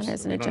really on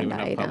as an agenda We don't even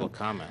have item. public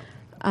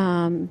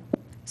comment.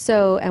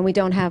 And we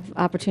don't have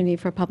opportunity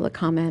for public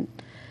comment.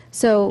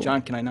 So,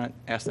 John, can I not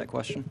ask that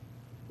question?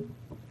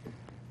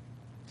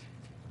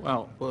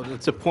 Well,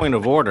 it's a point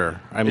of order.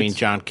 I mean,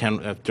 John,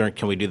 can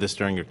we do this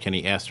can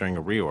he ask during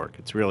a reorg?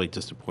 It's really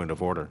just a point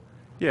of order.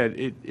 Yeah,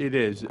 it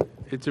is.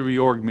 It's a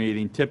reorg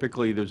meeting.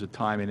 Typically, there's a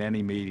time in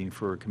any meeting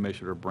for a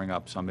commissioner to bring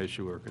up some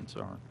issue or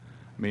concern.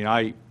 I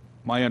mean,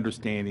 my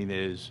understanding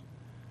is,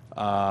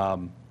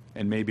 and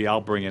maybe I'll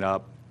bring it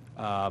up,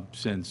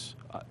 since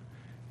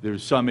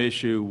there's some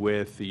issue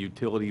with the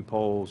utility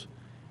poles,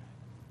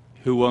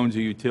 who owns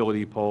the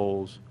utility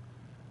poles,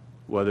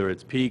 whether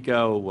it's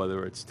PICO,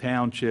 whether it's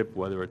Township,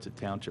 whether it's a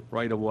Township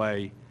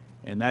right-of-way,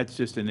 and that's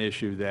just an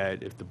issue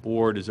that if the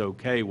board is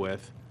okay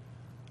with,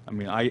 I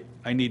mean, I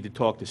need to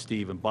talk to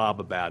Steve and Bob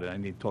about it. I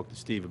need to talk to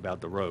Steve about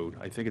the road.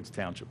 I think it's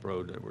Township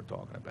Road that we're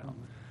talking about.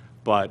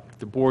 But if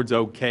the board's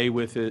okay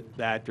with it,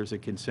 there's a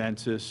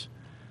consensus.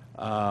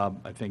 I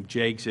think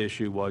Jake's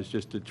issue was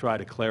just to try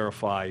to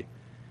clarify,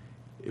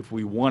 if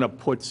we want to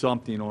put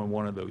something on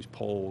one of those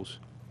poles,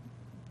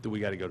 do we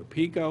got to go to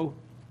PICO?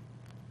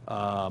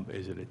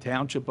 Is it a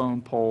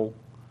township-owned pole?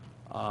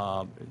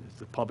 Does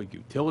the Public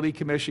Utility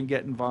Commission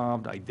get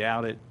involved? I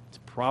doubt it. It's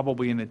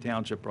probably in the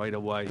township right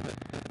away.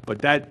 But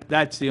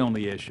that's the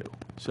only issue.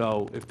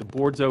 So if the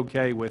board's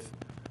okay with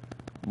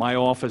my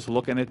office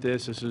looking at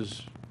this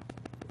is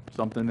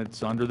something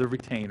that's under the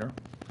retainer.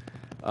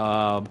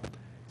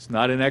 It's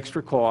not an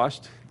extra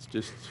cost. It's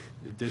just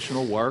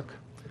additional work.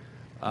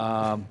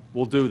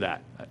 We'll do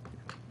that.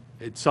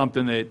 It's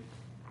something that,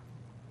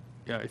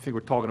 I think we're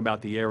talking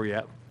about the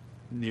area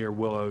near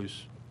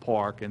Willows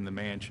Park and the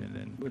mansion.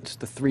 And It's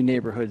the three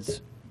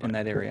neighborhoods in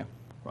that area.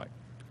 right.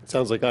 It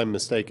sounds like I'm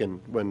mistaken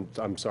when,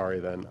 I'm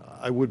sorry then.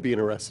 I would be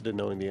interested in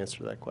knowing the answer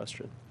to that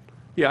question.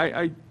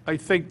 Yeah, I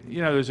think,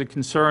 there's a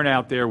concern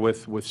out there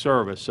with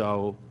service,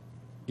 so,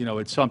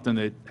 it's something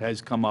that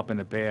has come up in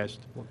the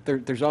past.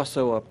 There's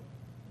also a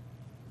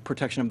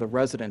protection of the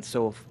residents,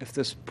 so if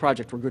this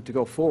project were good to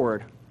go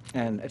forward,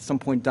 and at some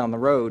point down the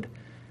road,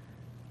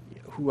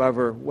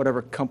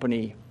 whatever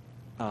company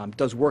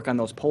does work on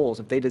those poles,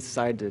 if they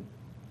decide to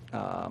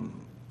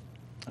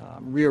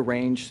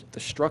rearrange the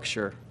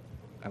structure,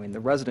 I mean, the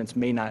residents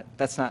may not,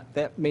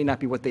 that may not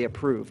be what they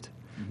approved.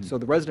 So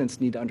the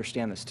residents need to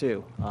understand this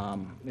too.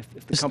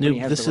 If the company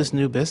has This the is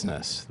new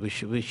business. This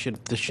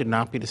should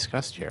not be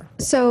discussed here.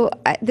 So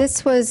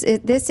this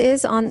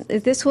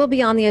will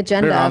be on the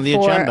agenda. Put it on the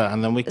for- agenda,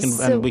 and then we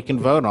can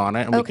vote on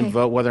it, and we can Okay.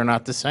 vote whether or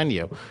not to send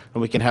you.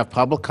 And we can have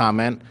public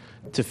comment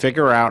to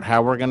figure out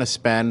how we're going to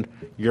spend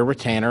your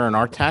retainer and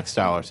our tax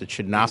dollars. It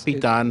should not be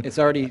done. It's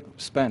already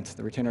spent.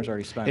 The retainer's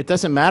already spent. It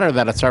doesn't matter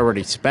that it's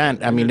already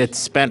spent. I mean, it's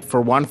spent for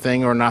one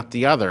thing or not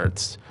the other.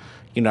 It's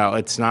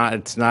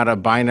not a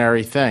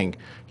binary thing.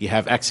 You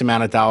have X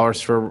amount of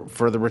dollars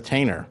for the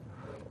retainer.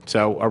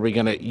 So are we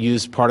going to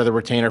use part of the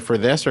retainer for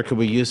this, or could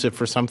we use it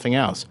for something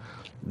else?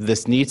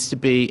 This needs to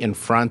be in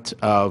front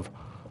of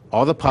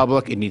all the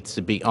public. It needs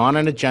to be on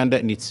an agenda.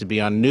 It needs to be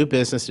on new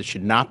business. It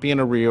should not be in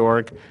a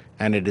reorg,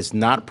 and it is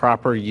not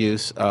proper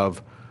use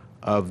of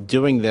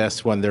doing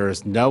this when there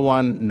is no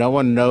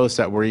one knows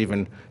that we're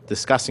even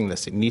discussing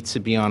this. It needs to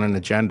be on an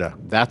agenda.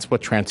 That's what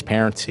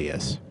transparency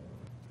is.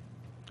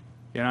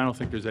 And I don't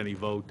think there's any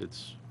vote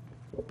that's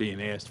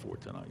being asked for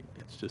tonight.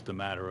 It's just a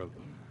matter of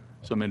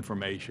some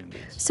information.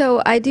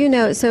 So I do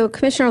know, so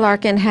Commissioner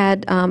Larkin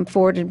had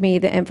forwarded me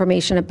the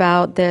information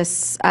about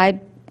this. I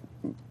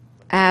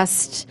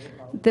asked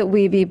that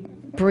we be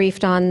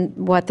briefed on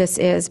what this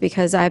is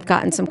because I've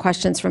gotten some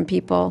questions from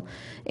people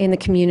in the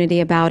community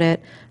about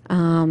it,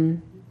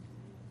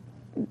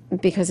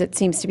 because it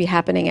seems to be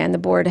happening and the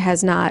board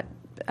has not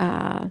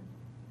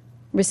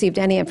received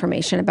any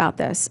information about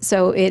this.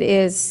 So it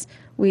is,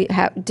 we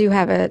do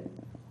have a,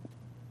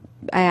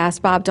 I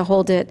asked Bob to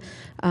hold it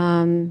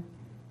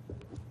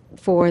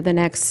for the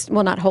next,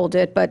 well, not hold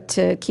it, but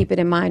to keep it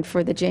in mind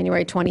for the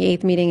January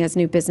 28th meeting as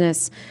new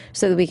business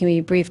so that we can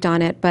be briefed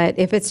on it. But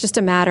if it's just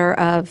a matter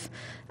of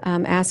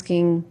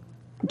asking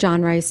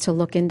John Rice to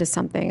look into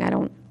something, I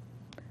don't,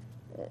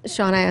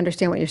 Sean, I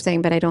understand what you're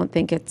saying, but I don't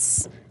think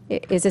it's,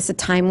 is this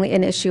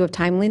an issue of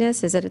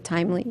timeliness? Is it a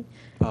timely,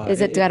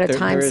 is it got a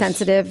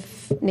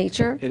time-sensitive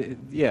nature?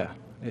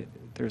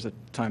 There's a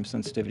time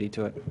sensitivity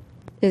to it.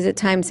 Is it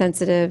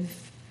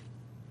time-sensitive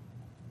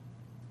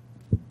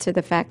to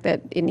the fact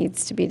that it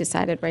needs to be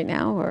decided right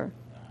now, or?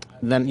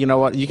 Then, you know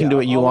what, you can do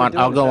what you want.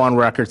 I'll go on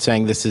record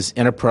saying this is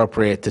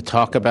inappropriate to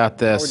talk about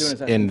this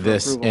in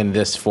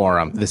this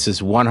forum. This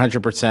is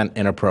 100%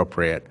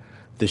 inappropriate.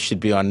 This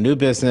should be on new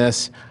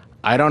business.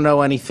 I don't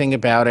know anything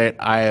about it.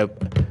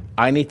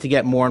 I need to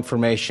get more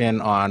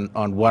information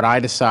on what I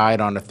decide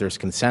on if there's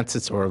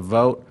consensus or a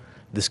vote.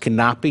 This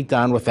cannot be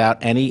done without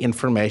any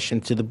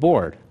information to the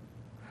board.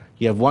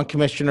 You have one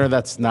commissioner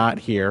that's not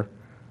here.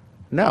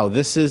 No,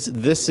 this is,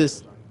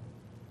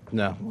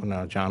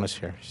 no, John is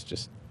here. He's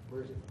just.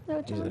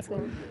 No, John's there.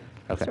 Okay.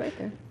 It's right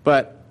there.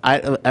 But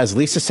as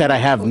Lisa said,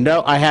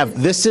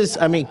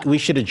 I mean, we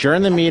should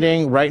adjourn the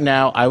meeting right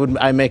now.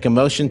 I make a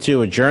motion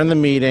to adjourn the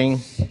meeting.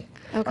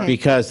 Okay.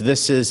 Because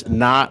this is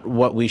not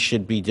what we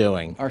should be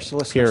doing. Our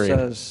solicitor period.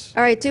 says.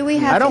 All right, do we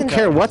have? I don't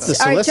care what the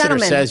All right, solicitor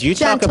gentlemen, says. You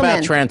talk about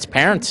gentlemen.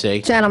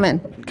 transparency. Gentlemen,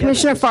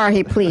 Commissioner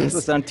Farhi, please.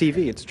 It's on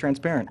TV, it's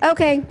transparent.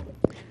 Okay.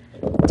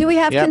 Do we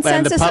have Yep, and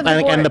consensus of the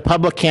board? and the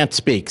public can't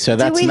speak, so Do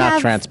that's we not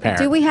have- transparent.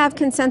 Do we have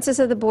consensus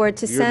of the board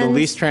to You're send? the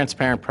least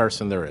transparent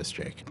person there is,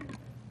 Jake.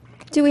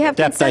 Do we have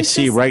Depth consensus?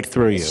 I see right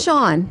through you.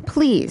 Sean,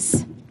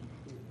 please.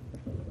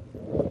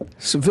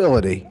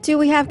 Civility. Do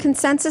we have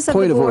consensus of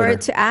Point the of order.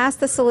 board to ask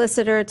the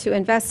solicitor to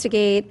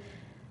investigate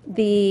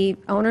the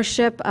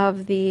ownership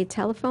of the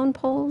telephone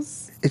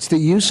poles? It's the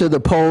use of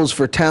the poles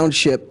for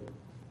township.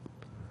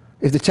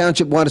 If the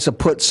township wanted to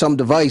put some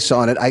device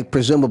on it,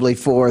 presumably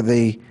for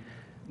the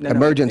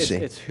emergency.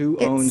 It's who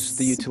owns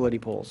the utility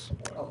poles.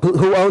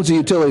 Who owns the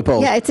utility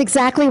poles? Yeah, it's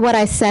exactly what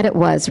I said it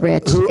was,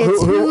 Rich.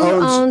 It's who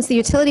owns the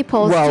utility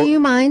poles. Well, Do you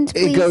mind,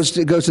 please?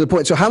 It goes to the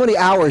point. So how many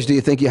hours do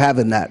you think you have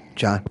in that,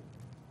 John?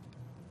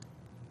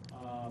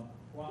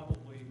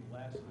 Probably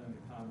less than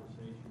the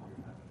conversation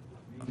you're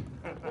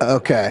having with me.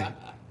 Okay.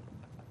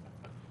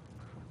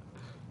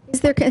 Is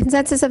there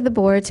consensus of the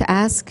board to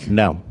ask?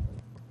 No.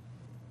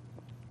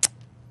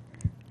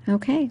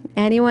 Okay.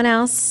 Anyone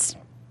else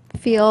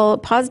feel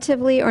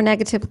positively or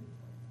negatively?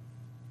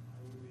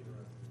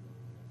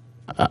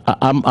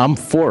 I'm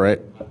for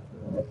it.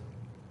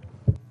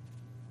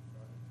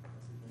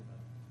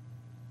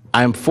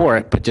 I'm for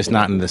it, but just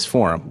not in this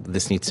forum.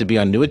 This needs to be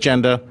on new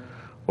agenda,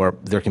 or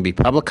there can be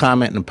public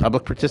comment and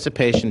public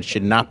participation. It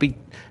should not be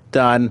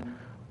done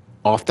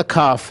off the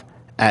cuff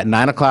at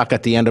 9 o'clock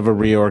at the end of a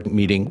reorg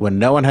meeting when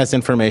no one has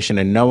information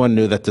and no one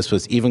knew that this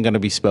was even going to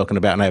be spoken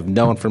about, and I have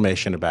no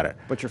information about it.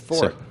 But you're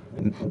for it.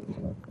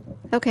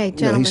 Okay, No,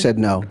 gentlemen. he said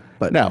no,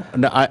 but. No,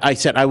 I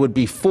said I would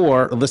be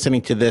for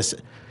listening to this,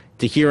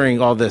 to hearing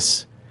all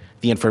this,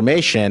 the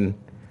information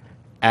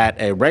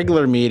at a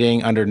regular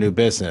meeting under new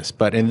business.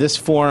 But in this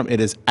forum, it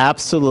is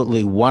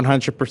absolutely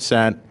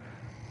 100%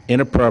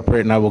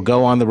 inappropriate, and I will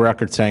go on the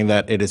record saying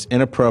that it is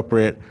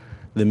inappropriate.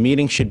 The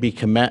meeting should be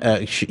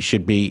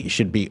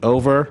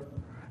over,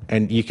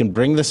 and you can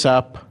bring this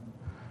up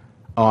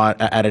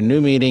at a new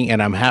meeting,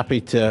 and I'm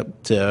happy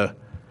to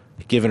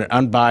give an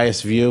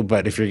unbiased view.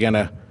 But if you're going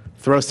to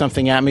throw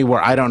something at me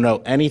where I don't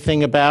know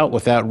anything about,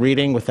 without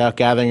reading, without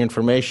gathering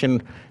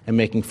information, and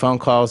making phone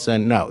calls,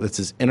 then no, this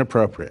is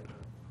inappropriate.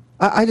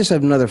 I just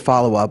have another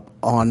follow-up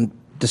on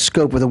the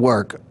scope of the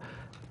work,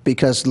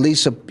 because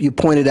Lisa, you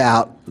pointed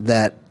out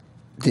that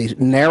the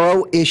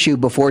narrow issue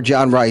before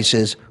John Rice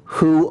is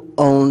who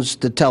owns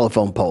the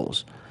telephone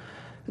poles,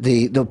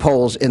 the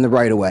poles in the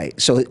right-of-way.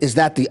 So is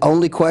that the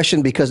only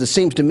question? Because it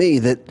seems to me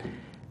that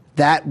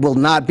that will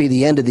not be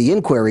the end of the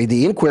inquiry.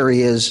 The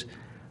inquiry is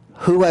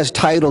who has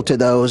title to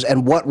those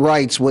and what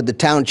rights would the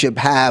township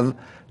have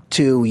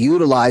to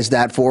utilize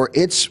that for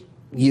its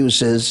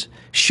uses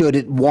should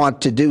it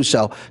want to do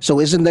so. So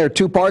isn't there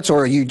two parts, or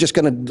are you just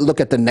going to look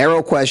at the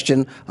narrow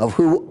question of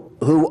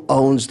who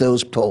owns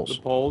those poles?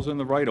 The poles in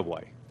the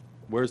right-of-way.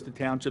 Where's the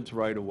township's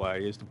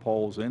right-of-way? Is the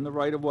poles in the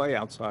right-of-way,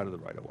 outside of the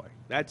right-of-way?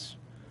 That's,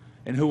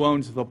 and who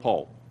owns the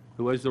pole?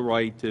 Who has the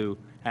right to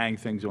hang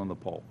things on the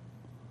pole?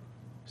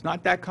 It's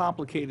not that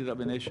complicated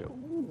of an issue.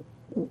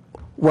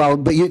 Well,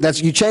 but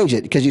you change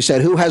it, because you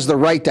said, who has the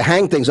right to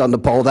hang things on the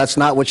pole? That's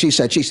not what she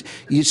said.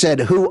 You said,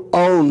 who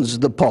owns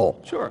the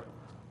pole? Sure.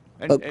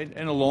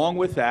 And along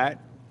with that,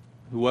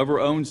 whoever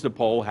owns the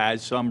pole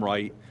has some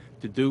right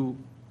to do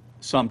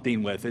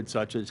something with it,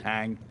 such as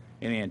hang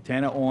an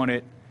antenna on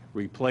it,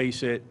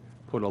 replace it,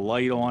 put a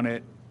light on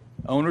it.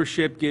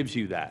 Ownership gives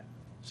you that.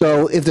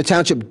 So if the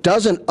township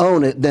doesn't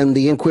own it, then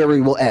the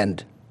inquiry will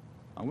end,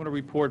 I'm going to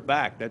report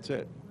back, that's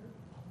it.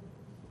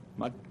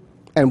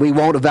 and we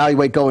won't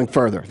evaluate going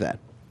further then?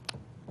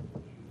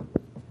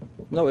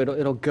 No,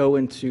 it'll go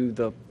into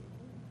the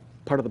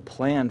part of the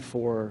plan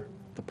for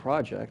the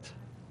project,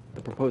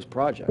 the proposed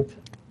project.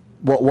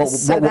 What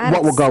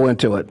will go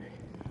into it?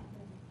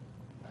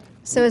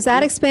 So is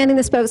that expanding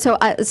the scope?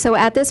 So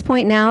at this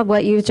point now,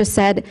 what you just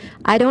said,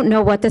 I don't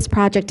know what this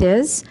project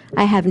is.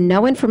 I have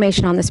no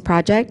information on this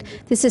project.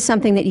 This is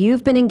something that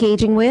you've been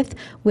engaging with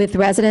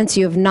residents.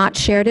 You have not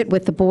shared it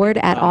with the board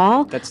at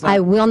all. that's not-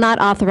 I will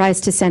not authorize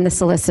to send the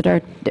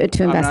solicitor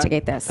to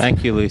investigate this.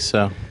 Thank you,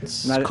 Lisa.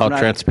 It's Not- called not-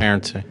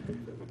 transparency.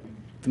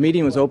 The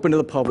meeting was open to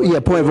the public. Yeah,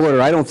 point of order.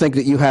 I don't think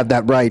that you have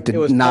that right It to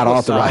was not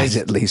authorize publicized.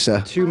 it,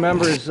 Lisa. Two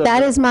members of,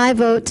 That is my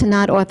vote to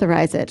not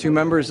authorize it. two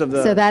members of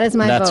the. So that is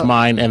my vote. That's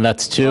mine, and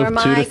that's two Or to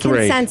my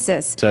 3.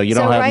 consensus. So you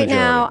don't have right majority.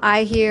 now,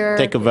 I hear.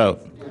 Take a vote.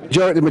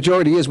 The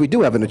majority is, we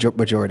do have a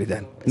majority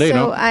then. No, you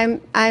So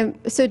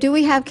don't. so do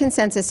we have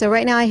consensus? So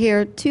right now I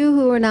hear 2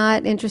 who are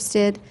not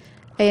interested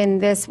in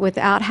this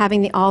without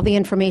having all the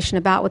information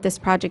about what this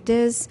project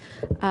is.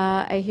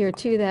 I hear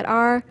 2 that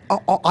are.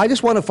 I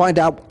just want to find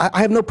out, I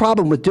have no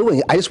problem with doing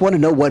it. I just want to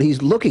know what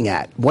he's looking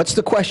at. What's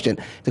the question?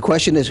 The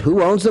question is,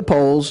 who owns the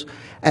poles?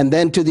 And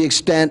then to the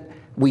extent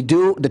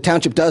the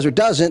township does or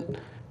doesn't,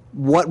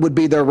 what would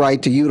be their right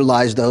to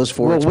utilize those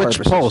for its Well, which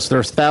purposes? polls?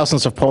 There's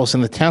thousands of polls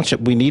in the township.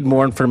 We need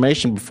more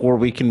information before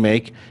we can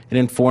make an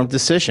informed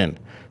decision.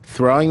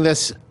 Throwing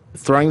this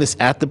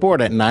at the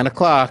board at 9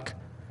 o'clock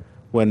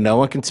when no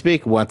one can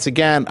speak, once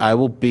again, I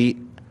will beat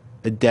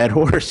a dead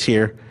horse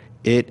here.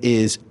 It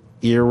is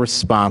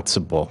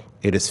irresponsible.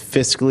 It is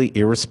fiscally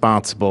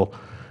irresponsible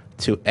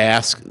to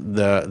ask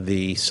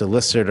the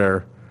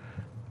solicitor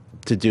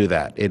to do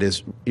that. It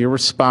is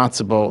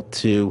irresponsible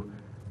to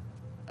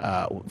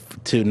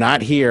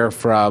not hear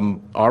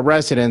from our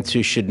residents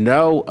who should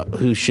know,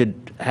 who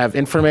should have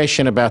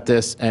information about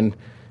this, and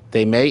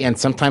they may, and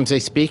sometimes they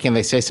speak and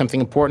they say something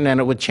important and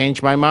it would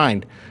change my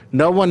mind.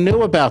 No one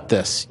knew about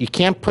this. You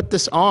can't put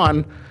this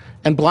on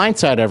and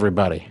blindside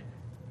everybody.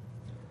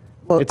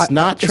 Well, It's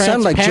not It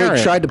sounded like Jake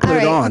transparent. tried to put All it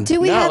right, on. do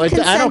we No, have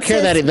consensus? I don't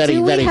care that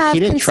he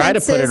didn't try to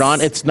put it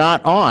on. It's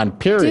not on,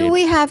 period. Do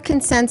we have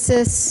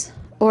consensus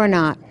or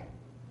not?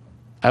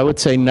 I would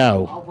say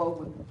no. I'll vote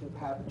with, to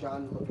have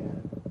John look at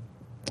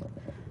it.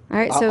 All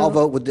right, I'll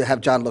vote with, to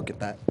have John look at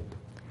that.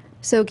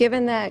 So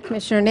given that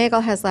Commissioner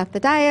Nagel has left the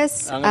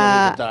dais, I'm going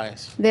to leave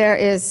the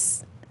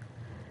dais.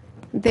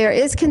 there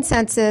is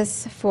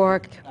consensus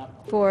for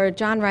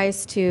John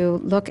Rice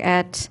to look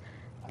at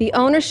the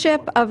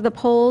ownership of the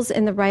poles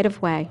in the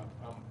right-of-way.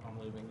 I'm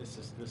leaving. This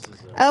is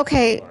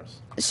Okay,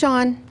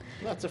 Sean,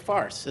 That's a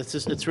farce.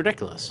 It's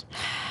ridiculous.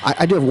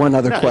 I do have one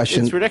other No,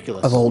 question. it's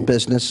ridiculous. Of old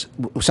business,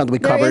 something we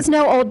there covered. is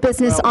no old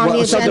business on the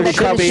Well, something agenda. we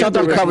covered- Commissioner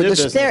something we Booker. covered New this-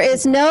 business. There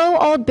is no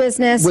old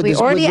business. With We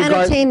this- already with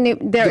regard- entertained,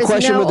 there the is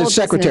question no with the old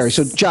secretary.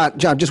 business. So,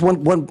 John, just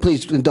one,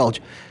 please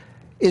indulge.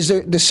 Is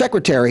there, the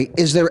secretary,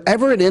 is there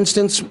ever an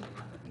instance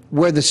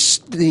where the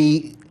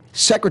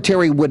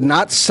secretary would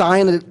not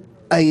sign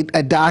a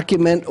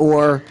document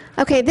or?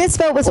 Okay, this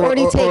vote was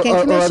already taken.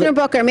 Commissioner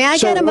Booker, may I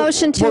get a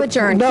motion to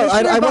adjourn? No,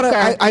 Commissioner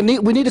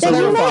Booker, we need to then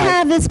you may clarify.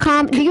 have this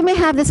you may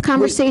have this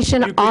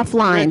conversation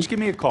offline. Rich, give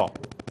me a call.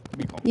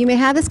 You may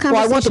have this Well,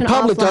 I want conversation the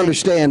public to offline.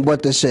 understand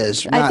what this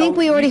is. I think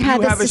we already had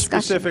You this have a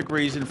discussion. specific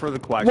reason for the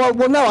question. Well,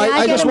 no, May I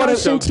I get just a want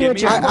motion to give me a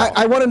adjourn? call.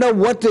 I want to know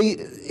what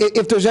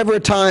if there's ever a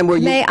time where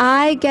you. May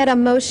I get a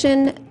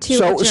motion to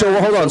adjourn? So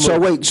hold on,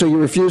 so you're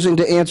refusing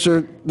to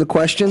answer the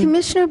question?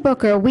 Commissioner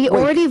Booker, we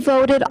already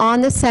voted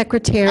on the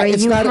secretary.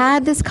 It's You not a-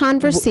 had this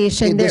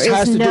conversation. This There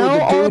has is to do with no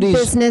the old duties-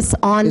 business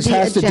on This the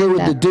has to do with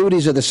the agenda.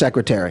 duties of the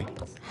secretary.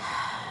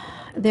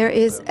 There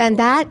is, and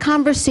that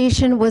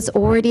conversation was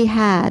already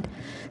had.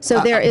 So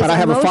there is a motion. But I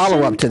have a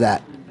follow-up to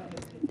that.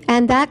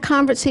 And that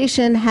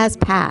conversation has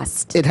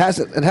passed. It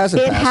hasn't It passed.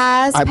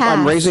 has I'm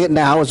passed. raising it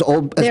now as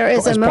There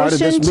is a part of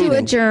this motion to meeting.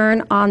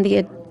 adjourn on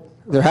the,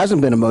 There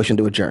hasn't been a motion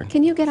to adjourn.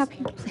 can you get up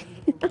here, please?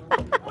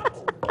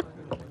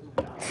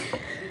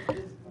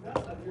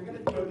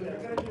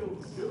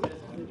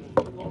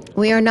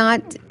 We are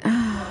not,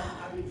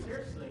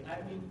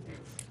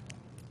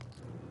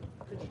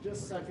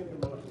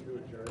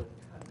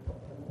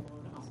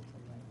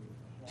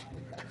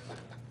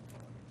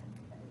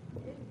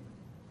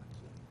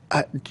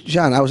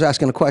 John, I was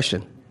asking a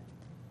question.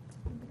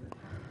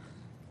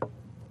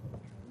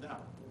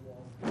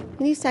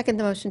 can you second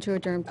the motion to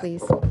adjourn,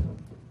 please?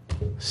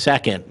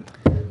 Second.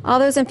 All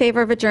those in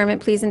favor of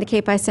adjournment, please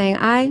indicate by saying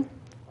aye.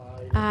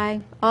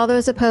 Aye. All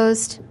those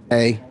opposed?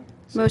 A.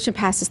 Motion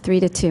passes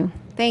 3-2.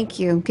 Thank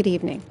you. Good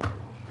evening.